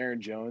think that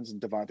Aaron Jones and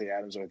Devontae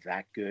Adams are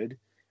that good.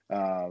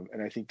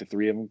 And I think the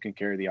three of them can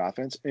carry the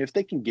offense. And if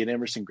they can get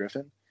Emerson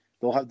Griffin,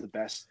 they'll have the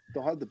best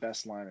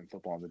line in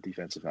football on the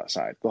defensive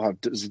side. They'll have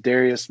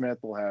Zadarius Smith,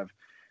 they'll have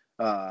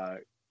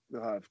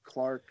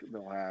Clark,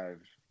 they'll have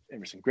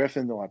Emerson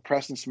Griffin, they'll have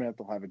Preston Smith,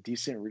 they'll have a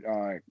decent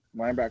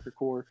linebacker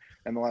core,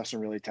 and they'll have some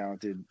really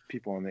talented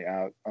people on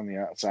the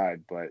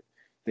outside. But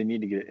they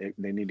need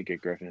to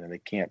get Griffin, and they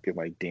can't be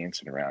like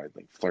dancing around and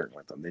like flirting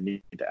with them. They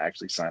need to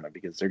actually sign him,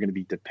 because they're going to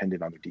be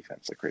dependent on their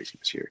defense like crazy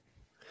this year.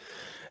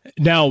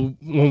 Now,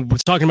 when we're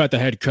talking about the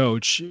head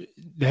coach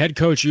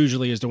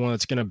usually is the one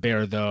that's going to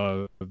bear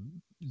the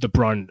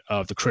brunt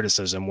of the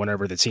criticism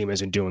whenever the team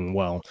isn't doing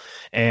well.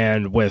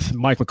 And with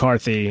Mike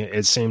McCarthy,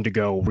 it seemed to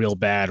go real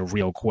bad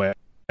real quick.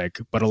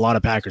 But a lot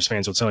of Packers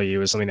fans will tell you it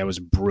was something that was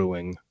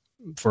brewing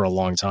for a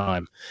long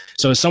time.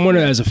 So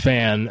as a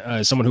fan,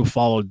 someone who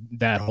followed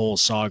that whole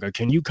saga,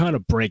 can you kind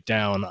of break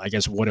down, I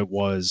guess, what it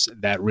was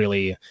that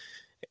really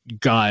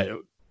got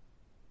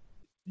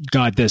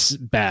this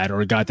bad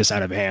or got this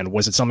out of hand?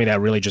 Was it something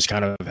that really just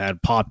kind of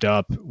had popped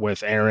up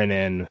with Aaron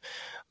and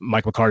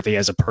Mike McCarthy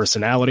as a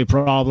personality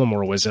problem,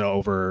 or was it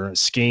over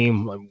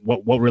scheme?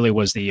 What really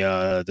was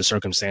the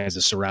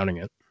circumstances surrounding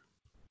it?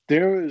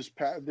 There was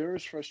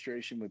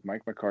frustration with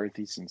Mike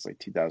McCarthy since like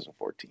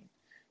 2014.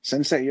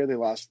 Since that year they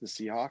lost to the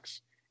Seahawks,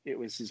 it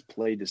was his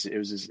play. It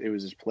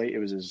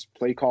was his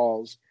play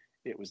calls.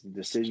 It was the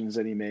decisions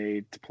that he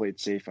made to play it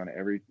safe on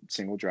every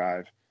single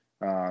drive.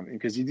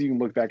 Because you can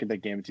look back at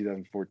that game in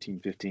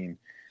 2014-15.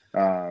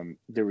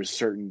 There were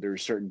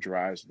certain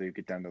drives they would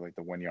get down to like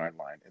the 1 yard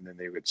line, and then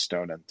they would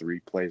stone on 3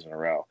 plays in a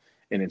row.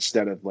 And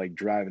instead of like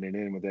driving it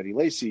in with Eddie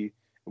Lacy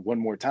one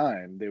more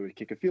time, they would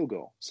kick a field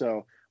goal.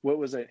 So what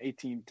was an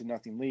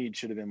 18-0 lead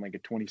should have been like a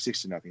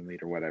 26-0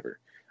 lead or whatever.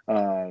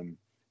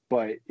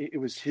 But it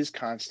was his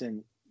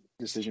constant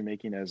decision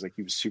making, as like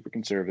he was super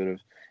conservative.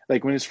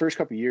 Like when his first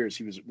couple of years,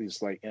 he was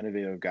this like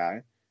innovative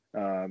guy,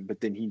 but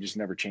then he just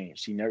never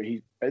changed.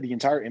 The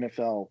entire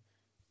NFL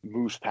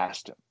moves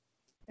past him,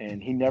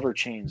 and he never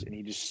changed, and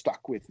he just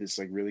stuck with this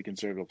like really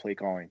conservative play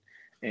calling.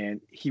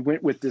 And he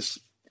went with this.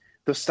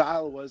 The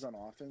style was on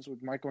offense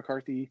with Mike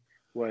McCarthy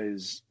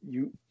was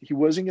he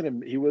wasn't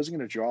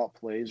gonna draw up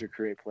plays or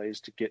create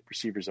plays to get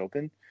receivers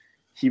open.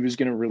 He was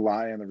gonna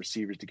rely on the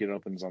receivers to get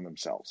opens on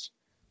themselves.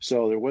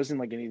 So there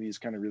wasn't like any of these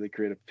kind of really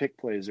creative pick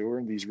plays. There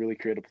weren't these really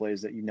creative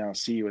plays that you now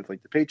see with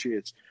like the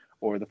Patriots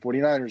or the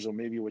 49ers, or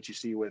maybe what you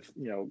see with,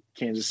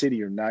 Kansas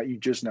City, or not you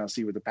just now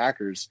see with the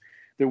Packers.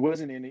 There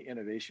wasn't any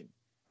innovation.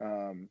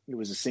 It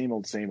was the same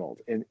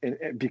old. And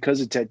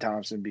because of Ted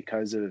Thompson,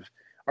 because of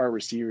our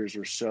receivers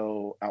were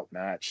so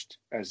outmatched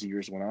as the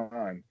years went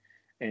on,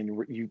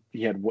 and you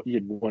had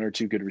 1 or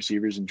 2 good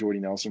receivers, and Jordy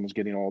Nelson was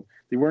getting old.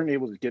 They weren't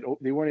able to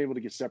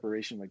get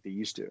separation like they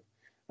used to.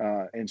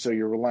 And so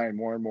you're relying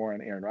more and more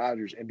on Aaron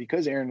Rodgers. And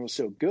because Aaron was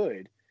so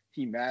good,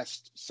 he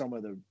masked some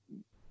of the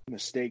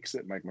mistakes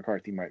that Mike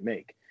McCarthy might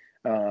make.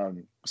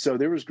 So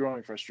there was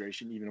growing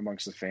frustration even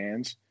amongst the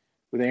fans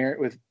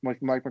with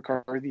Mike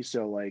McCarthy.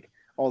 So like,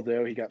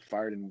 although he got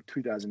fired in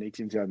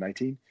 2018,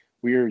 2019,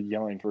 we were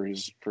yelling for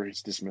his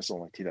dismissal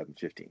in like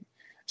 2015.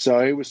 So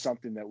it was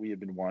something that we had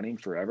been wanting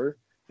forever,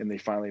 and they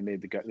finally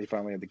had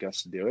the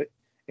guts to do it.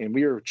 And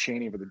we were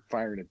chanting for the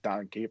firing of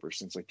Don Capers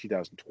since like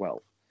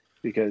 2012.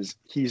 Because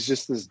he's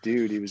just this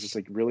dude. He was just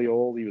like really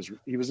old. He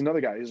was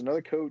another guy. He was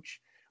another coach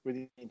where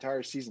the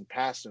entire season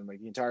passed him. Like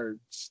the entire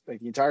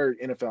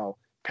NFL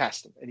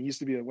passed him. And he used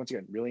to be, once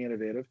again, really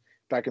innovative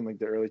back in like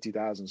the early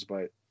 2000s.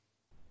 But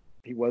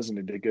he wasn't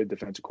a good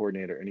defensive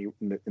coordinator,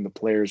 and the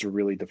players were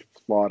really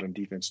flawed on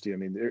defense too. I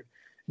mean,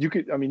 you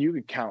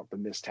could count the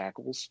missed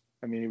tackles.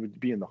 I mean, it would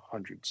be in the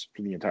hundreds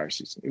for the entire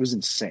season. It was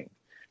insane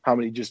how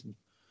many just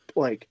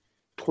like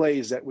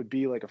plays that would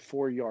be like a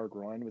 4-yard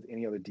run with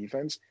any other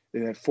defense,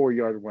 and that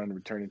 4-yard run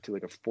would turn into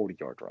like a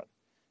 40-yard run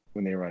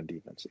when they were on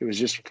defense. It was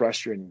just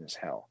frustrating as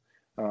hell.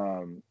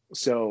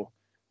 So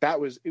it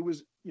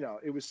was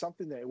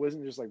something that it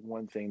wasn't just like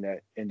one thing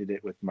that ended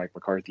it with Mike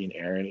McCarthy and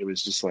Aaron. It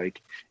was just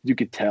like, you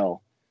could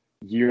tell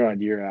year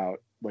on year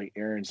out, like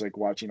Aaron's like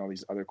watching all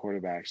these other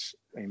quarterbacks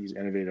and these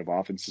innovative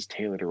offenses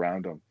tailored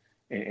around him.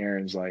 And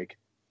Aaron's like,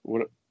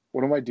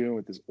 what am I doing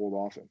with this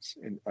old offense?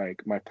 And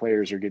like, my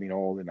players are getting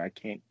old, and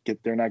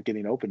they're not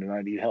getting open, and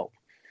I need help.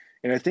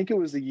 And I think it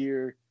was the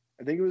year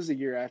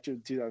after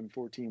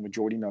 2014 when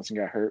Jordy Nelson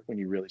got hurt, when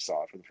you really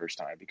saw it for the first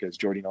time, because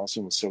Jordy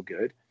Nelson was so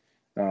good.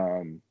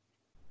 And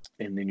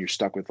then you're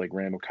stuck with like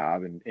Randall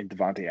Cobb and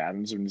Devontae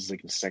Adams, and this is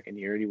like his second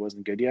year and he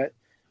wasn't good yet.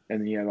 And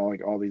then you had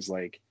all these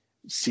like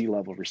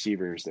C-level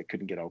receivers that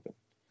couldn't get open.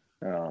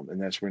 And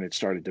that's when it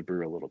started to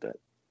brew a little bit.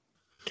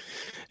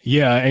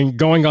 Yeah, and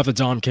going off the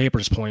Dom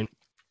Capers point,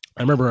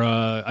 I remember,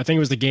 I think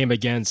it was the game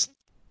against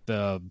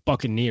the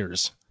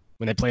Buccaneers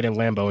when they played in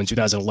Lambeau in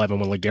 2011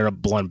 when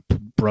LeGarrette Blount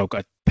broke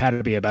had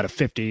to be about a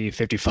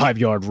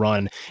 55-yard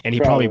run, and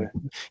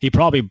he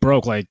probably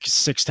broke like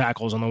 6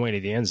 tackles on the way to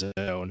the end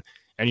zone.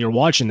 And you're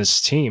watching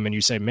this team, and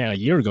you say, man, a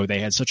year ago they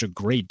had such a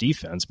great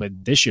defense, but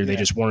this year they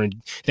just weren't.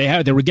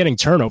 They were getting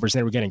turnovers, and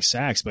they were getting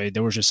sacks, but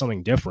there was just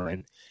something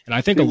different. And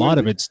I think a lot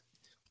of it's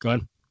 – go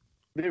ahead.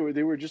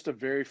 They were just a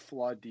very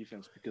flawed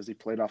defense because they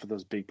played off of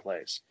those big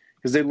plays.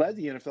 Because they led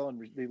the NFL in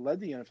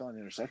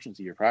interceptions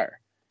the year prior,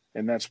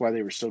 and that's why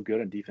they were so good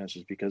on defense,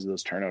 was because of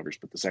those turnovers.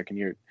 But the second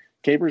year,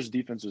 Capers'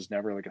 defense was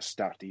never like a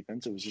stout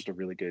defense; it was just a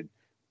really good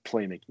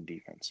playmaking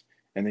defense,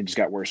 and then just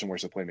got worse and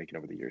worse at playmaking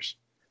over the years.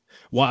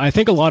 Well, I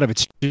think a lot of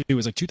it too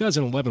was like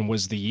 2011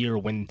 was the year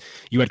when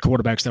you had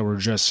quarterbacks that were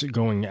just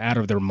going out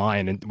of their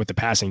mind with the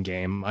passing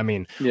game. I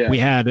mean, we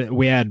had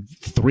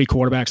 3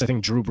 quarterbacks. I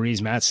think Drew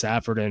Brees, Matt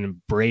Stafford,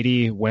 and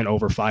Brady went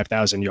over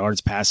 5,000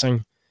 yards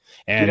passing.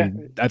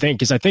 And I think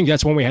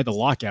that's when we had the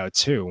lockout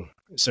too.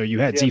 So you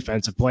had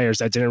defensive players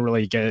that didn't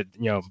really get,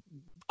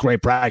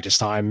 great practice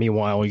time.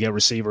 Meanwhile, you get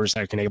receivers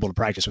that can able to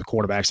practice with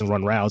quarterbacks and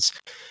run routes.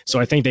 So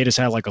I think they just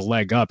had like a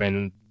leg up,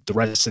 and the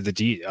rest of the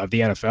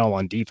NFL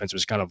on defense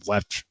was kind of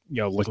left,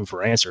 looking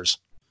for answers.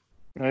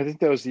 And I think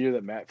that was the year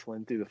that Matt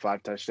Flynn threw the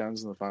 5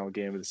 touchdowns in the final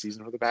game of the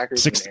season for the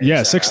Packers. 6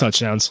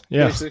 touchdowns.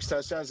 Yeah, 6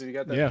 touchdowns, and he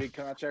got that big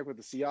contract with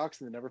the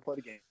Seahawks, and they never played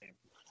a game.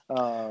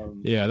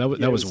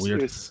 That was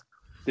weird.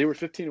 They were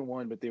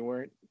 15-1, but they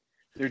weren't.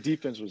 Their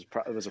defense was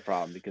a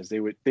problem because they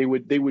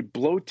would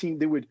blow team.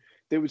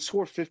 They would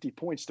score 50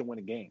 points to win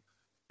a game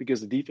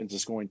because the defense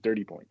is scoring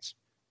 30 points.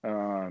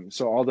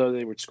 So although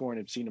they were scoring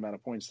an obscene amount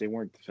of points, they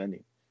weren't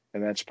defending,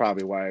 and that's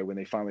probably why when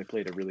they finally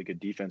played a really good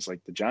defense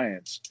like the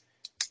Giants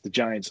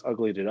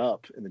uglied it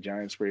up, and the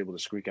Giants were able to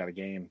squeak out a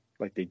game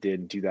like they did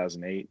in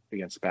 2008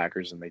 against the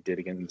Packers, and they did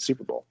again in the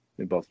Super Bowl.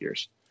 in both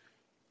years.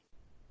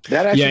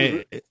 That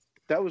actually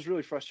that was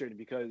really frustrating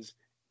because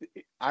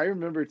I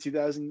remember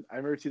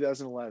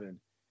 2011,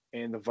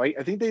 and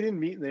I think they didn't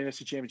meet in the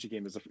NFC Championship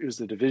game. It was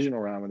the divisional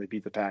round when they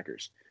beat the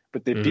Packers,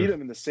 but they beat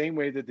them in the same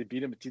way that they beat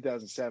them in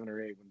 2007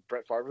 or 8 when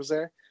Brett Favre was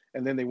there,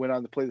 and then they went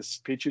on to play the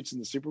Patriots in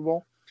the Super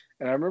Bowl.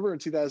 And I remember in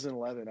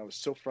 2011, I was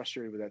so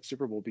frustrated with that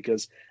Super Bowl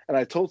because, and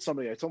I told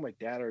my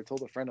dad or I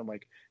told a friend, I'm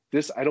like,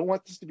 I don't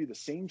want this to be the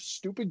same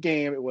stupid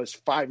game it was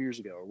 5 years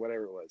ago or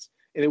whatever it was.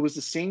 And it was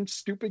the same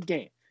stupid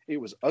game. It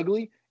was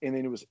ugly, and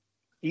then it was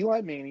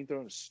Eli Manning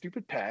throwing a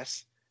stupid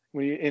pass.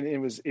 And it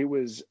was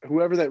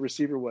whoever that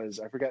receiver was.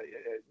 I forgot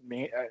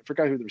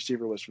who the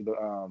receiver was for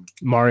the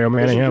Mario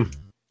Manningham.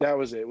 That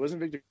was it. It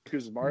wasn't Victor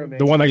Cruz. Mario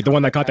Manningham. The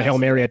one that caught the Hail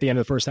Mary at the end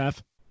of the first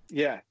half.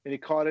 Yeah, and he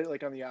caught it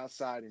like on the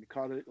outside, and he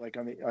caught it like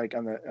on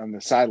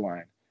the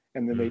sideline,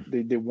 and then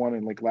they did one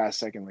in like last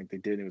second, like they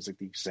did. It was like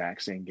the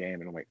exact same game,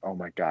 and I'm like, oh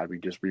my god, we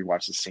just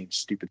rewatched the same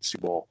stupid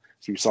Super Bowl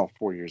we saw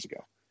 4 years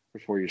ago. Or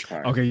 4 years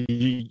prior. Okay,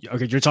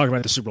 you're talking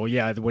about the Super Bowl,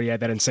 yeah, where he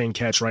had that insane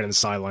catch right on the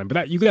sideline. But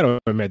that you got to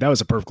admit that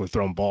was a perfectly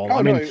thrown ball.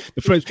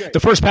 The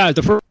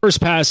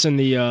first pass in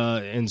the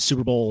in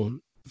Super Bowl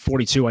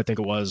 42, I think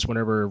it was,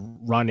 whenever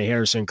Rodney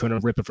Harrison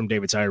couldn't rip it from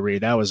David Tyree,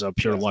 that was a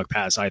pure luck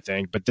pass, I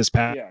think. But this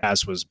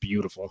pass was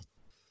beautiful.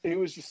 It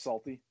was just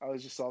salty. I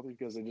was just salty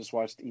because I just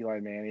watched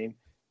Eli Manning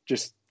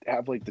just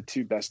have like the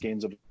 2 best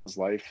games of his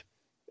life,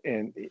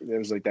 and it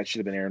was like that should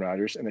have been Aaron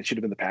Rodgers, and that should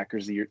have been the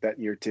Packers that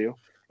year too.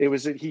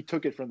 He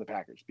took it from the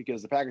Packers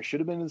because the Packers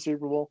should have been in the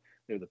Super Bowl.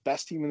 They were the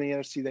best team in the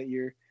NFC that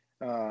year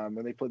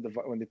when they played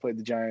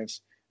the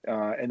Giants.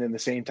 And then the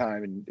same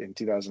time in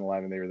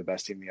 2011, they were the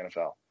best team in the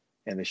NFL,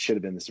 and they should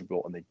have been in the Super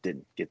Bowl, and they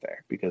didn't get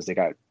there because they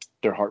got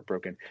their heart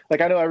broken.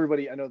 Like I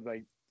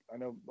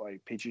know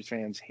Patriots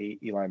fans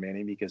hate Eli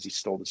Manning because he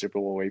stole the Super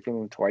Bowl away from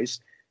them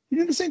twice. He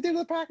did the same thing to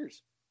the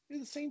Packers. He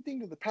did the same thing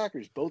to the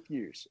Packers both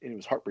years, and it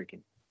was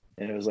heartbreaking.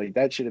 And it was like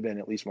that should have been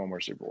at least one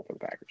more Super Bowl for the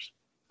Packers.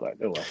 But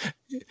oh well.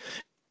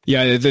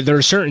 Yeah, there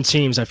are certain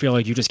teams I feel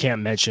like you just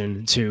can't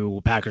mention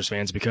to Packers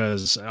fans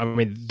because, I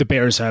mean, the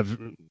Bears have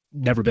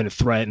never been a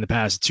threat in the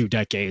past 2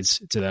 decades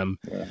to them.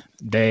 Yeah.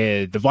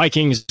 The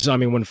Vikings, I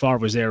mean, when Favre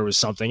was there, it was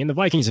something. And the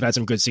Vikings have had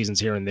some good seasons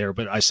here and there,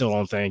 but I still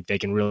don't think they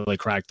can really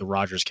crack the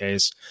Rodgers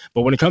case.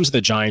 But when it comes to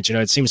the Giants,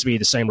 it seems to be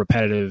the same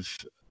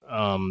repetitive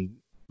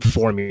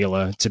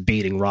formula to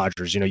beating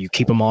Rodgers. You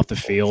keep him off the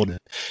field,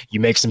 you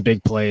make some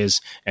big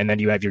plays, and then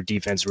you have your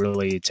defense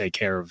really take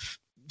care of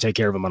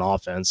him on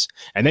offense.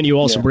 And then you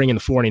also bring in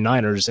the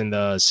 49ers and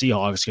the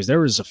Seahawks because there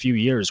was a few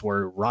years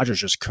where Rodgers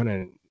just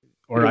couldn't,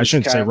 or I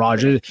shouldn't say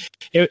Rodgers.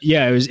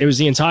 It was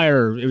the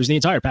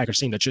entire Packers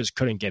team that just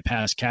couldn't get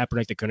past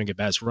Kaepernick. They couldn't get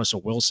past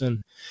Russell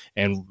Wilson,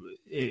 and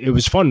it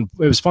was fun.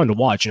 It was fun to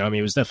watch.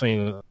 It was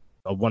definitely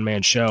a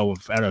one-man show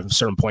at a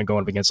certain point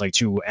going up against like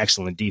 2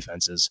 excellent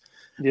defenses.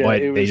 Yeah,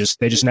 but they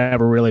just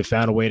never really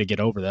found a way to get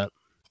over that.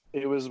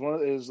 It was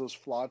those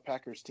flawed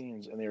Packers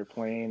teams, and they were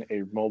playing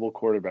a mobile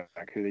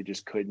quarterback who they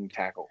just couldn't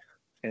tackle,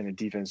 and the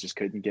defense just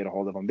couldn't get a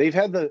hold of them. They've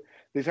had the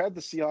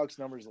Seahawks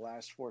numbers the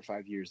last 4 or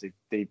 5 years.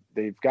 They've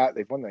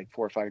won like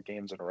 4 or 5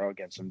 games in a row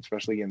against them,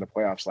 especially in the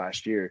playoffs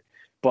last year.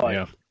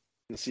 But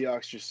the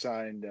Seahawks just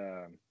signed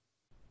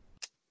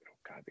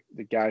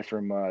the guy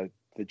from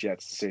the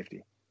Jets, the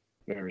safety,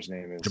 whatever his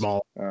name is,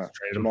 Jamal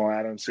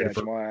Adams. Yeah,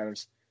 Jamal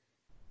Adams.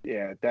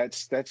 Yeah,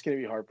 that's going to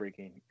be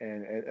heartbreaking,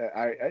 and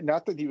I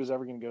not that he was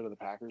ever going to go to the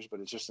Packers,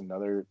 but it's just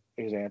another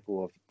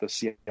example of the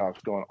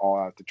Seahawks going all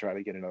out to try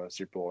to get another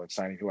Super Bowl and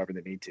signing whoever they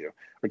need to,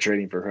 or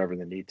trading for whoever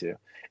they need to.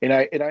 And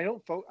I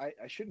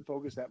shouldn't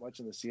focus that much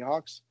on the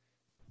Seahawks.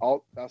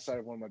 Outside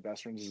of one of my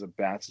best friends is a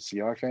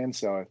Seahawks fan,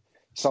 so if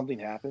something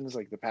happens,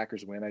 like the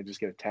Packers win, I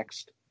just get a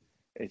text.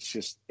 It's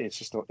just,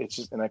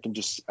 and I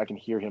can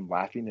hear him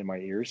laughing in my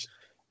ears,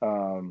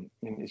 and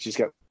it's just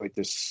got like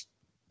this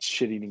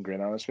shit-eating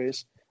grin on his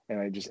face. And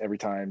every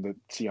time the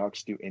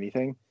Seahawks do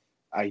anything,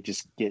 I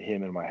just get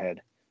him in my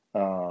head.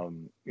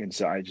 And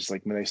so I just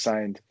like when they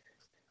signed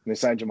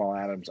Jamal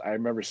Adams, I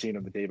remember seeing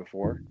him the day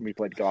before. We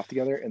played golf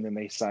together, and then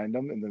they signed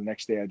him. And the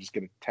next day I just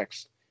get a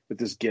text with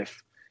this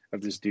GIF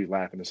of this dude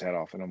laughing his head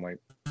off. And I'm like,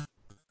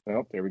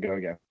 oh, there we go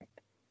again.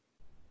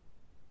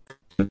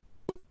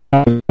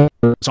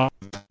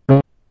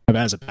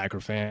 As a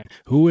Packer fan,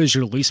 who is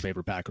your least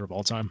favorite Packer of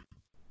all time?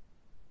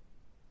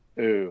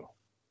 Ooh,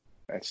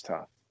 that's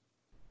tough.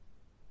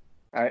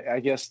 I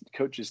guess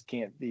coaches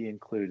can't be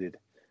included.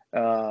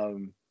 Oh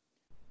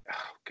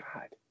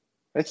God,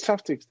 that's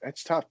tough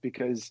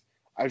because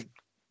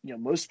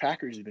most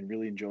Packers have been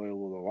really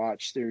enjoyable to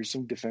watch. There's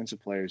some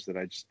defensive players that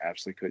I just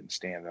absolutely couldn't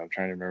stand. I'm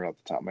trying to remember off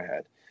the top of my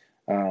head.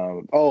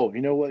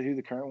 You know who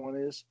the current one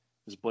is?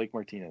 Is Blake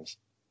Martinez.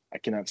 I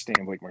cannot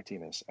stand Blake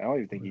Martinez. I don't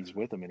even think he's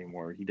with them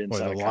anymore. He didn't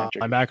sign a contract.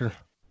 Linebacker.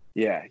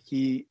 Yeah,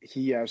 he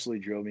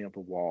absolutely drove me up a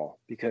wall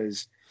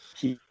because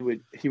his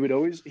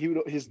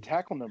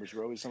tackle numbers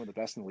were always some of the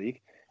best in the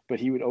league, but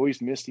he would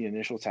always miss the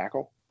initial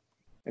tackle,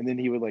 and then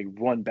he would like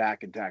run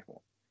back and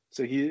tackle.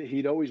 So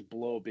he'd always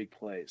blow big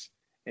plays,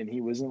 and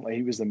he wasn't like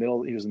he was the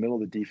middle of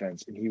the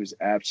defense, and he was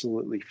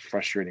absolutely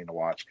frustrating to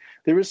watch.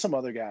 There was some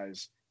other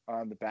guys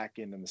on the back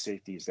end and the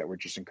safeties that were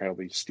just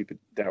incredibly stupid,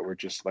 that were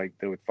just like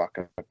they would fuck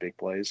up big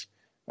plays.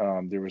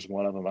 There was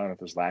one of them, I don't know if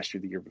it was last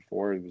year, the year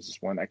before. It was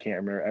this one, I can't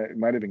remember. It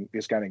might have been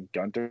this guy named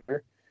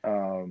Gunter.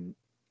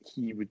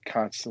 He would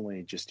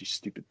constantly just do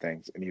stupid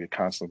things, and he would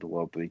constantly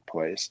blow big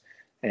plays.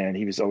 And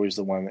he was always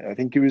the one. I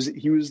think he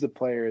was the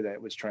player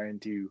that was trying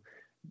to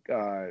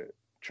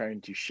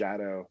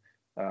shadow.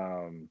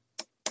 I'm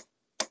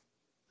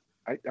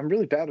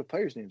really bad with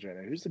players' names right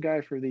now. Who's the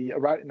guy for the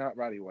not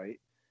Roddy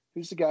White?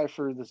 Who's the guy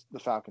for the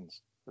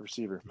Falcons, the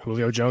receiver?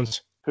 Julio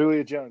Jones.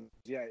 Julio Jones.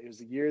 Yeah, it was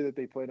the year that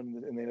they played him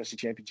in the NFC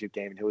Championship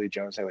game, and Julio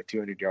Jones had like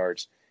 200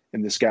 yards,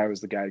 and this guy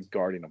was the guy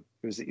guarding him.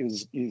 It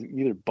was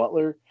either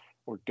Butler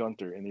or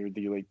Gunter, and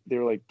they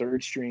were like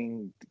third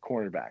string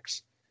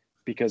cornerbacks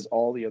because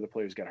all the other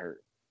players got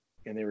hurt,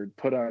 and they were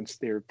put on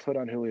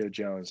Julio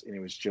Jones, and it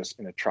was just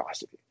an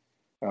atrocity.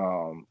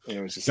 And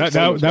it was just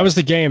that was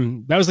the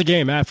game. That was the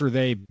game after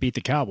they beat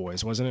the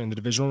Cowboys, wasn't it, in the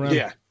divisional round?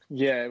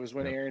 Yeah. It was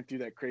when Aaron threw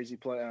that crazy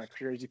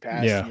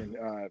pass, and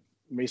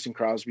Mason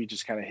Crosby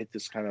just kind of hit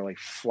this kind of like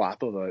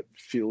flop of a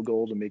field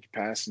goal to make a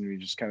pass, and we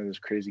just kind of this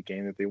crazy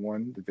game that they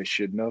won that they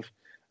shouldn't have.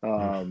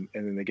 And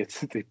then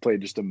they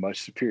played just a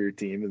much superior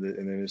team, and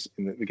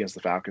then against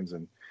the Falcons,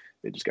 and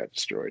they just got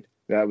destroyed.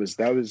 That was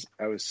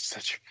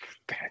such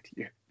a bad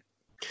year.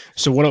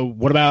 So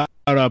what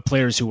about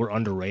players who were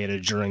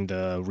underrated during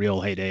the real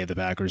heyday of the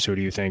Packers? Who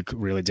do you think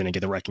really didn't get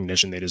the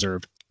recognition they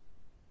deserved?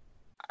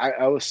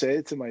 I will say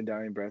it to my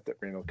dying breath that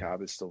Randall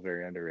Cobb is still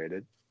very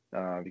underrated,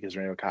 because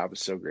Randall Cobb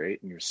was so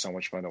great and he was so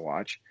much fun to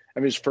watch.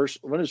 I mean,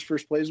 one of his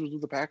first plays was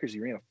with the Packers.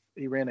 He ran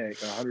a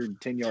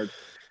 110-yard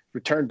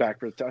return back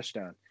for a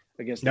touchdown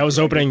against. That was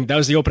the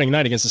opening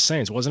night against the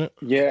Saints, wasn't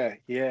it?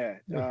 Yeah.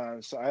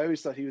 So I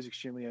always thought he was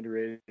extremely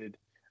underrated.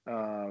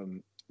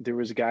 There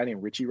was a guy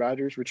named Richard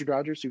Rodgers.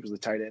 He was the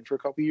tight end for a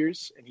couple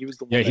years, and he was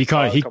the one. Yeah, he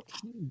caught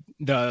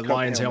the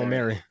Lions Hail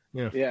Mary.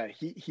 Yeah.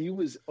 He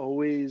was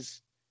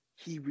always.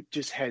 He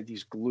just had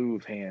these glue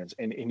of hands,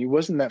 and he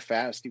wasn't that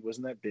fast. He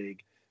wasn't that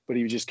big, but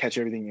he would just catch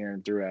everything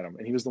Aaron threw at him.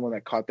 And he was the one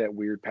that caught that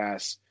weird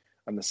pass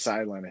on the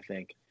sideline, I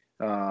think,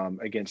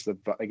 against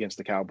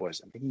the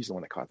Cowboys. I think he's the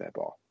one that caught that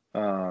ball.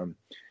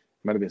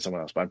 Might have been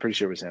someone else, but I'm pretty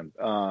sure it was him.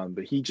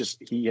 But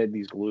he had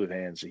these glue of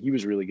hands. So he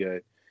was really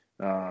good.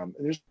 And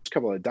there's a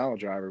couple of Donald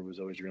Driver was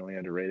always really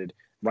underrated.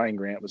 Ryan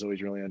Grant was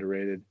always really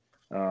underrated.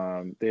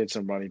 They had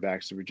some running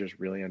backs that were just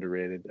really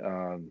underrated.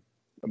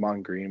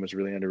 Amon Green was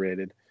really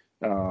underrated.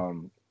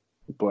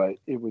 But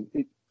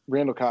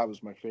Randall Cobb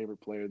was my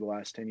favorite player the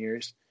last 10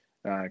 years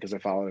because I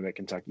followed him at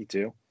Kentucky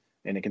too.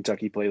 And in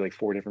Kentucky, he played like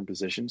 4 different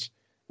positions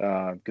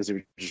because they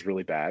were just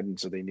really bad. And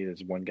so they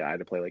needed one guy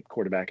to play like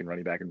quarterback and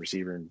running back and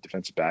receiver and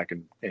defensive back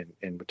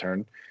and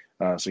return.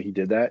 So he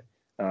did that.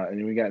 And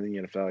then we got in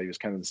the NFL, he was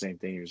kind of the same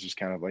thing. He was just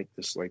kind of like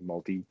this like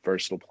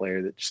multi-versatile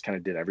player that just kind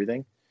of did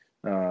everything.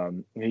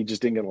 And he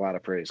just didn't get a lot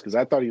of praise because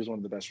I thought he was one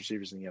of the best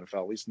receivers in the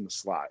NFL, at least in the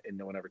slot, and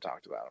no one ever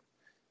talked about him.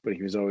 But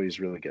he was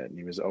always really good, and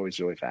he was always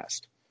really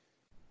fast.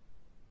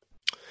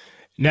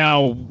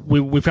 Now,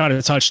 we've kind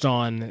of touched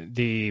on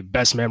the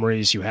best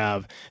memories you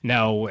have.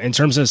 Now, in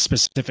terms of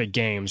specific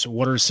games,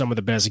 what are some of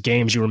the best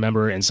games you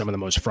remember and some of the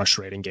most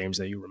frustrating games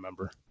that you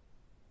remember?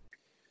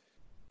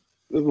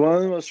 One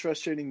of the most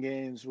frustrating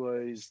games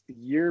was the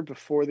year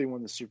before they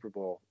won the Super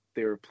Bowl.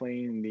 They were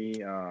playing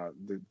the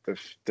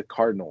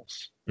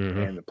Cardinals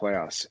in the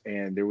playoffs,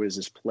 and there was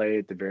this play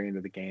at the very end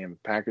of the game.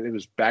 Packers, it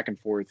was back and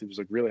forth. It was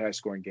like a really high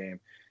scoring game,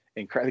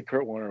 and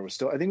Kurt Warner was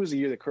still. I think it was the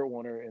year that Kurt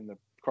Warner and the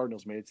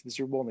Cardinals made it to the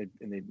Super Bowl,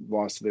 and they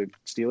lost to the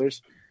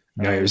Steelers.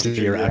 No, it was the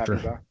year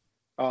after.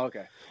 Oh,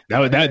 okay.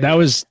 That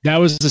was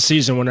the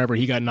season whenever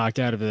he got knocked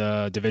out of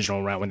the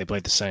divisional round when they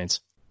played the Saints.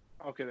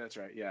 Okay, that's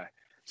right. Yeah.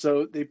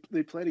 So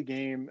they played a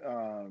game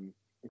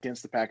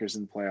against the Packers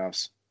in the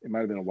playoffs. It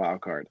might have been a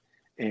wild card.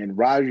 And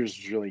Rodgers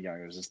was really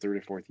young. It was his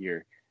 3rd or 4th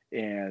year.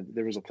 And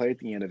there was a play at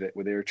the end of it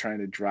where they were trying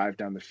to drive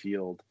down the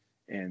field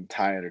and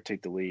tie it or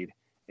take the lead.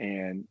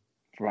 And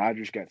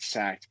Rodgers got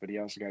sacked, but he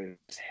also got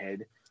his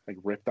head like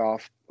ripped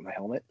off on the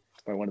helmet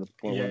by one of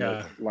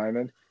the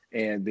linemen.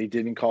 And they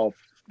didn't call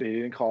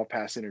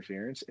pass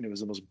interference, and it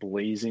was the most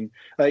blazing.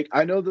 Like,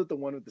 I know that the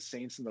one with the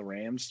Saints and the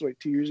Rams like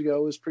 2 years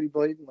ago was pretty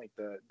blatant. Like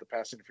the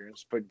pass interference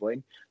was pretty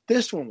blatant.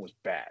 This one was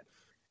bad.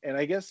 And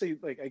I guess they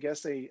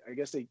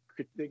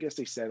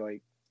said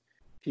like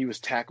he was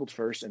tackled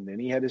first and then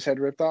he had his head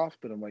ripped off.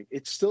 But I'm like,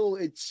 it's still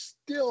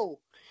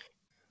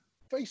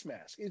face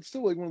mask. It's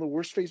still like one of the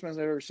worst face masks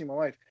I've ever seen in my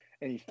life.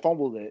 And he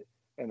fumbled it,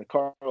 and the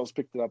Cardinals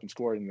picked it up and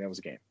scored, and that was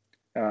a game.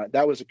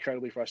 That was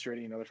incredibly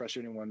frustrating. Another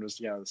frustrating one was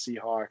the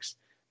Seahawks.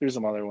 There's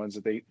some other ones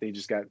that they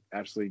just got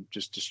absolutely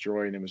just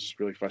destroyed, and it was just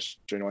really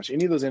frustrating to watch.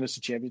 Any of those NFC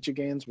Championship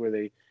games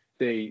where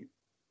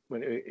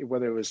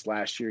whether it was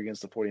last year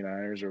against the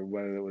 49ers or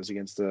whether it was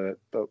against the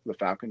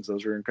Falcons,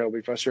 those were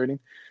incredibly frustrating.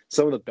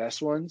 Some of the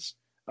best ones,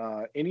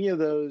 any of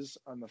those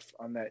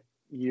on that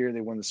year they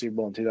won the Super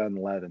Bowl in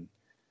 2011,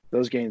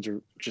 those games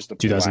were just a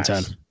 2010.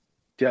 blast.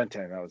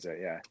 2010, that was it,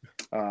 yeah.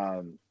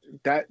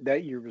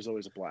 that year was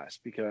always a blast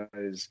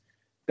because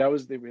they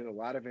had a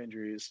lot of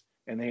injuries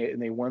and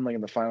they won like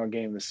in the final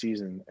game of the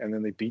season, and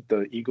then they beat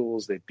the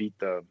Eagles,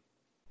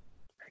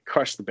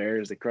 crushed the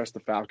Bears, they crushed the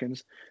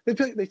Falcons. They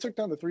took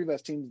down the three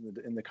best teams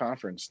in the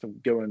conference to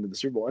go into the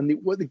Super Bowl, and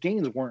the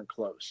games weren't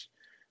close.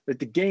 Like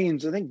the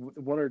games, I think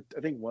one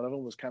of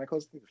them was kind of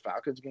close. I think the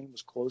Falcons game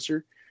was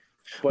closer.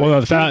 But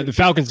well, no, the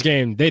Falcons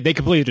game, they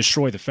completely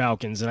destroyed the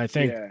Falcons, and I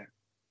think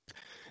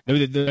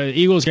the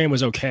Eagles game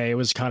was okay. It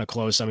was kind of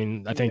close. I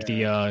mean, I think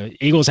the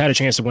Eagles had a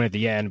chance to win at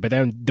the end, but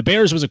then the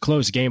Bears was a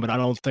close game, but I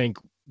don't think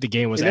the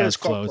game was as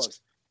close.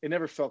 It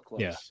never felt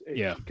close.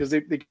 Yeah. Because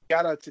they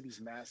got out to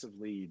these massive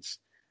leads,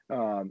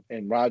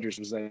 and Rodgers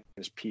was at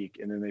his peak,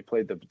 and then they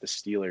played the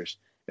Steelers,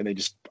 and they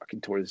just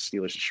fucking tore the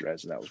Steelers to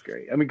shreds, and that was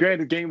great. I mean,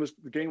 granted,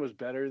 the game was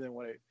better than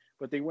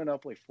but they went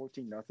up like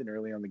 14-0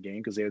 early on the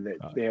game because they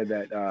had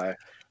that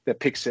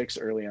pick six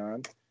early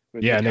on.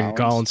 Nick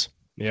Collins.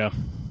 Yeah.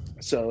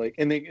 So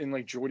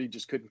like Jordy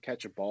just couldn't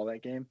catch a ball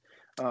that game,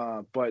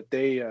 but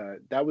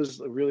that was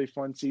a really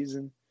fun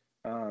season.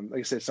 Like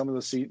I said, some of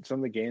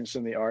the games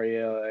from the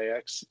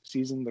RELAX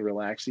season, the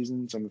relaxed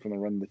season, some from the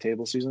run the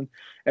table season,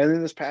 and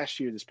then this past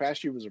year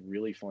was a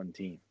really fun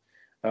team.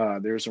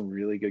 There were some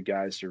really good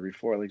guys to root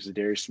for. Like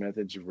Zadarius Smith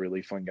is a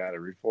really fun guy to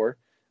root for.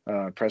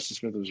 Preston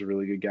Smith was a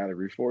really good guy to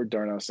root for.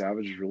 Darnell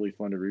Savage was really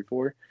fun to root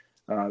for.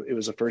 It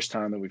was the first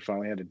time that we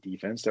finally had a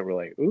defense that were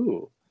like,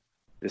 ooh,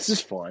 this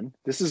is fun.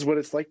 This is what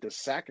it's like to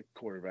sack a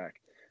quarterback.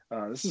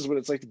 This is what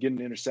it's like to get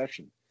an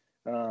interception.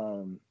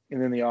 And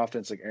then the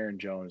offense, like Aaron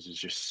Jones, is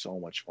just so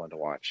much fun to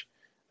watch.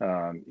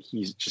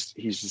 He's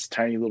this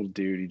tiny little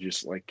dude. He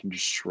just can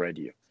just shred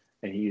you.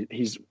 And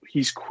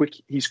he's quick.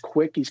 He's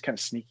quick. He's kind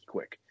of sneaky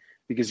quick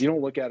because you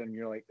don't look at him and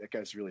you're like, that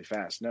guy's really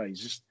fast. No,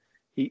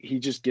 he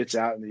just gets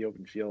out in the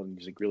open field and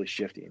he's like really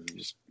shifty and he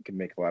just can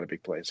make a lot of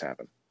big plays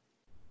happen.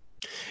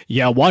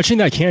 Yeah, watching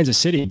that Kansas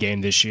City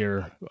game this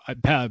year,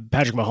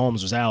 Patrick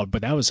Mahomes was out,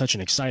 but that was such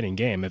an exciting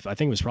game. I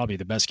think it was probably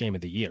the best game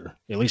of the year,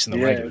 at least in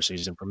the regular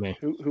season for me.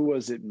 Who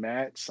was it?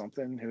 Matt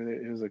something?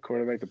 Who was the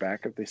quarterback, the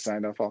backup they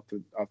signed off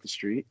the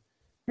street?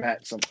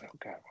 Matt something. Oh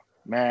God,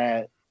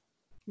 Matt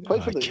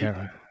played for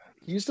the.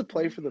 He used to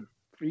play for the.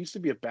 He used to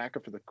be a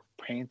backup for the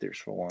Panthers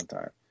for a long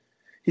time.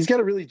 He's got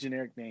a really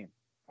generic name.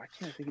 I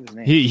can't think of his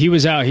name. He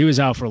was out. He was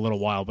out for a little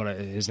while, but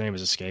his name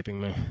is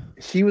escaping me.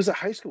 He was a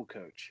high school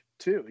coach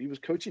too. He was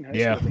coaching high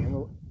school. Yeah. I'm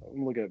gonna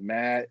look at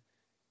Matt.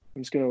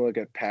 I'm just gonna look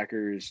at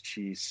Packers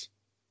Chiefs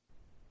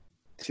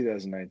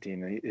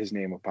 2019. His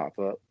name will pop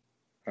up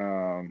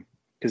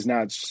because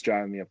now it's just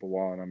driving me up a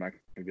wall, and I'm not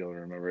gonna be able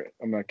to remember it.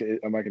 I'm not gonna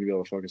be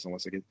able to focus on 1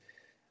 second.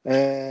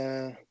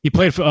 He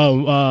played for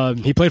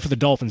the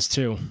Dolphins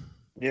too.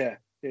 Yeah.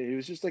 He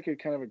was just like a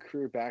kind of a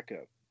career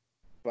backup.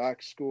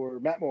 Box score.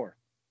 Matt Moore.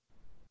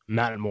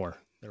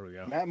 There we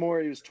go. Matt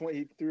Moore. He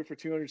threw for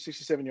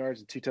 267 yards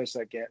and two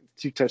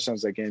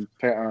touchdowns that game.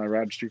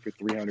 Rodgers threw for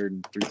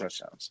 303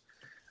 touchdowns.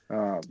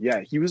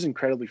 He was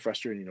incredibly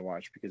frustrating to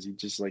watch because he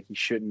just he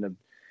shouldn't have.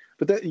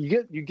 But that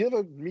you give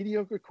a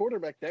mediocre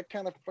quarterback that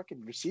kind of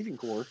fucking receiving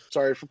core.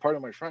 Sorry for part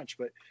of my French,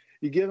 but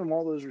you give him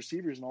all those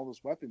receivers and all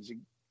those weapons.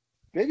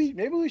 Maybe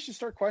we should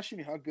start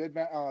questioning how good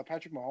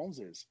Patrick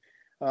Mahomes is,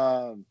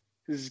 because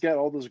he's got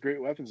all those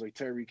great weapons like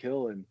Tyreek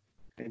Hill and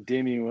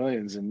Damian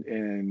Williams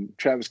and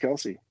Travis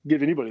Kelce.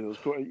 Give anybody those.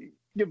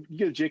 You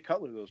give Jay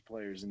Cutler those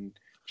players, and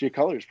Jay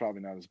Cutler is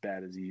probably not as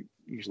bad as he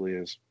usually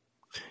is.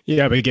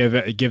 Yeah, but give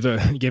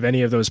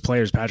any of those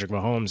players Patrick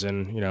Mahomes,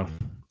 and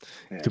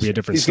it could be a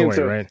different story,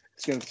 right?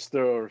 He's going to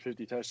throw over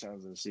 50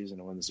 touchdowns in the season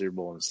and win the Super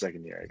Bowl in the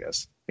second year, I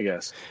guess.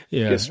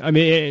 Yeah, I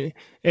mean,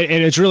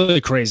 and it's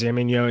really crazy. I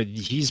mean,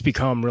 he's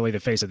become really the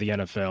face of the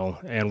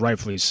NFL, and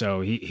rightfully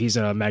so. He's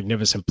a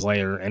magnificent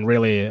player, and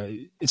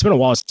really, it's been a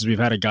while since we've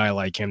had a guy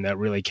like him that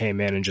really came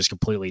in and just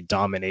completely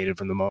dominated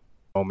from the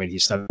moment he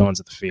stepped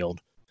onto the field.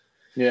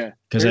 Yeah,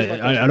 because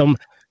I don't.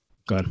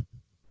 Go ahead.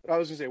 I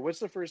was gonna say, what's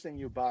the first thing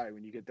you buy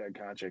when you get that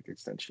contract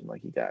extension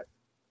like he got?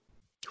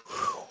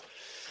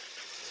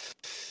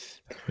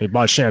 He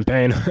bought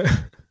champagne.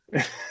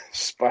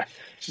 just buy.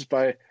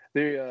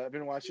 I've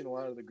been watching a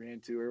lot of the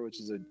Grand Tour,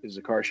 which is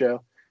a car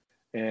show,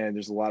 and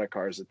there's a lot of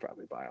cars that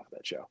probably buy off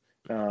that show.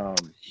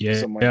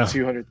 Some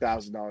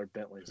 $200,000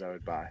 Bentleys I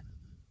would buy.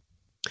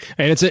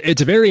 And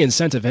it's a very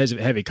incentive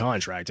heavy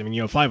contract. I mean,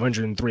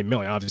 $503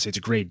 million. Obviously, it's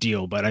a great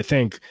deal, but I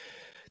think.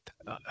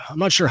 I'm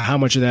not sure how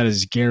much of that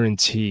is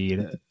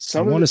guaranteed.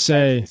 I want to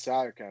say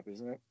salary cap,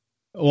 isn't it?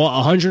 Well,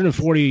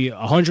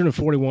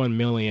 141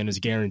 million is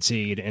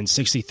guaranteed, and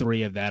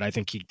 63 of that I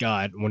think he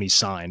got when he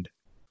signed.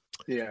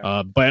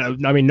 Yeah.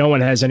 But I mean, no one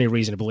has any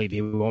reason to believe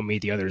he won't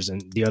meet the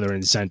other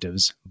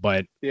incentives.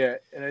 But yeah,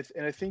 and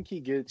I think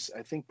he gets.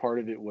 I think part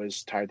of it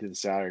was tied to the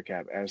salary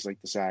cap. As the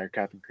salary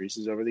cap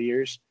increases over the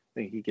years, I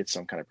think he gets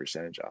some kind of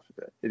percentage off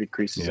of it. It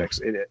increases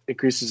it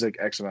increases like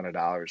X amount of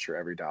dollars for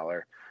every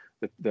dollar.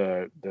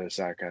 The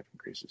salary cap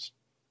increases.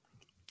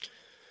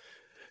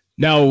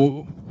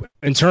 Now,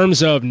 in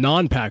terms of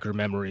non-Packer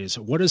memories,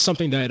 what is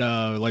something that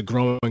like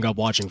growing up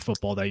watching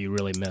football that you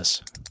really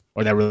miss,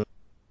 or that really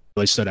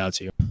stood out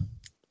to you?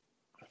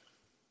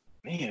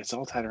 Man, it's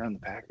all tied around the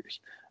Packers.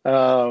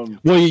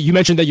 Well, you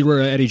mentioned that you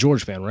were an Eddie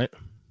George fan, right?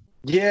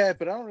 Yeah,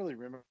 but I don't really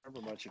remember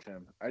much of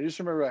him. I just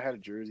remember I had a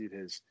jersey of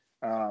his.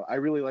 I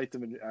really liked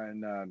him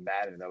in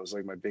Madden. That was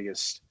like my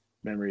biggest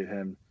memory of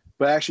him.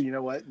 But actually, you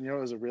know what? You know,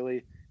 it was a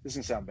really. This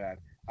doesn't sound bad.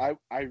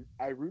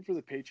 I root for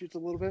the Patriots a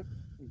little bit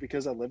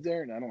because I live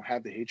there and I don't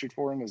have the hatred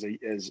for them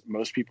as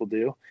most people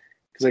do,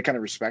 because I kind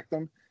of respect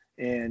them,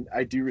 and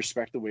I do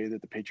respect the way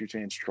that the Patriots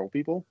fans troll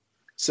people.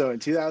 So in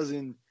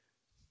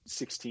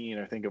 2016,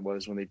 I think it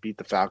was, when they beat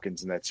the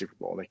Falcons in that Super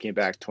Bowl, they came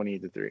back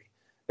 28-3.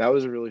 That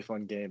was a really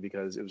fun game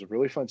because it was a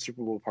really fun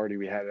Super Bowl party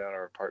we had at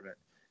our apartment,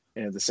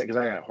 and because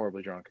I got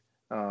horribly drunk.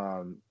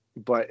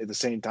 But at the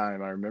same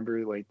time, I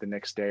remember like the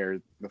next day or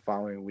the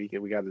following week,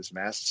 we got this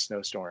massive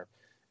snowstorm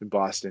in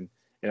Boston,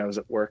 and I was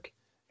at work,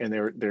 and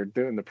they're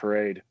doing the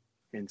parade,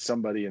 and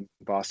somebody in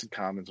Boston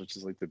Commons, which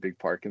is like the big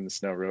park in the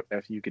snow, wrote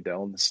 "F.U.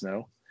 Goodell" in the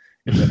snow.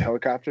 And the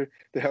helicopter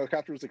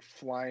was like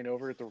flying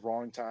over at the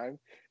wrong time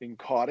and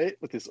caught it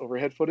with this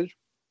overhead footage.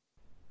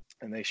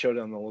 And they showed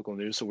it on the local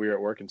news, so we were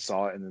at work and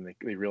saw it, and then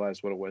they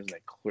realized what it was, and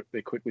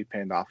they quickly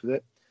panned off of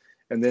it.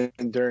 And then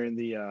during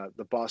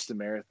the Boston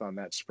Marathon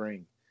that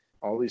spring,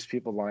 all these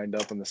people lined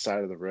up on the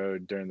side of the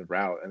road during the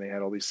route, and they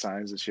had all these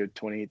signs that showed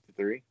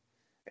 28-3,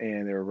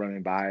 and they were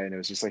running by, and it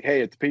was just like,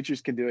 hey, if the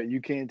Patriots can do it,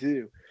 you can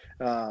too.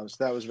 So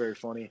that was very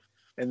funny.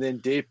 And then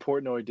Dave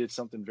Portnoy did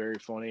something very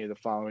funny the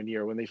following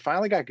year when they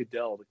finally got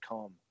Goodell to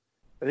come.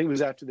 I think it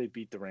was after they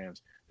beat the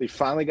Rams. They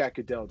finally got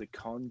Goodell to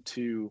come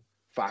to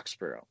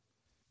Foxborough.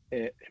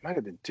 It might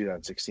have been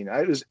 2016.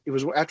 It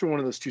was after one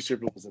of those two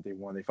Super Bowls that they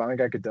won. They finally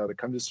got Goodell to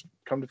come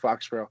to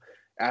Foxborough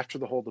after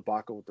the whole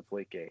debacle with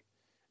Deflategate.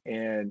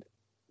 And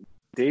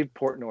Dave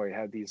Portnoy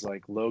had these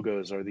like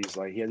logos, or these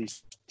like, he had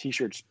these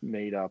T-shirts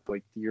made up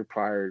like the year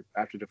prior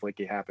after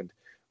Deflategate happened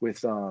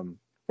with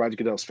Roger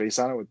Goodell's face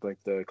on it with like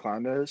the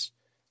clown nose,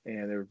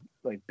 and they were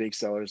like big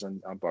sellers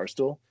on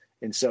Barstool.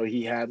 And so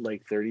he had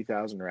like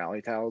 30,000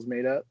 rally towels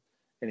made up,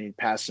 and he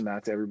passed them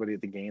out to everybody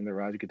at the game that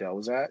Roger Goodell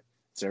was at.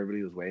 So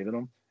everybody was waving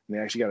them. And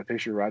they actually got a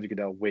picture of Roger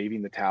Goodell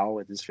waving the towel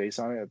with his face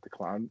on it, with the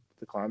clown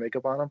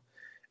makeup on him.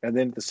 And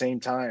then at the same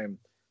time,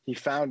 he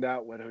found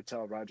out what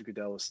hotel Roger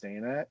Goodell was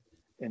staying at,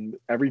 and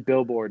every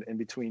billboard in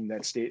between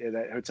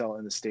that hotel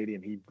and the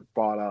stadium, he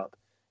bought up,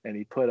 and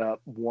he put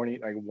up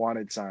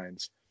wanted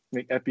signs,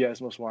 like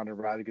FBI's most wanted,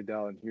 Roger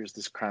Goodell, and here's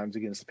this crimes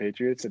against the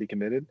Patriots that he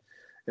committed,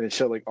 and it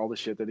showed like all the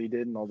shit that he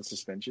did and all the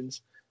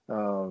suspensions,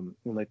 and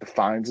like the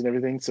fines and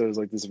everything. So it was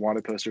like this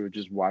wanted poster with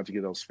just Roger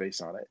Goodell's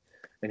face on it,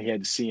 and he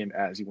had to see him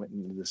as he went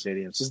into the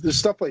stadium. So there's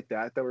stuff like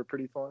that were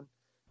pretty fun,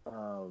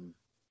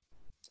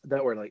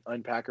 that were like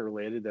Unpacker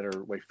related, that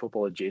are like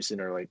football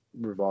adjacent, or like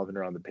revolving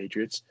around the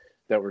Patriots,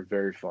 that were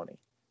very funny.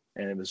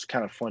 And it was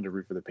kind of fun to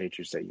root for the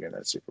Patriots that year in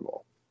that Super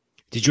Bowl.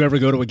 Did you ever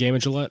go to a game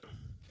at Gillette?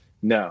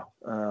 No,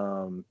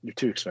 you're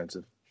too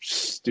expensive,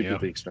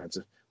 stupidly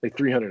expensive, like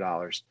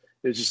 $300.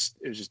 It was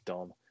just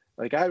dumb.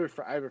 Like I have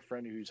a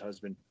friend whose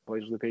husband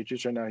plays with the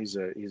Patriots right now. He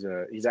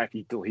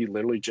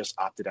literally just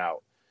opted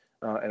out,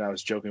 and I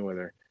was joking with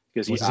her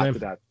because he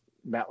opted out.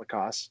 Matt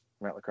Lacrosse.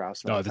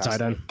 Oh, the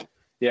tight end.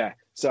 Yeah.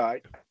 So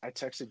I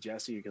texted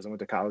Jesse because I went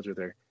to college with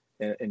her,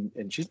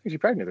 and she's actually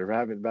pregnant. They're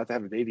about to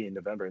have a baby in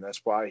November, and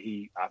that's why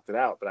he opted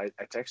out. But I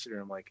texted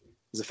her. I'm like,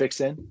 is it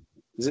fixed in?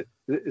 Is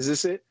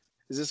this it?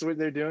 Is this what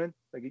they're doing?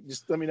 Like,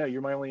 just let me know.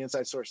 You're my only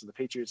inside source. Of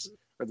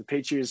the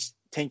Patriots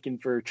tanking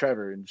for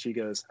Trevor? And she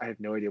goes, I have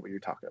no idea what you're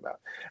talking about.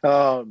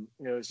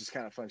 It's just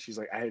kind of fun. She's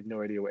like, I have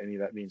no idea what any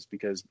of that means,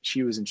 because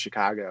she was in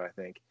Chicago, I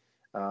think.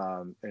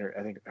 And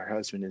I think her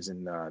husband is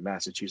in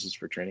Massachusetts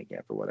for training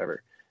camp or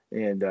whatever.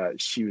 And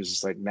she was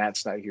just like,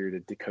 Matt's not here to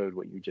decode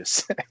what you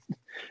just said.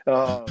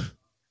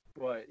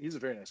 But he's a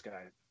very nice guy.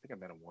 I think I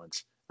met him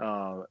once.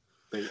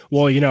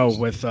 Well,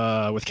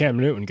 with Cam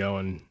Newton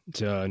going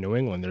to New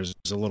England, there's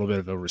a little bit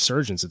of a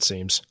resurgence, it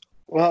seems.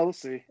 Well, we'll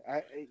see.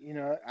 I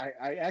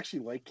actually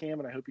like Cam,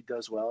 and I hope he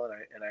does well, and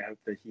I hope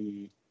that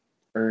he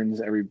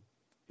earns every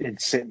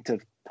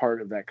incentive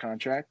part of that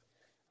contract.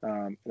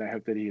 And I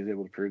hope that he is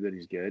able to prove that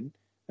he's good.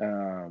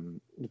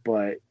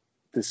 But at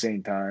the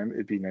same time,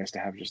 it'd be nice to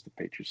have just the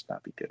Patriots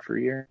not be good for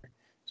a year,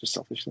 just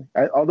selfishly.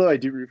 Although I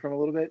do root for him a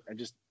little bit,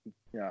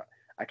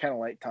 I kind of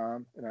like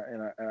Tom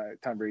and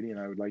Tom Brady, and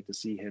I would like to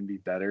see him be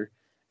better.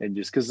 And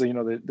just because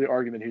the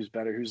argument, who's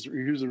better, who's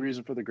the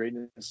reason for the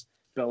greatness,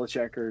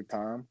 Belichick or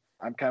Tom?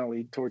 I'm kind of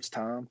lead towards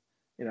Tom.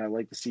 I'd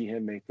like to see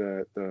him make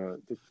the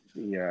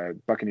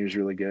Buccaneers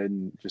really good,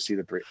 and just see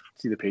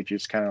the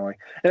Patriots kind of like.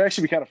 It'd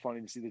actually be kind of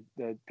funny to see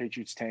the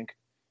Patriots tank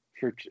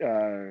for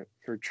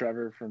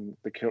Trevor, from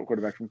the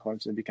quarterback from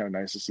Clemson. It'd be kind of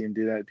nice to see him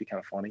do that. It'd be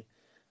kind of funny.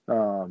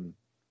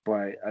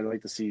 But I'd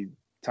like to see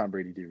Tom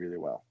Brady do really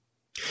well.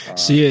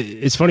 See,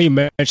 it's funny you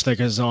mentioned that,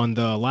 because on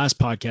the last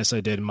podcast I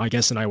did, my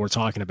guest and I were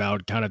talking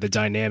about kind of the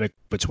dynamic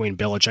between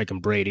Belichick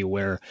and Brady,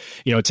 where,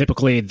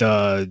 typically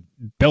the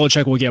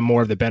Belichick will get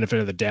more of the benefit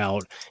of the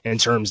doubt in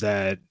terms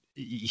that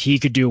he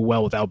could do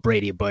well without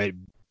Brady, but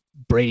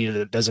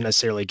Brady doesn't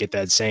necessarily get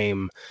that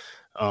same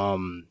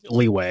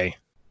leeway.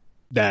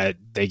 that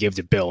they give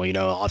to Bill.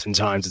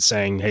 Oftentimes it's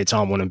saying, "Hey,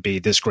 Tom wouldn't be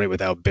this great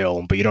without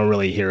Bill," but you don't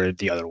really hear it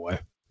the other way.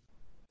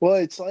 Well,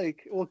 it's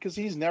like, because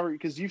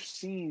you've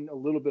seen a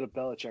little bit of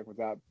Belichick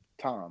without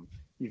Tom.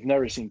 You've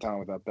never seen Tom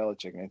without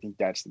Belichick, and I think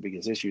that's the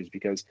biggest issue, is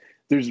because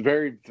there's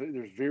very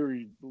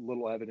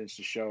little evidence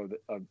to show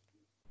that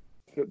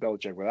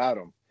Belichick without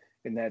him,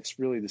 and that's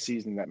really the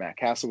season that Matt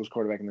Castle was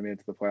quarterback and they made it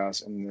to the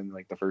playoffs, and then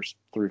like the first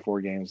 3 or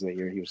 4 games of that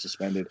year he was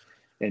suspended,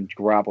 and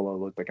Garoppolo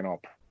looked like an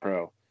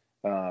all-pro.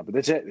 But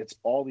that's it. It's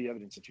all the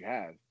evidence that you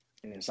have,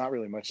 and it's not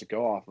really much to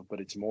go off of, but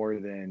it's more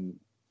than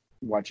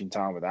watching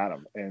Tom without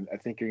him. And I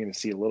think you're going to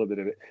see a little bit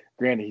of it.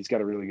 Granted, he's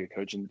got a really good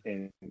coach,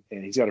 and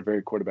he's got a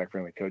very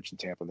quarterback-friendly coach in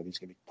Tampa that he's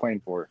going to be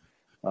playing for.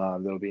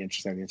 That'll be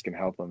interesting. I think it's going to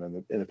help him.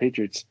 And the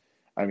Patriots,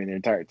 I mean, their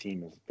entire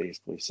team is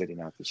basically sitting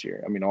out this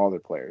year. I mean, all their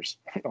players,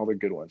 all their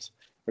good ones,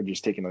 are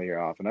just taking the year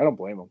off, and I don't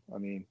blame them. I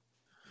mean,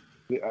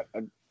 it's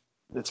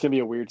going to be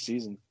a weird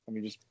season. I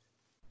mean,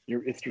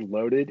 if you're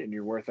loaded and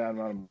you're worth that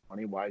amount of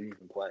money, why do you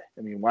even play?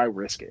 I mean, why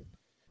risk it?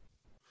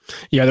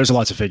 Yeah, there's a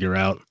lot to figure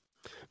out.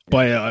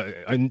 But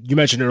you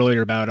mentioned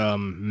earlier about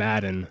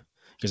Madden,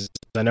 because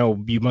I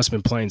know you must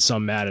have been playing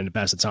some Madden to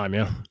pass the time,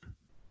 yeah?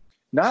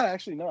 No. I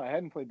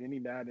hadn't played any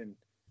Madden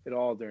at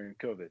all during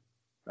COVID.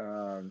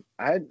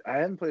 I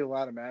hadn't played a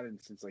lot of Madden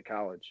since like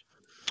college.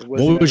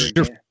 What was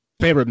your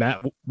favorite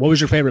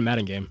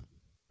Madden game?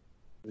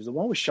 It was the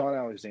one with Sean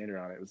Alexander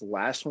on it. It was the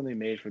last one they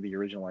made for the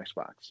original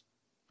Xbox.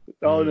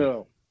 Oh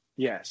no,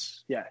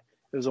 yes, yeah,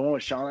 it was the one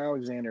with Sean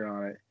Alexander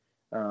on it.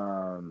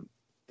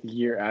 The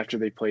year after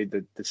they played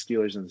the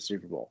Steelers in the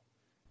Super Bowl,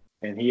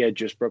 and he had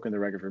just broken the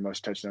record for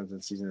most touchdowns in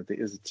the season. It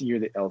was the year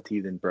that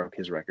LT then broke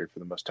his record for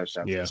the most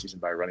touchdowns in the season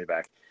by a running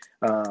back.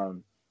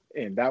 And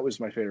that was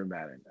my favorite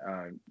Madden.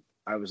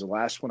 I was the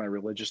last one I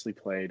religiously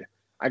played.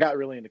 I got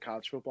really into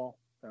college football.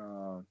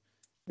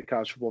 The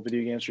college football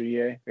video games for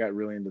EA. I got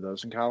really into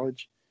those in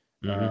college.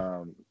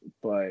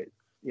 But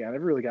yeah, I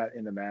never really got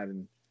into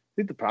Madden.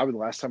 I think probably the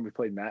last time I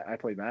played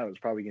Madden was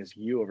probably against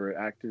you over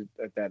at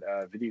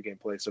that video game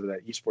place over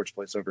that esports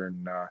place over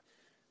in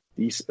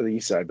the east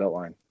side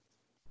Beltline.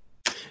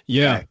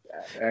 Yeah,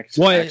 Axis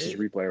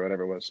Replay or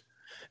whatever it was.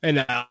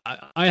 And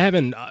I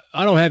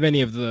don't have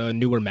any of the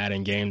newer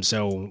Madden games.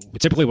 So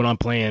typically when I'm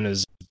playing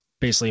is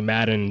basically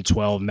Madden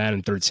 12,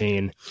 Madden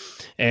 13.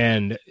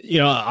 And,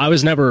 I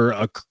was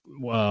never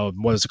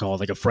what is it called?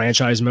 Like a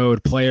franchise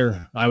mode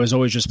player. I was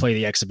always just play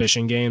the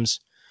exhibition games.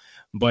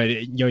 But,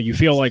 you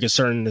feel like a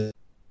certain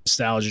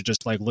nostalgia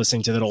just like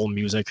listening to that old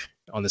music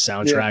on the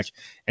soundtrack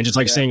and just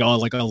like seeing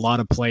like a lot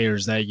of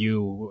players that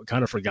you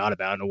kind of forgot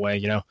about in a way,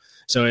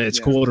 So it's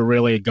cool to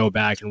really go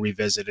back and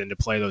revisit and to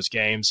play those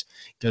games,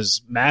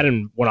 because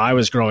Madden, when I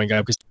was growing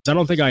up, because I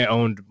don't think I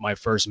owned my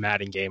first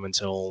Madden game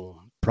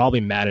until probably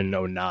Madden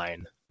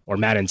 09 or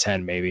Madden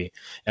 10 maybe.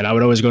 And I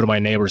would always go to my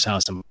neighbor's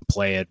house and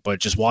play it, but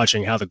just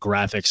watching how the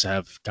graphics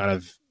have kind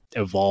of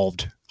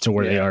evolved to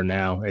where they are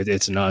now,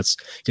 it's nuts.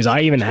 Because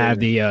I even have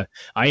the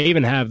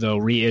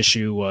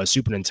reissue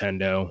Super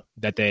Nintendo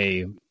that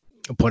they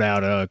put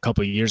out a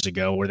couple of years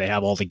ago, where they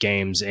have all the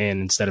games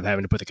in instead of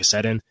having to put the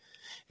cassette in,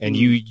 and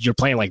you're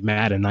playing like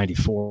Madden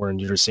 94, and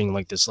you're just seeing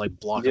like this like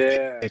block of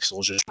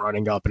pixels just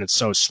running up, and it's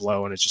so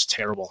slow and it's just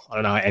terrible. I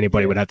don't know how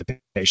anybody would have the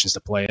patience to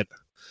play it.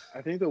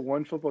 I think the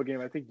one football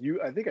game I think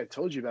I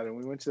told you about it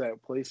when we went to that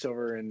place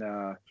over in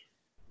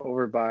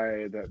over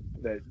by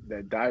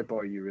that dive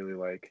bar you really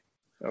like.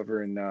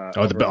 Over in on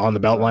the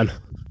Beltline.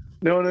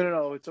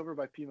 No. It's over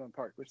by Piedmont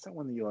Park. What's that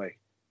one that you like?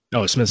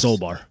 Oh, Smith's Old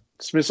Bar.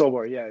 Smith's Old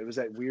Bar. Yeah, it was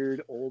that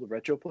weird old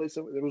retro place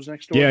that was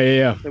next door.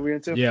 Yeah. That we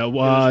went to.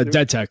 Yeah,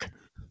 Dead Tech.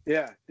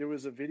 Yeah, there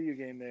was a video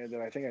game there that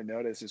I think I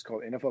noticed. It's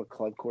called NFL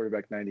Club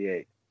Quarterback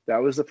 98.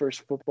 That was the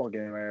first football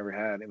game I ever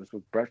had. It was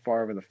with Brett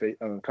Favre on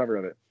the cover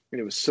of it,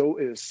 and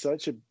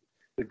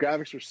the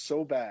graphics were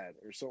so bad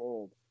or so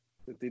old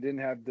that they didn't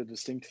have the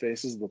distinct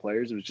faces of the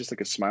players. It was just like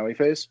a smiley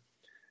face.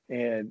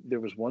 And there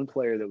was one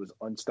player that was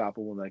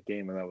unstoppable in that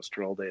game, and that was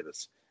Terrell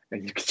Davis.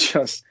 And you could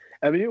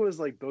it was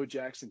like Bo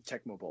Jackson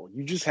Tecmo Bowl.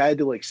 You just had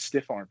to like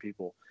stiff arm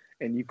people,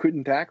 and you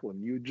couldn't tackle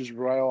them. You would just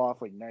rattle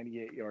off like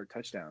 98-yard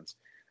touchdowns.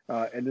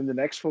 And then the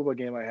next football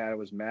game I had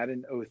was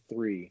Madden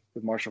 03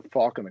 with Marshall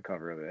Faulk on the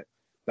cover of it.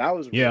 That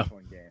was a really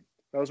fun game.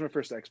 That was my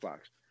first Xbox.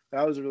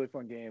 That was a really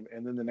fun game.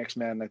 And then the next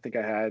Madden I think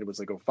I had was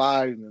like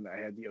 05, and then I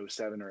had the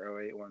 07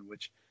 or 08 one,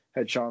 which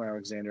had Sean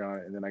Alexander on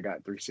it, and then I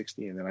got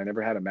 360, and then I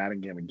never had a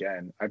Madden game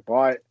again. I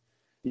bought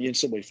the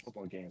NCAA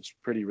football games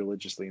pretty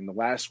religiously, and the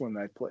last one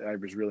I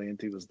was really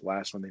into was the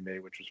last one they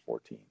made, which was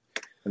 14,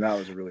 and that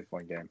was a really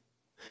fun game.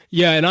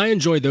 Yeah, and I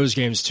enjoyed those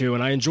games too,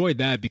 and I enjoyed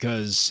that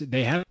because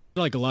they had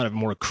like a lot of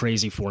more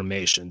crazy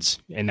formations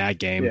in that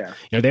game. Yeah.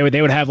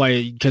 They would have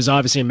like, because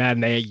obviously in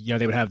Madden they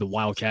would have the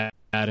Wildcat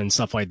and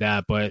stuff like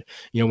that, but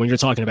when you're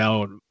talking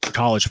about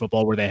college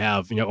football where they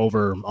have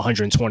over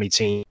 120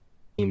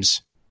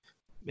 teams.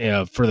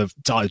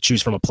 To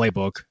choose from a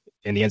playbook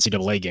in the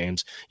NCAA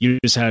games, you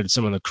just had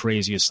some of the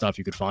craziest stuff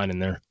you could find in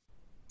there.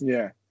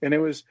 Yeah, and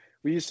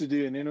we used to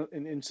do in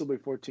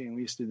NCAA 14.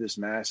 We used to do this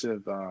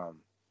massive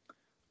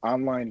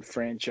online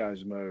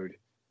franchise mode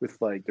with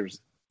like there's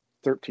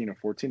 13 or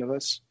 14 of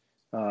us.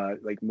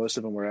 Like most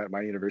of them were at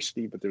my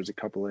university, but there was a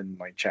couple in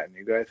like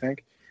Chattanooga, I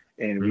think.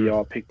 And we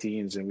all picked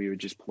teams and we would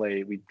just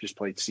play. We just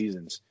played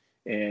seasons,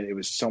 and it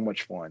was so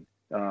much fun.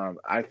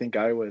 I think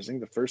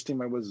the first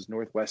team I was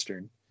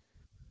Northwestern,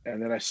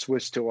 and then I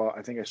switched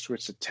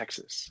to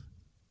Texas,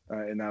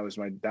 and that was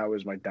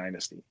my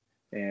dynasty.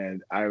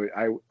 And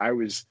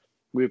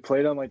we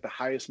played on like the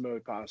highest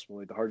mode possible,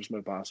 like the hardest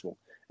mode possible.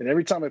 And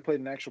every time I played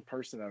an actual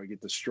person, I would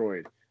get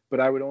destroyed. But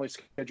I would only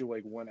schedule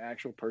like one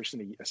actual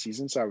person a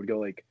season, so I would go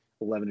like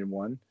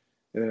 11-1, and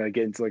then I'd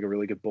get into like a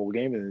really good bowl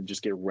game, and then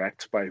just get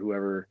wrecked by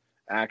whoever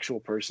actual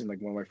person, like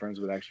one of my friends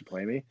would actually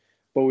play me.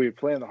 But we would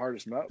play on the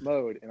hardest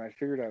mode, and I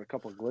figured out a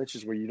couple of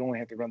glitches where you'd only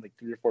have to run like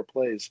 3 or 4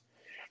 plays.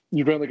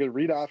 You'd run like a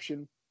read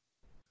option,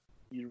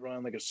 you'd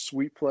run like a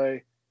sweep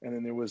play, and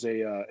then there was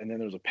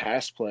a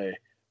pass play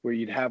where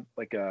you'd have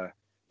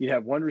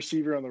one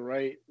receiver on the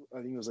right.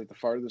 I think it was like the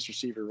farthest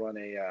receiver run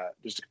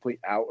just a complete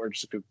out or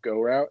just a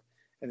go route,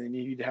 and then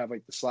you'd have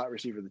like the slot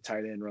receiver, the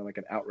tight end, run like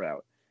an out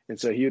route. And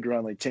so he would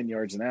run like 10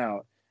 yards and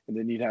out, and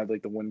then you'd have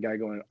like the one guy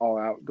going all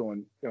out,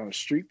 going on a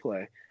street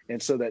play.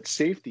 And so that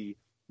safety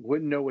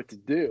wouldn't know what to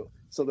do.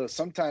 So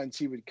sometimes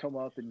he would come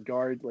up and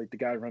guard like the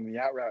guy running the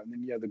out route, and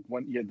then you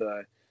had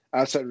the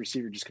outside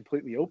receiver just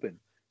completely open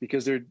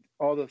because they're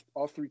all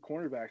 3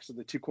 cornerbacks, so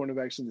the 2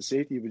 cornerbacks and the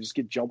safety would just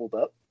get jumbled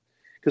up.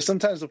 Because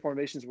sometimes the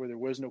formations where there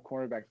was no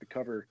cornerback to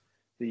cover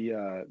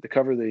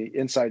the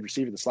inside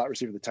receiver, the slot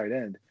receiver, the tight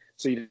end,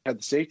 so you'd have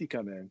the safety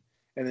come in.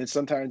 And then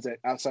sometimes the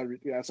outside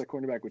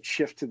cornerback would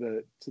shift to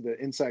the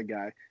inside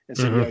guy, and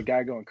so you had a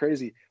guy going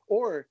crazy,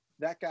 or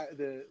that guy,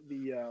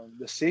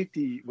 the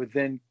safety would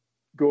then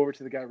go over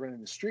to the guy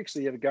running the streak, so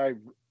you had a guy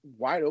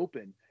wide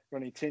open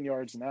running 10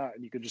 yards and out,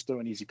 and you could just throw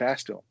an easy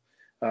pass to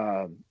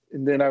him.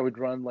 And then I'd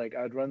run like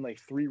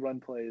 3 run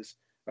plays,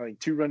 I think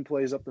 2 run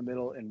plays up the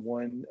middle, and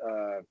one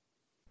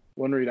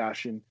read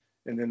option,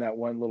 and then that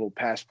one little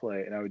pass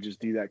play, and I would just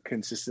do that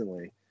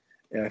consistently.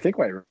 And I think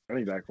my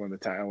running back won the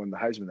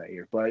Heisman that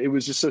year, but it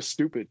was just so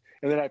stupid.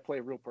 And then I play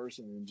a real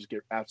person and just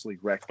get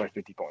absolutely wrecked by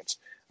 50 points.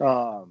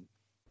 That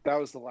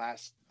was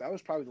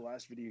probably the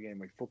last video game,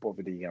 like football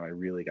video game, I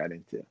really got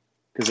into,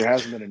 because there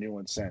hasn't been a new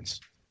one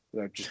since.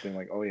 I've just been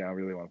like, oh yeah, I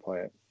really want to play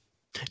it.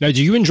 Now,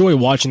 do you enjoy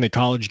watching the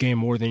college game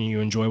more than you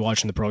enjoy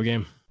watching the pro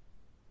game?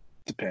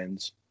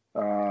 Depends.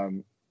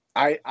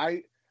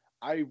 I'd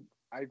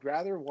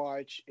rather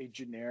watch a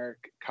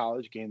generic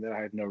college game that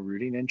I have no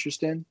rooting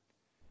interest in,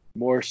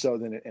 more so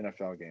than an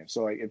NFL game.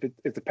 So like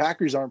if the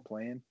Packers aren't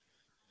playing,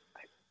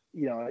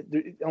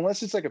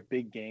 unless it's like a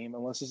big game,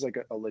 unless it's like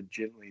a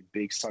legitimately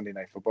big Sunday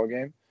night football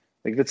game,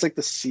 like if it's like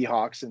the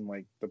Seahawks and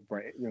like the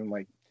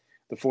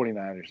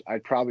 49ers,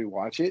 I'd probably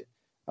watch it.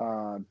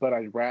 But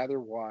I'd rather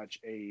watch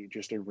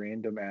just a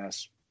random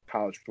ass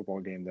college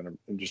football game than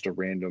just a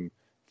random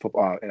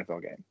football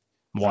NFL game.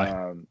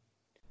 Why?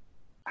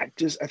 I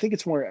think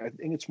it's more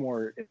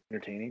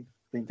entertaining.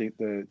 I think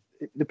it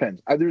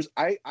depends.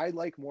 I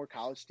like more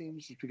college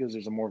teams just because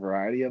there's a more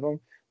variety of them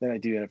than I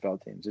do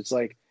NFL teams. It's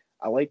like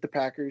I like the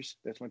Packers.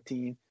 That's my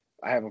team.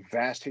 I have a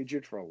vast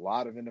hatred for a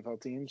lot of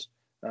NFL teams.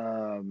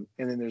 And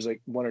then there's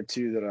like 1 or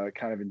 2 that I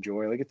kind of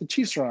enjoy. Like if the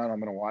Chiefs are on, I'm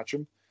going to watch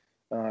them.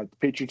 The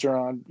Patriots are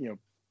on,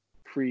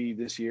 pre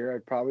this year,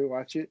 I'd probably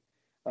watch it.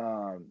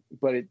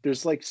 But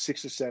there's like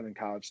 6 or 7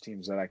 college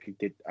teams that I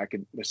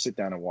could sit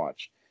down and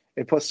watch.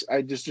 And plus,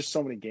 there's just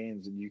so many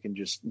games that you can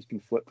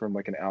flip from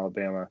like an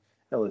Alabama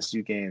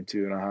LSU game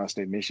to an Ohio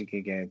State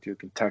Michigan game to a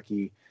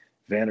Kentucky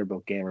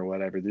Vanderbilt game or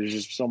whatever. There's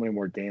just so many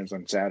more games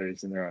on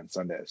Saturdays than there are on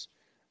Sundays.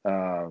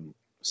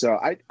 So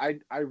I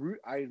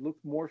look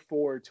more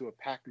forward to a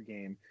Packer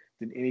game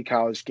than any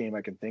college game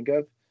I can think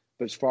of.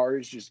 But as far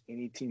as just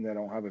any team that I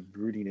don't have a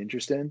rooting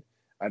interest in,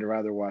 I'd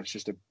rather watch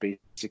just a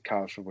basic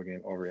college football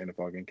game over an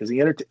NFL game because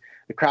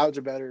the crowds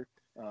are better.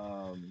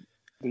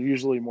 They're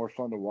usually more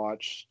fun to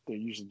watch. They're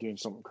usually doing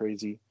something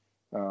crazy.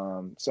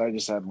 So I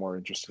just have more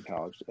interest in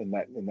college in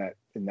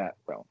that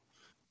realm.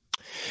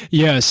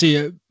 Yeah.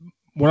 See,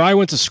 where I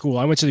went to school,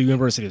 I went to the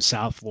University of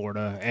South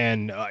Florida,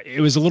 and it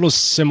was a little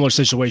similar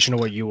situation to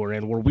what you were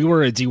in, where we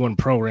were a D1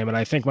 program, and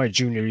I think my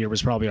junior year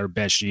was probably our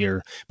best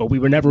year, but we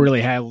never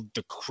really had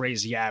the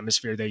crazy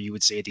atmosphere that you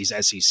would see at these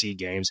SEC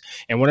games.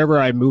 And whenever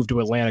I moved to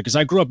Atlanta, because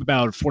I grew up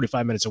about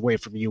 45 minutes away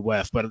from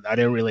UF, but I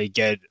didn't really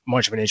get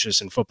much of an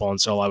interest in football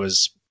until I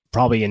was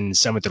probably in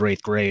 7th or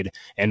 8th grade,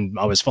 and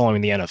I was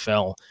following the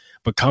NFL.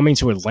 But coming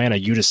to Atlanta,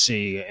 you just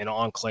see an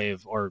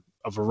enclave or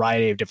a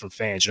variety of different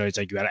fans. It's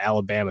like you got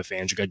Alabama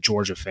fans, you got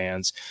Georgia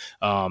fans,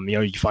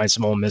 you find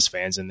some Ole Miss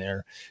fans in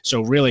there.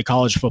 So really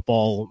college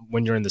football,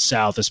 when you're in the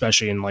South,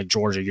 especially in like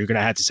Georgia, you're going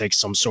to have to take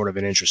some sort of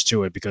an interest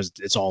to it because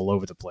it's all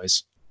over the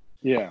place.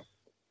 Yeah.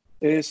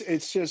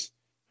 It's just,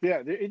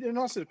 yeah. It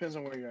also depends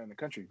on where you're in the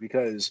country,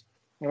 because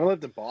when I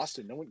lived in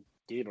Boston, no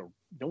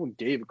one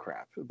gave a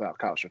crap about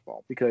college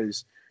football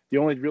because the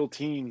only real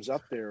teams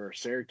up there are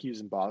Syracuse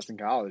and Boston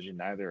College, and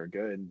neither are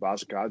good. And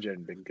Boston College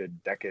hadn't been good in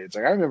decades.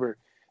 Like I remember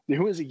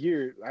there was a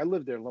year I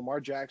lived there. Lamar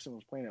Jackson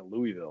was playing at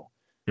Louisville,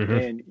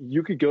 and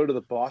you could go to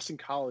the Boston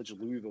College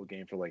Louisville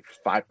game for like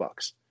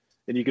 $5.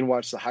 and you can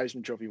watch the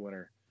Heisman Trophy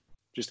winner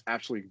just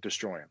absolutely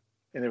destroy him,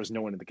 and there was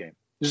no one in the game.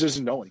 There's just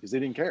no one because they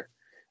didn't care.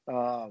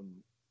 And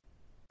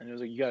it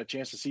was like you got a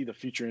chance to see the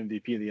future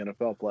MVP of the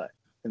NFL play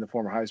in the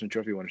former Heisman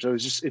Trophy winner. So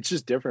it's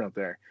just different up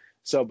there.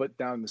 So, but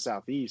down in the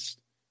Southeast,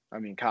 I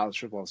mean, college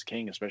football is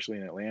king, especially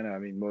in Atlanta. I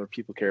mean, more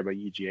people care about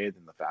UGA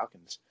than the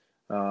Falcons.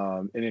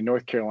 And in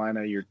North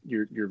Carolina, your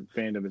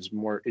fandom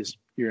is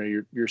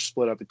you're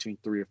split up between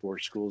 3 or 4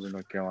 schools in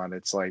North Carolina.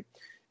 It's like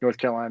North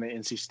Carolina,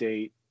 NC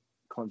State,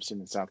 Clemson,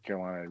 and South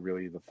Carolina are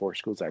really the 4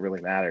 schools that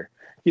really matter.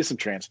 You get some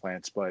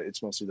transplants, but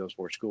it's mostly those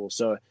 4 schools.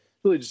 So it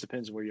really just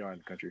depends on where you are in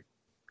the country.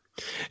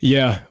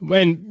 Yeah,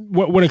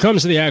 when it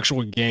comes to the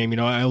actual game,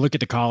 I look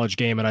at the college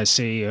game and I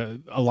see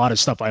a lot of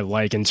stuff I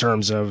like in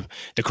terms of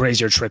the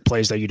crazier trick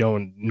plays that you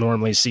don't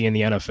normally see in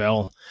the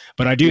NFL.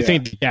 But I do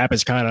think the gap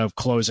is kind of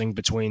closing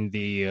between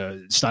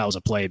the styles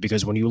of play,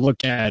 because when you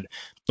look at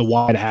the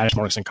wide hash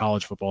marks in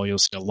college football, you'll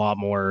see a lot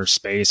more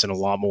space and a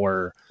lot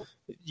more.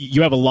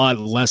 You have a lot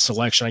less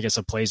selection, I guess,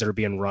 of plays that are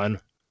being run.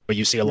 But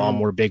you see a lot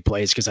more big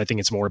plays because I think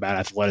it's more about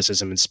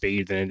athleticism and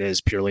speed than it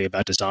is purely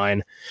about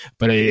design.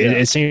 But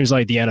it seems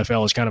like the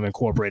NFL is kind of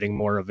incorporating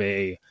more of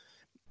a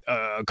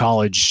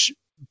college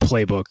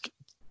playbook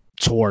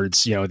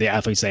towards the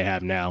athletes they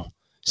have now.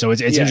 So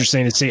it's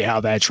interesting to see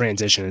how that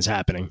transition is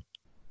happening.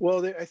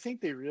 Well, I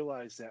think they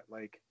realize that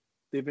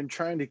they've been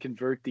trying to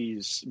convert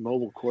these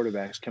mobile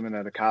quarterbacks coming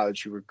out of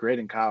college who were great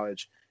in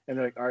college, and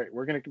they're like, all right,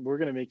 we're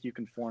gonna make you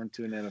conform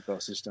to an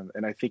NFL system.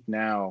 And I think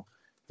now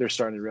they're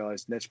starting to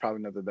realize that's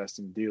probably not the best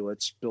thing to do.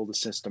 Let's build a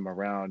system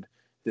around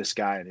this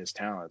guy and his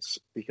talents,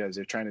 because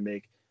they're trying to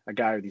make a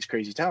guy with these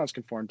crazy talents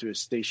conform to a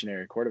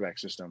stationary quarterback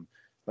system.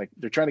 Like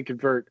they're trying to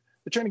convert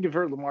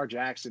Lamar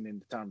Jackson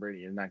into Tom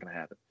Brady. It's not going to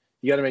happen.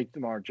 You got to make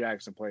Lamar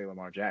Jackson play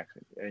Lamar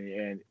Jackson,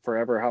 and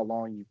forever how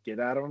long you get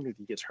out of him if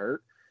he gets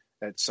hurt,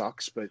 that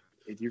sucks. But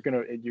you're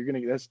gonna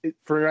that's it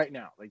for right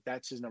now. Like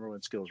that's his number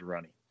one skill is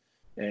running,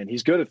 and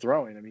he's good at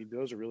throwing. I mean,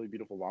 those are really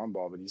beautiful long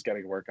ball, but he's got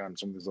to work on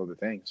some of those other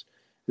things.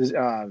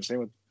 Same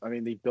with,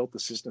 they built the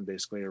system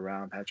basically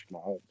around Patrick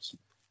Mahomes,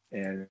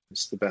 and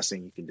it's the best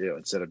thing you can do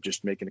instead of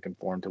just making it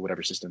conform to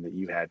whatever system that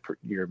you had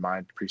your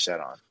mind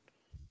preset on.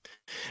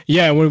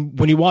 Yeah,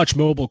 when you watch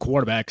mobile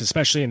quarterbacks,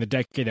 especially in the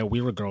decade that we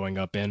were growing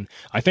up in,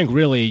 I think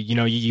really,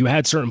 you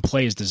had certain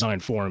plays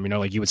designed for them.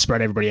 Like you would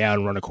spread everybody out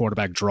and run a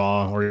quarterback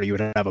draw, or you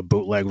would have a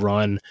bootleg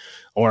run,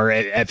 or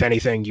if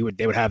anything,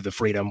 they would have the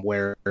freedom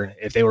where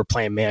if they were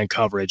playing man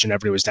coverage and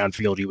everybody was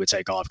downfield, you would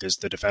take off because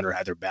the defender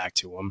had their back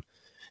to them.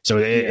 So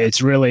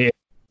it's really,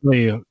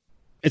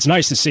 it's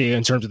nice to see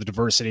in terms of the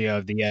diversity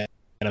of the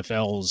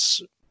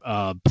NFL's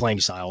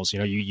playing styles.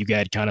 You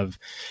get kind of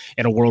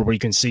in a world where you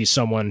can see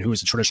someone who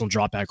is a traditional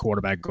drop back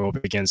quarterback go up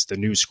against the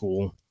new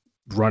school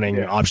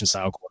running option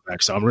style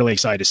quarterback. So I'm really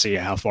excited to see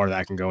how far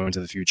that can go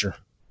into the future.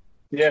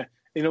 Yeah.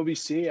 We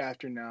see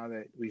after now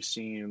that we've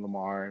seen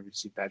Lamar, we've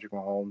seen Patrick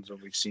Mahomes, and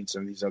we've seen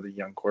some of these other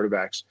young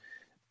quarterbacks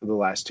for the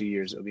last 2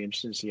 years. It'll be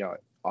interesting to see how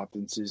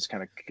offenses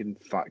kind of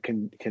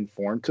can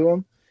conform to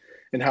them,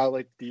 and how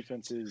the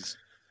defenses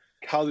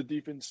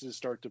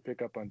start to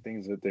pick up on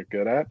things that they're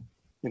good at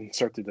and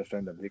start to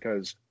defend them.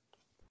 Because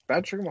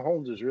Patrick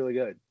Mahomes is really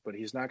good, but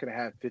he's not going to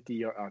have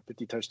 50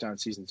 touchdown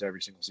seasons every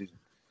single season.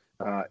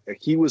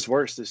 He was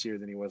worse this year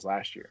than he was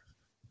last year,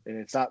 and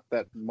it's not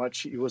that much.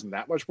 He wasn't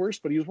that much worse,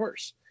 but he was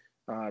worse.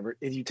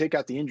 If you take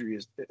out the injury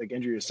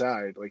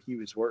aside, he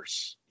was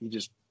worse. He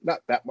just not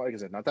that much. Like I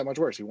said, not that much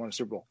worse. He won a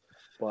Super Bowl,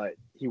 but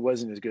he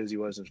wasn't as good as he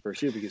was in his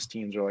first year because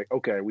teams are like,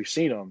 okay, we've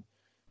seen him.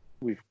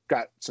 We've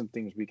got some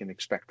things we can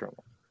expect from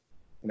him.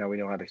 Now we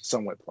know how to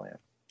somewhat plan.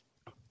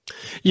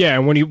 Yeah,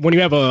 and when you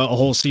have a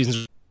whole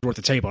season's worth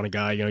of tape on a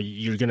guy,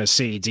 you're going to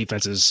see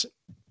defenses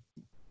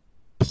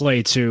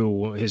play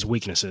to his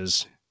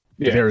weaknesses,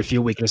 the very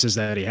few weaknesses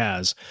that he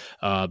has.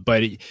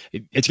 But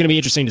it's going to be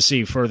interesting to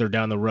see further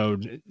down the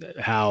road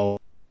how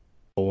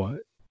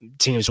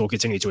teams will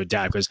continue to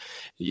adapt, because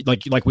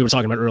like we were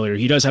talking about earlier,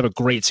 he does have a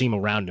great team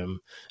around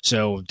him.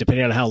 So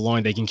depending on how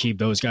long they can keep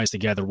those guys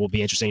together will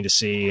be interesting to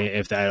see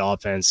if that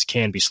offense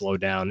can be slowed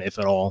down, if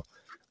at all.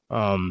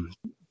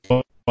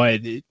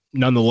 But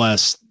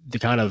nonetheless, the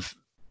kind of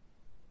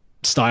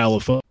style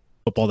of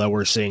football that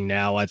we're seeing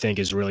now, I think,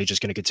 is really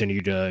just going to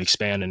continue to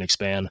expand and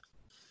expand.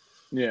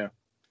 Yeah.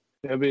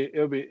 It'll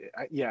be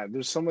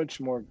there's so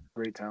much more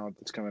great talent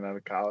that's coming out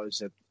of college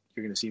that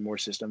you're going to see more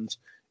systems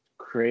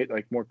create,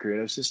 more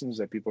creative systems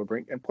that people are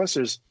bringing. And plus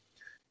there's,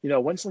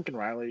 once Lincoln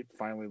Riley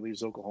finally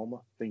leaves Oklahoma,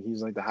 I think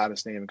he's the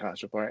hottest name in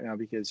college football right now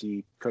because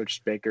he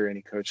coached Baker and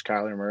he coached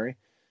Kyler Murray.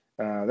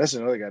 That's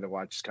another guy to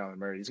watch is Kyler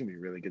Murray. He's going to be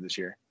really good this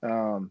year.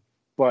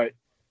 But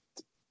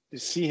to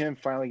see him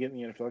finally get in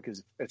the NFL,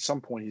 because at some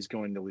point he's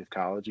going to leave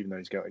college, even though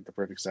he's got the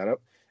perfect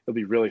setup, it'll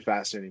be really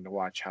fascinating to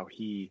watch how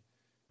he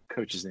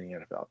coaches in the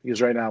NFL.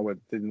 Because right now, with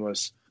the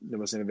most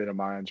innovative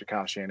minds are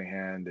Kyle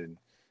Shanahan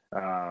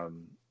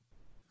and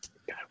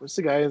what's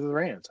the guy of the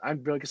Rams?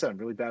 I'm like I said, I'm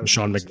really bad with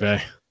Sean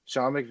McVay.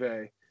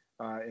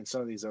 And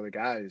some of these other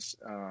guys.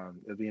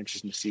 It'll be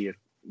interesting to see if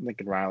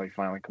Lincoln Riley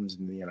finally comes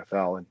into the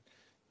NFL and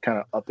kind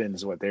of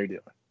upends what they're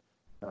doing,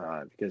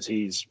 because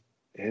he's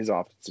his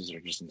offenses are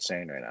just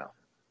insane right now.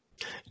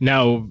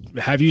 Now,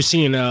 have you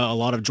seen a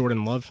lot of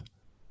Jordan Love?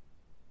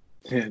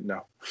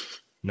 No,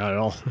 Not at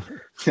all.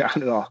 not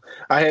at all.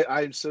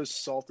 I'm so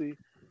salty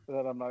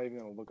that I'm not even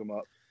going to look him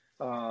up.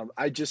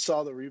 I just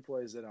saw the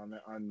replays that on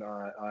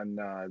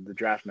the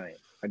draft night.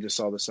 I just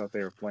saw the stuff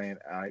they were playing.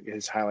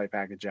 His highlight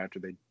package after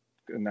they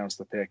announced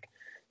the pick.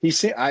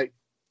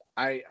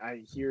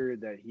 I hear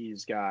that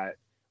he's got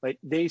like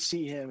they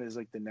see him as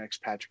like the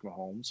next Patrick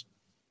Mahomes,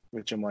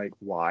 which I'm like,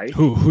 why?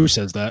 Who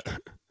says that?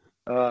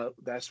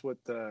 That's what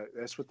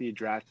the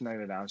draft night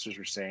announcers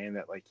were saying,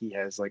 that like he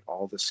has like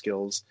all the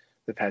skills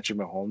that Patrick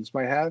Mahomes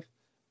might have,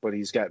 but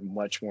he's got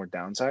much more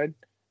downside,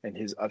 and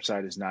his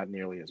upside is not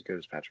nearly as good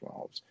as Patrick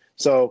Mahomes.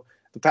 So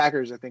the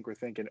Packers, I think, were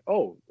thinking,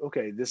 oh,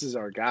 okay, this is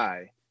our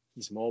guy.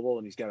 He's mobile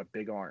and he's got a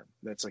big arm.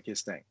 That's like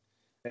his thing.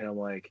 And I'm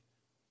like,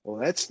 well,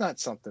 that's not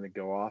something to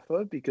go off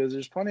of, because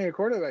there's plenty of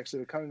quarterbacks that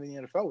have come in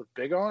the NFL with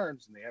big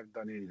arms and they haven't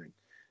done anything.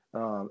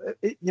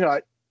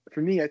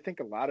 For me, I think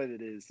a lot of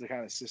it is the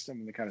kind of system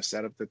and the kind of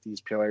setup that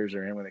these players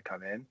are in when they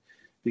come in,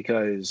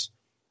 because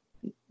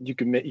you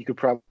could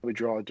probably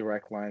draw a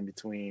direct line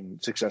between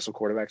successful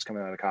quarterbacks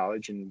coming out of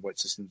college and what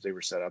systems they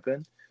were set up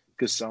in,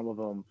 because some of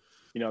them,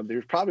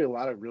 there's probably a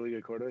lot of really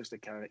good quarterbacks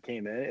that kind of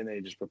came in and they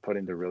just were put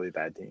into really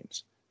bad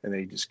teams and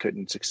they just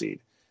couldn't succeed.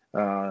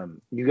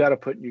 You got to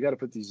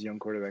put these young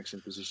quarterbacks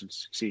in position to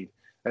succeed.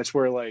 That's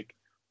where like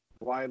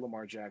why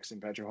Lamar Jackson,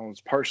 Patrick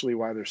Mahomes, partially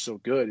why they're so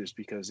good is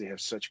because they have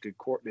such good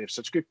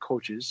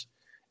coaches,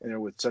 and they're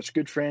with such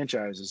good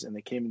franchises, and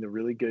they came into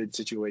really good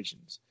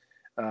situations.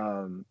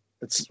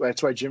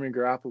 That's why Jimmy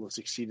Garoppolo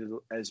succeeded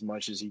as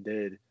much as he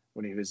did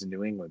when he was in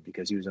New England,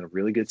 because he was in a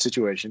really good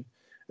situation,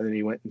 and then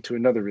he went into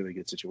another really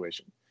good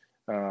situation.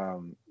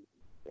 And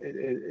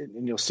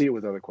you'll see it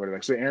with other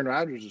quarterbacks. So Aaron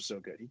Rodgers was so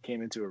good. He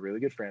came into a really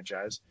good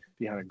franchise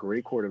behind a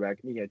great quarterback,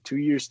 and he had 2 or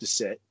 3 years to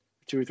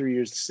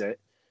sit.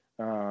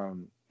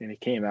 And he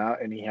came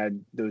out and he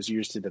had those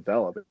years to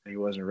develop, and he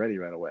wasn't ready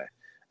right away.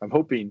 I'm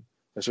hoping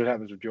that's what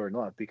happens with Jordan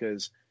Love,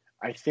 because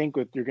I think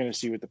what you're going to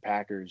see with the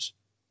Packers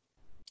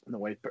and the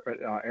way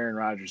Aaron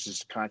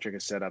Rodgers' contract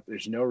is set up,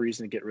 there's no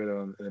reason to get rid of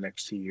him in the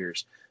next 2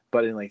 years.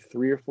 But in like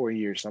 3 or 4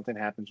 years, something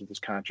happens with his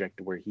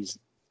contract where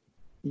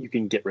you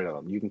can get rid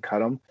of him. You can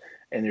cut him,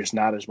 and there's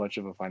not as much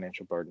of a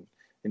financial burden.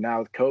 And now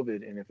with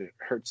COVID, and if it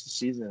hurts the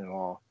season at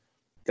all,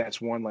 that's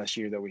one less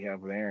year that we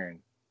have with Aaron.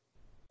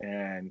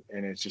 And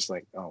it's just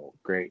like, oh,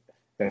 great.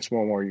 That's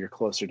one more year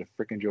closer to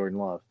freaking Jordan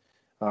Love.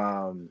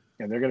 And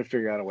they're going to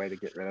figure out a way to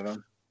get rid of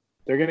him.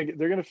 They're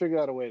going to figure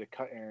out a way to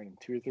cut Aaron in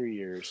 2 or 3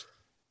 years,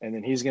 and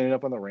then he's going to end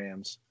up on the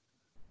Rams.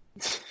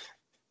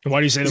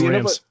 Why do you say the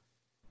Rams?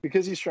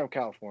 Because he's from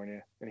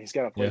California and he's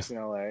got a place in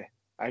LA.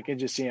 I can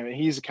just see him.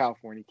 He's a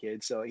California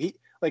kid, so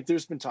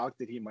there's been talk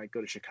that he might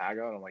go to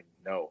Chicago, and I'm like,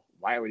 no.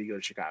 Why would he go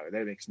to Chicago?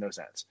 That makes no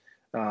sense.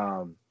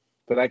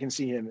 But I can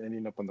see him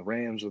ending up on the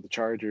Rams or the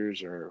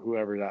Chargers or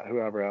whoever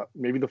else.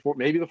 Maybe the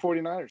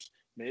 49ers.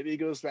 Maybe he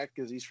goes back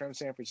because he's from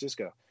San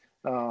Francisco.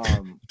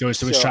 Goes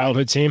to his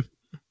childhood team.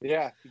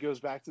 Yeah, he goes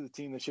back to the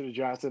team that should have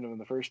drafted him in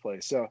the first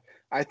place. So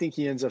I think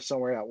he ends up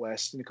somewhere out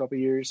west in a couple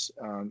of years.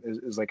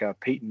 Is like a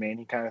Peyton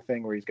Manning kind of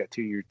thing where he's got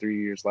 2 or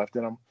 3 years left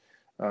in him.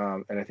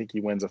 And I think he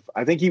wins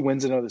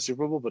another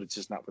Super Bowl, but it's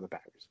just not with the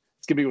Packers.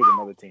 It's gonna be with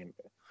another team,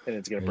 and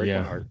it's gonna break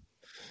my heart.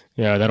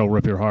 Yeah, that'll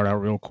rip your heart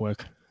out real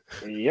quick.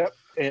 Yep,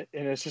 and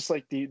it's just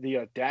like the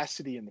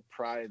audacity and the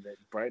pride that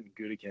Brian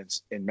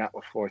Gutekunst and Matt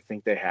LaFleur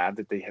think they have,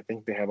 that they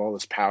think they have all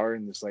this power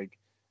and this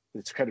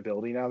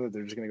credibility now that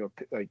they're just gonna go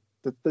like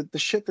the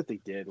shit that they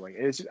did. Like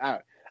it's just,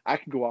 I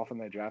could go off on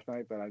that draft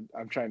night, but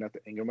I'm trying not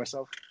to anger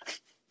myself.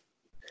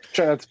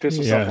 Trying not to piss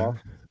myself off.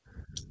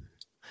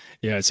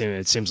 Yeah,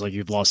 it seems like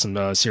you've lost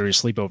some serious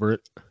sleep over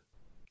it.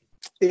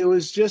 It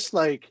was just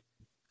like,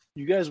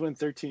 you guys went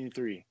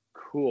 13-3.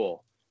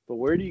 Cool. But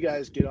where do you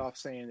guys get off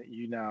saying that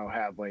you now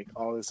have like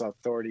all this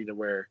authority to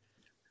where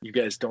you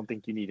guys don't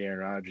think you need Aaron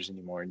Rodgers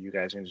anymore and you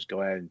guys can just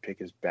go ahead and pick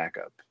his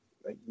backup?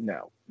 Like,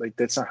 no. Like,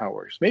 that's not how it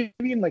works. Maybe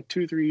in like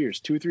 2 or 3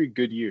 years, 2 or 3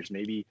 good years,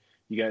 maybe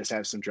you guys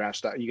have some draft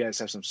stock. You guys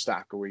have some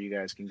stock where you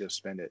guys can go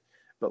spend it.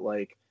 But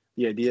like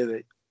the idea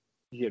that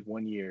you had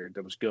 1 year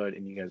that was good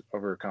and you guys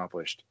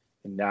overaccomplished,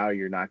 and now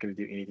you're not going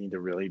to do anything to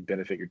really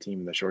benefit your team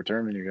in the short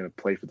term and you're going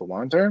to play for the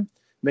long term,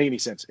 make any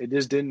sense? It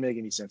just didn't make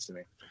any sense to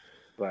me.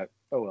 But,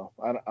 oh well,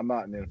 I'm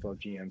not an NFL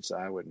GM, so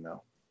I wouldn't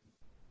know.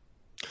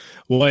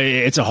 Well,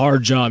 it's a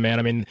hard job, man.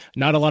 I mean,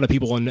 not a lot of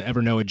people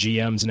ever know a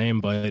GM's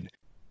name, but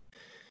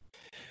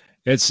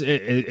it's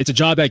a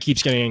job that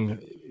keeps getting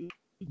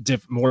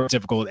more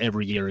difficult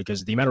every year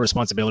because the amount of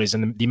responsibilities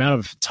and the amount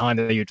of time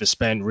that you have to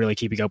spend really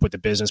keeping up with the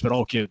business, but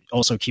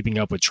also keeping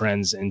up with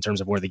trends in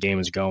terms of where the game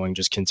is going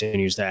just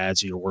continues to add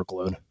to your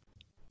workload.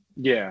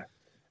 Yeah.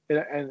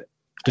 And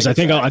because I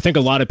think a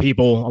lot of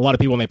people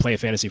when they play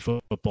fantasy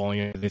football,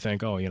 they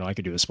think, oh, I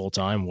could do this full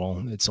time.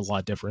 Well, it's a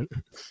lot different.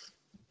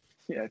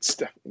 Yeah, it's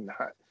definitely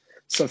not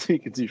something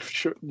you can do for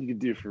sure. You can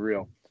do for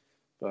real,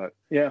 but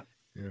yeah.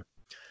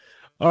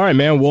 All right,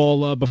 man.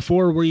 Well,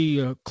 before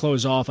we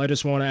close off, I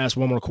just want to ask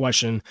one more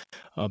question.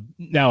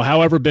 Now,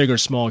 however big or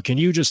small, can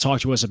you just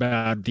talk to us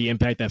about the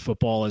impact that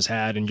football has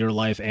had in your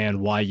life and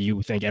why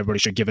you think everybody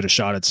should give it a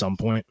shot at some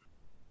point?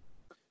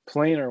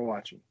 Playing or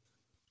watching?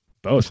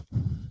 Both.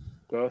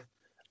 Both.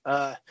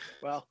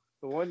 Well,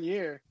 the 1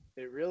 year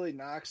it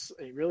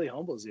really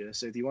humbles you.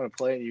 So if you want to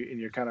play and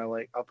you're kind of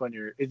like up on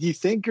your, if you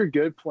think you're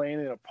good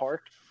playing in a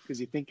park because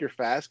you think you're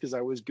fast, because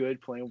I was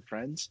good playing with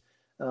friends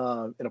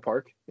in a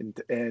park, and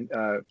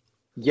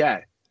yeah,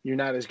 you're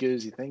not as good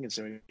as you think. And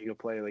so when you go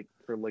play like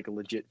for like a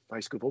legit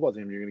high school football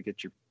team, you're gonna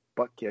get your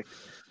butt kicked.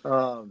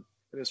 But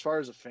as far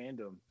as a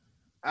fandom,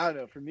 I don't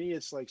know. For me,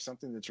 it's like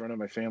something that's run in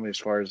my family as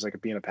far as like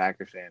being a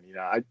Packer fan. You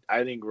know, I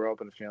didn't grow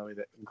up in a family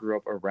that grew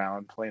up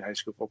around playing high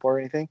school football or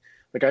anything.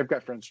 Like I've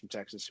got friends from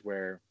Texas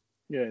where,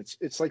 you know,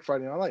 it's like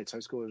Friday Night Lights. High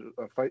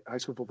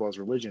school football is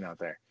religion out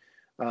there.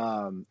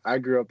 I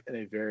grew up in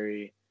a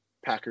very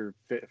Packer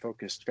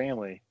focused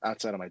family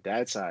outside of my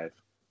dad's side.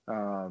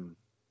 Um,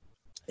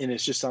 and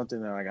it's just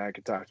something that like I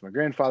could talk to my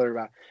grandfather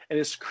about. And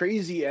as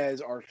crazy as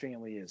our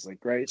family is, like,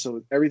 right,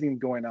 so everything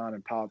going on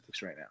in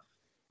politics right now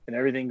and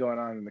everything going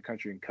on in the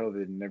country and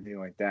COVID and everything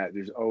like that,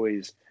 there's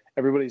always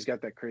everybody's got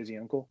that crazy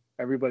uncle.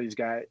 Everybody's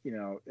got, you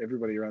know,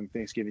 everybody around the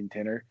Thanksgiving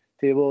dinner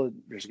table,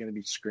 there's going to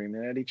be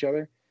screaming at each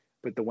other.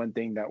 But the one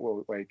thing that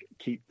will like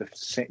keep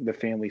the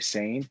family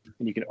sane,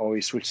 and you can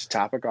always switch the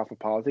topic off of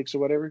politics or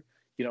whatever.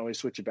 You can always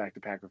switch it back to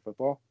Packer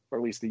football, or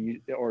at least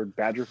or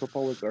Badger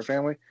football with our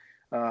family.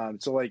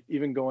 So like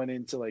even going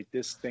into like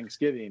this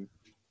Thanksgiving,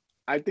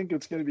 I think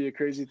it's going to be a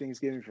crazy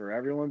Thanksgiving for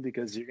everyone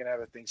because you're going to have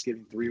a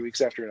Thanksgiving 3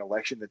 weeks after an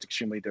election that's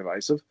extremely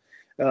divisive,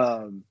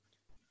 um,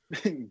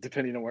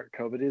 depending on where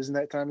COVID is in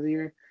that time of the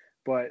year.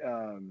 But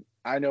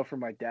I know from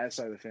my dad's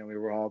side of the family,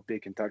 we're all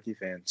big Kentucky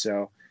fans.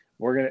 So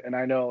we're going to, and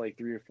I know like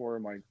three or four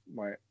of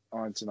my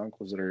aunts and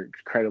uncles that are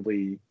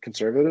incredibly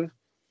conservative.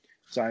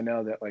 So I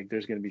know that like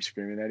there's going to be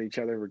screaming at each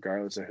other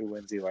regardless of who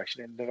wins the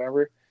election in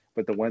November.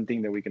 But the one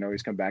thing that we can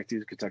always come back to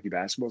is Kentucky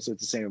basketball. So it's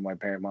the same with my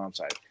parent mom's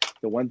side.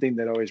 The one thing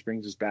that always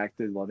brings us back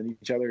to loving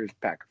each other is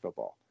Packer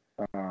football.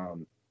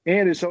 And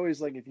it's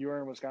always like if you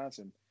are in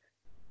Wisconsin,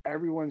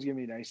 everyone's gonna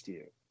be nice to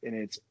you,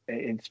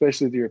 and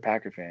especially if you're a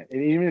Packer fan.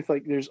 And even if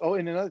like there's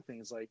and another thing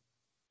is like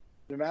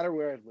no matter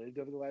where I've lived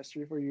over the last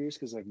 3 or 4 years,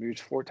 because I've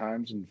moved 4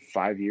 times in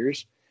 5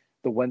 years,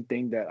 the one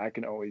thing that I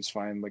can always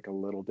find like a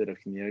little bit of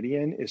community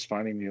in is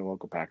finding me a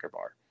local Packer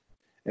bar.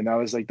 And that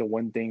was like the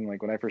one thing,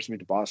 like when I first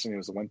moved to Boston, it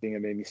was the one thing that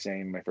made me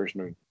sane my first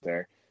move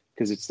there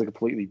because it's a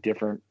completely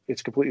different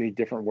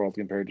world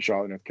compared to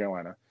Charlotte, North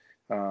Carolina.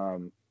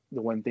 The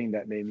one thing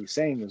that made me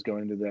sane was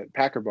going to the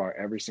Packer bar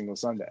every single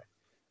Sunday.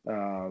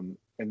 And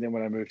then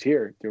when I moved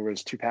here, there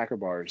was 2 Packer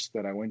bars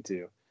that I went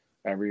to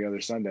every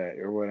other Sunday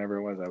or whatever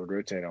it was. I would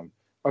rotate them.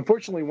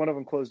 Unfortunately, one of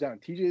them closed down.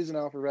 TJ's in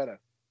Alpharetta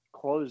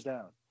closed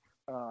down,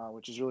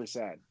 which is really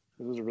sad.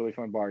 It was a really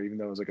fun bar, even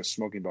though it was like a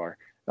smoking bar.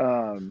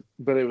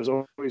 But it was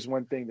always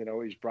one thing that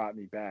always brought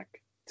me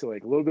back to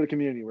like a little bit of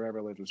community wherever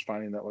I lived was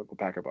finding that local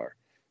Packer bar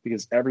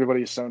because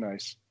everybody is so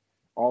nice.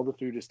 All the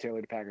food is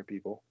tailored to Packer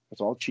people. It's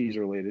all cheese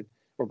related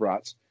or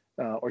brats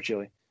or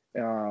chili.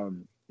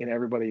 And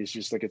everybody is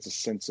just like, it's a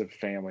sense of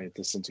family. It's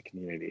a sense of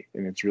community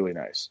and it's really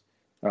nice.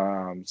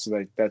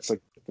 So that's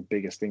like the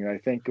biggest thing that I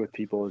think with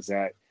people is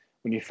that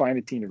when you find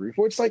a team to root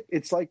for,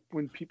 it's like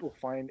when people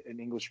find an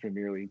English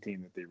Premier League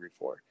team that they root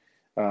for.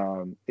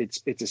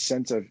 It's a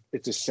sense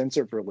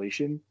of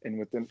relation, and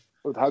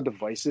with how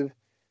divisive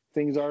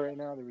things are right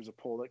now, there was a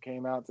poll that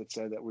came out that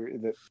said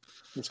that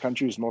this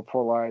country is more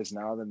polarized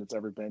now than it's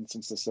ever been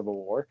since the Civil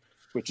War,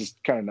 which is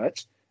kind of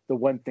nuts. The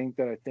one thing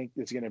that I think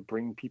is going to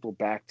bring people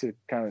back to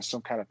kind of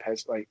some kind of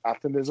like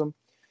optimism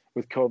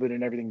with COVID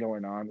and everything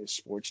going on is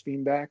sports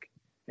being back,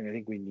 and I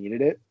think we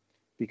needed it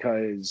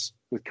because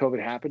with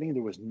COVID happening,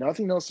 there was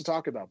nothing else to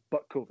talk about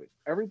but COVID.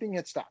 Everything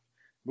had stopped.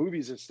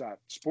 Movies had stopped.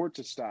 Sports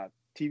had stopped.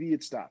 TV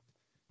had stopped.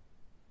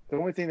 The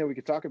only thing that we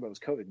could talk about was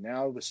COVID.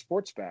 Now the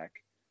sports back,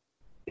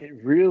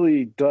 it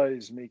really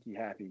does make you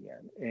happy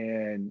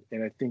again.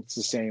 And I think it's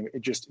the same.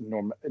 It just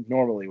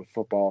normally with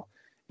football,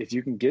 if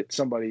you can get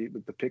somebody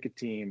to pick a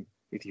team,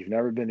 if you've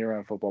never been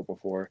around football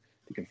before,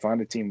 you can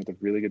find a team with a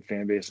really good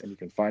fan base and you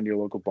can find your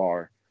local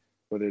bar,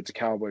 whether it's a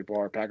Cowboy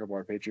bar, Packer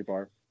bar, Patriot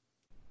bar,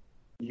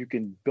 you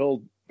can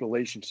build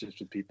relationships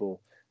with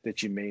people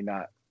that you may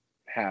not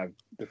have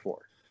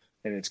before.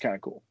 And it's kind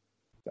of cool.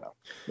 So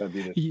that'd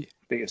be the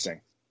biggest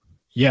thing.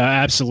 Yeah,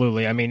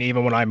 absolutely. I mean,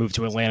 even when I moved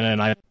to Atlanta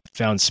and I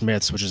found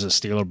Smith's, which is a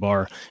Steeler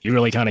bar, you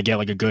really kind of get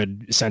like a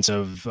good sense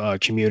of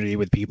community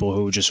with people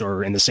who just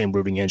are in the same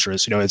rooting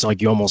interest. You know, it's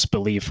like you almost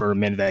believe for a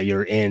minute that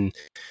you're in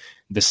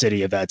the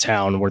city of that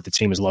town where the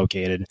team is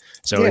located.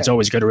 So it's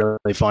always good to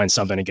really find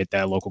something to get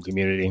that local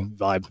community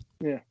vibe.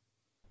 Yeah.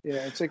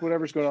 Yeah. It's like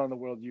whatever's going on in the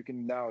world, you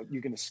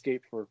can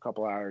escape for a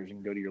couple hours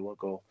and go to your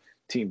local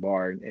team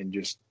bar and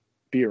just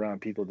be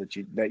around people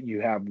that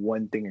you have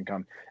one thing in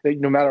common. Like,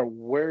 no matter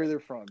where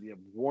they're from, you have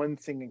one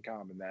thing in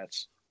common.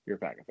 That's your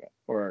Packer fan,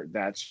 or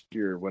that's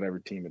your whatever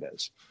team it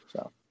is.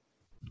 So,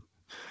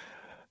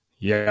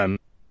 yeah,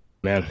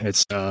 man.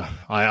 It's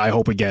I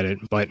hope we get it,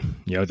 but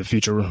the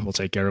future will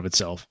take care of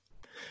itself.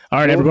 All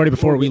right, We'll, everybody.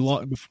 Before we'll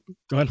we get,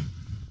 go ahead.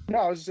 no,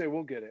 I was just say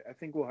we'll get it. I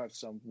think we'll have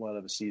somewhat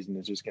of a season.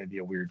 It's just going to be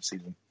a weird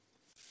season.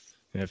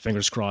 Yeah,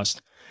 fingers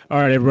crossed. All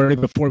right, everybody,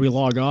 before we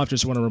log off,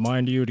 just want to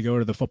remind you to go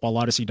to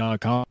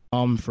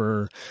thefootballodyssey.com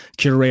for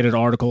curated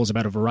articles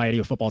about a variety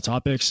of football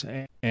topics.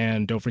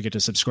 And don't forget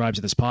to subscribe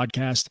to this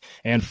podcast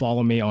and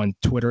follow me on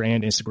Twitter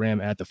and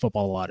Instagram at The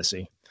Football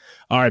Odyssey.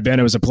 All right, Ben,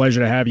 it was a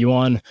pleasure to have you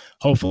on.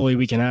 Hopefully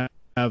we can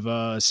have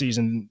a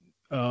season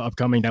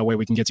upcoming. That way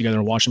we can get together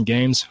and watch some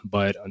games.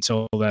 But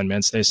until then,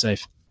 man, stay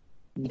safe.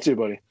 You too,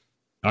 buddy.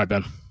 All right,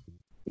 Ben.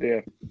 Yeah.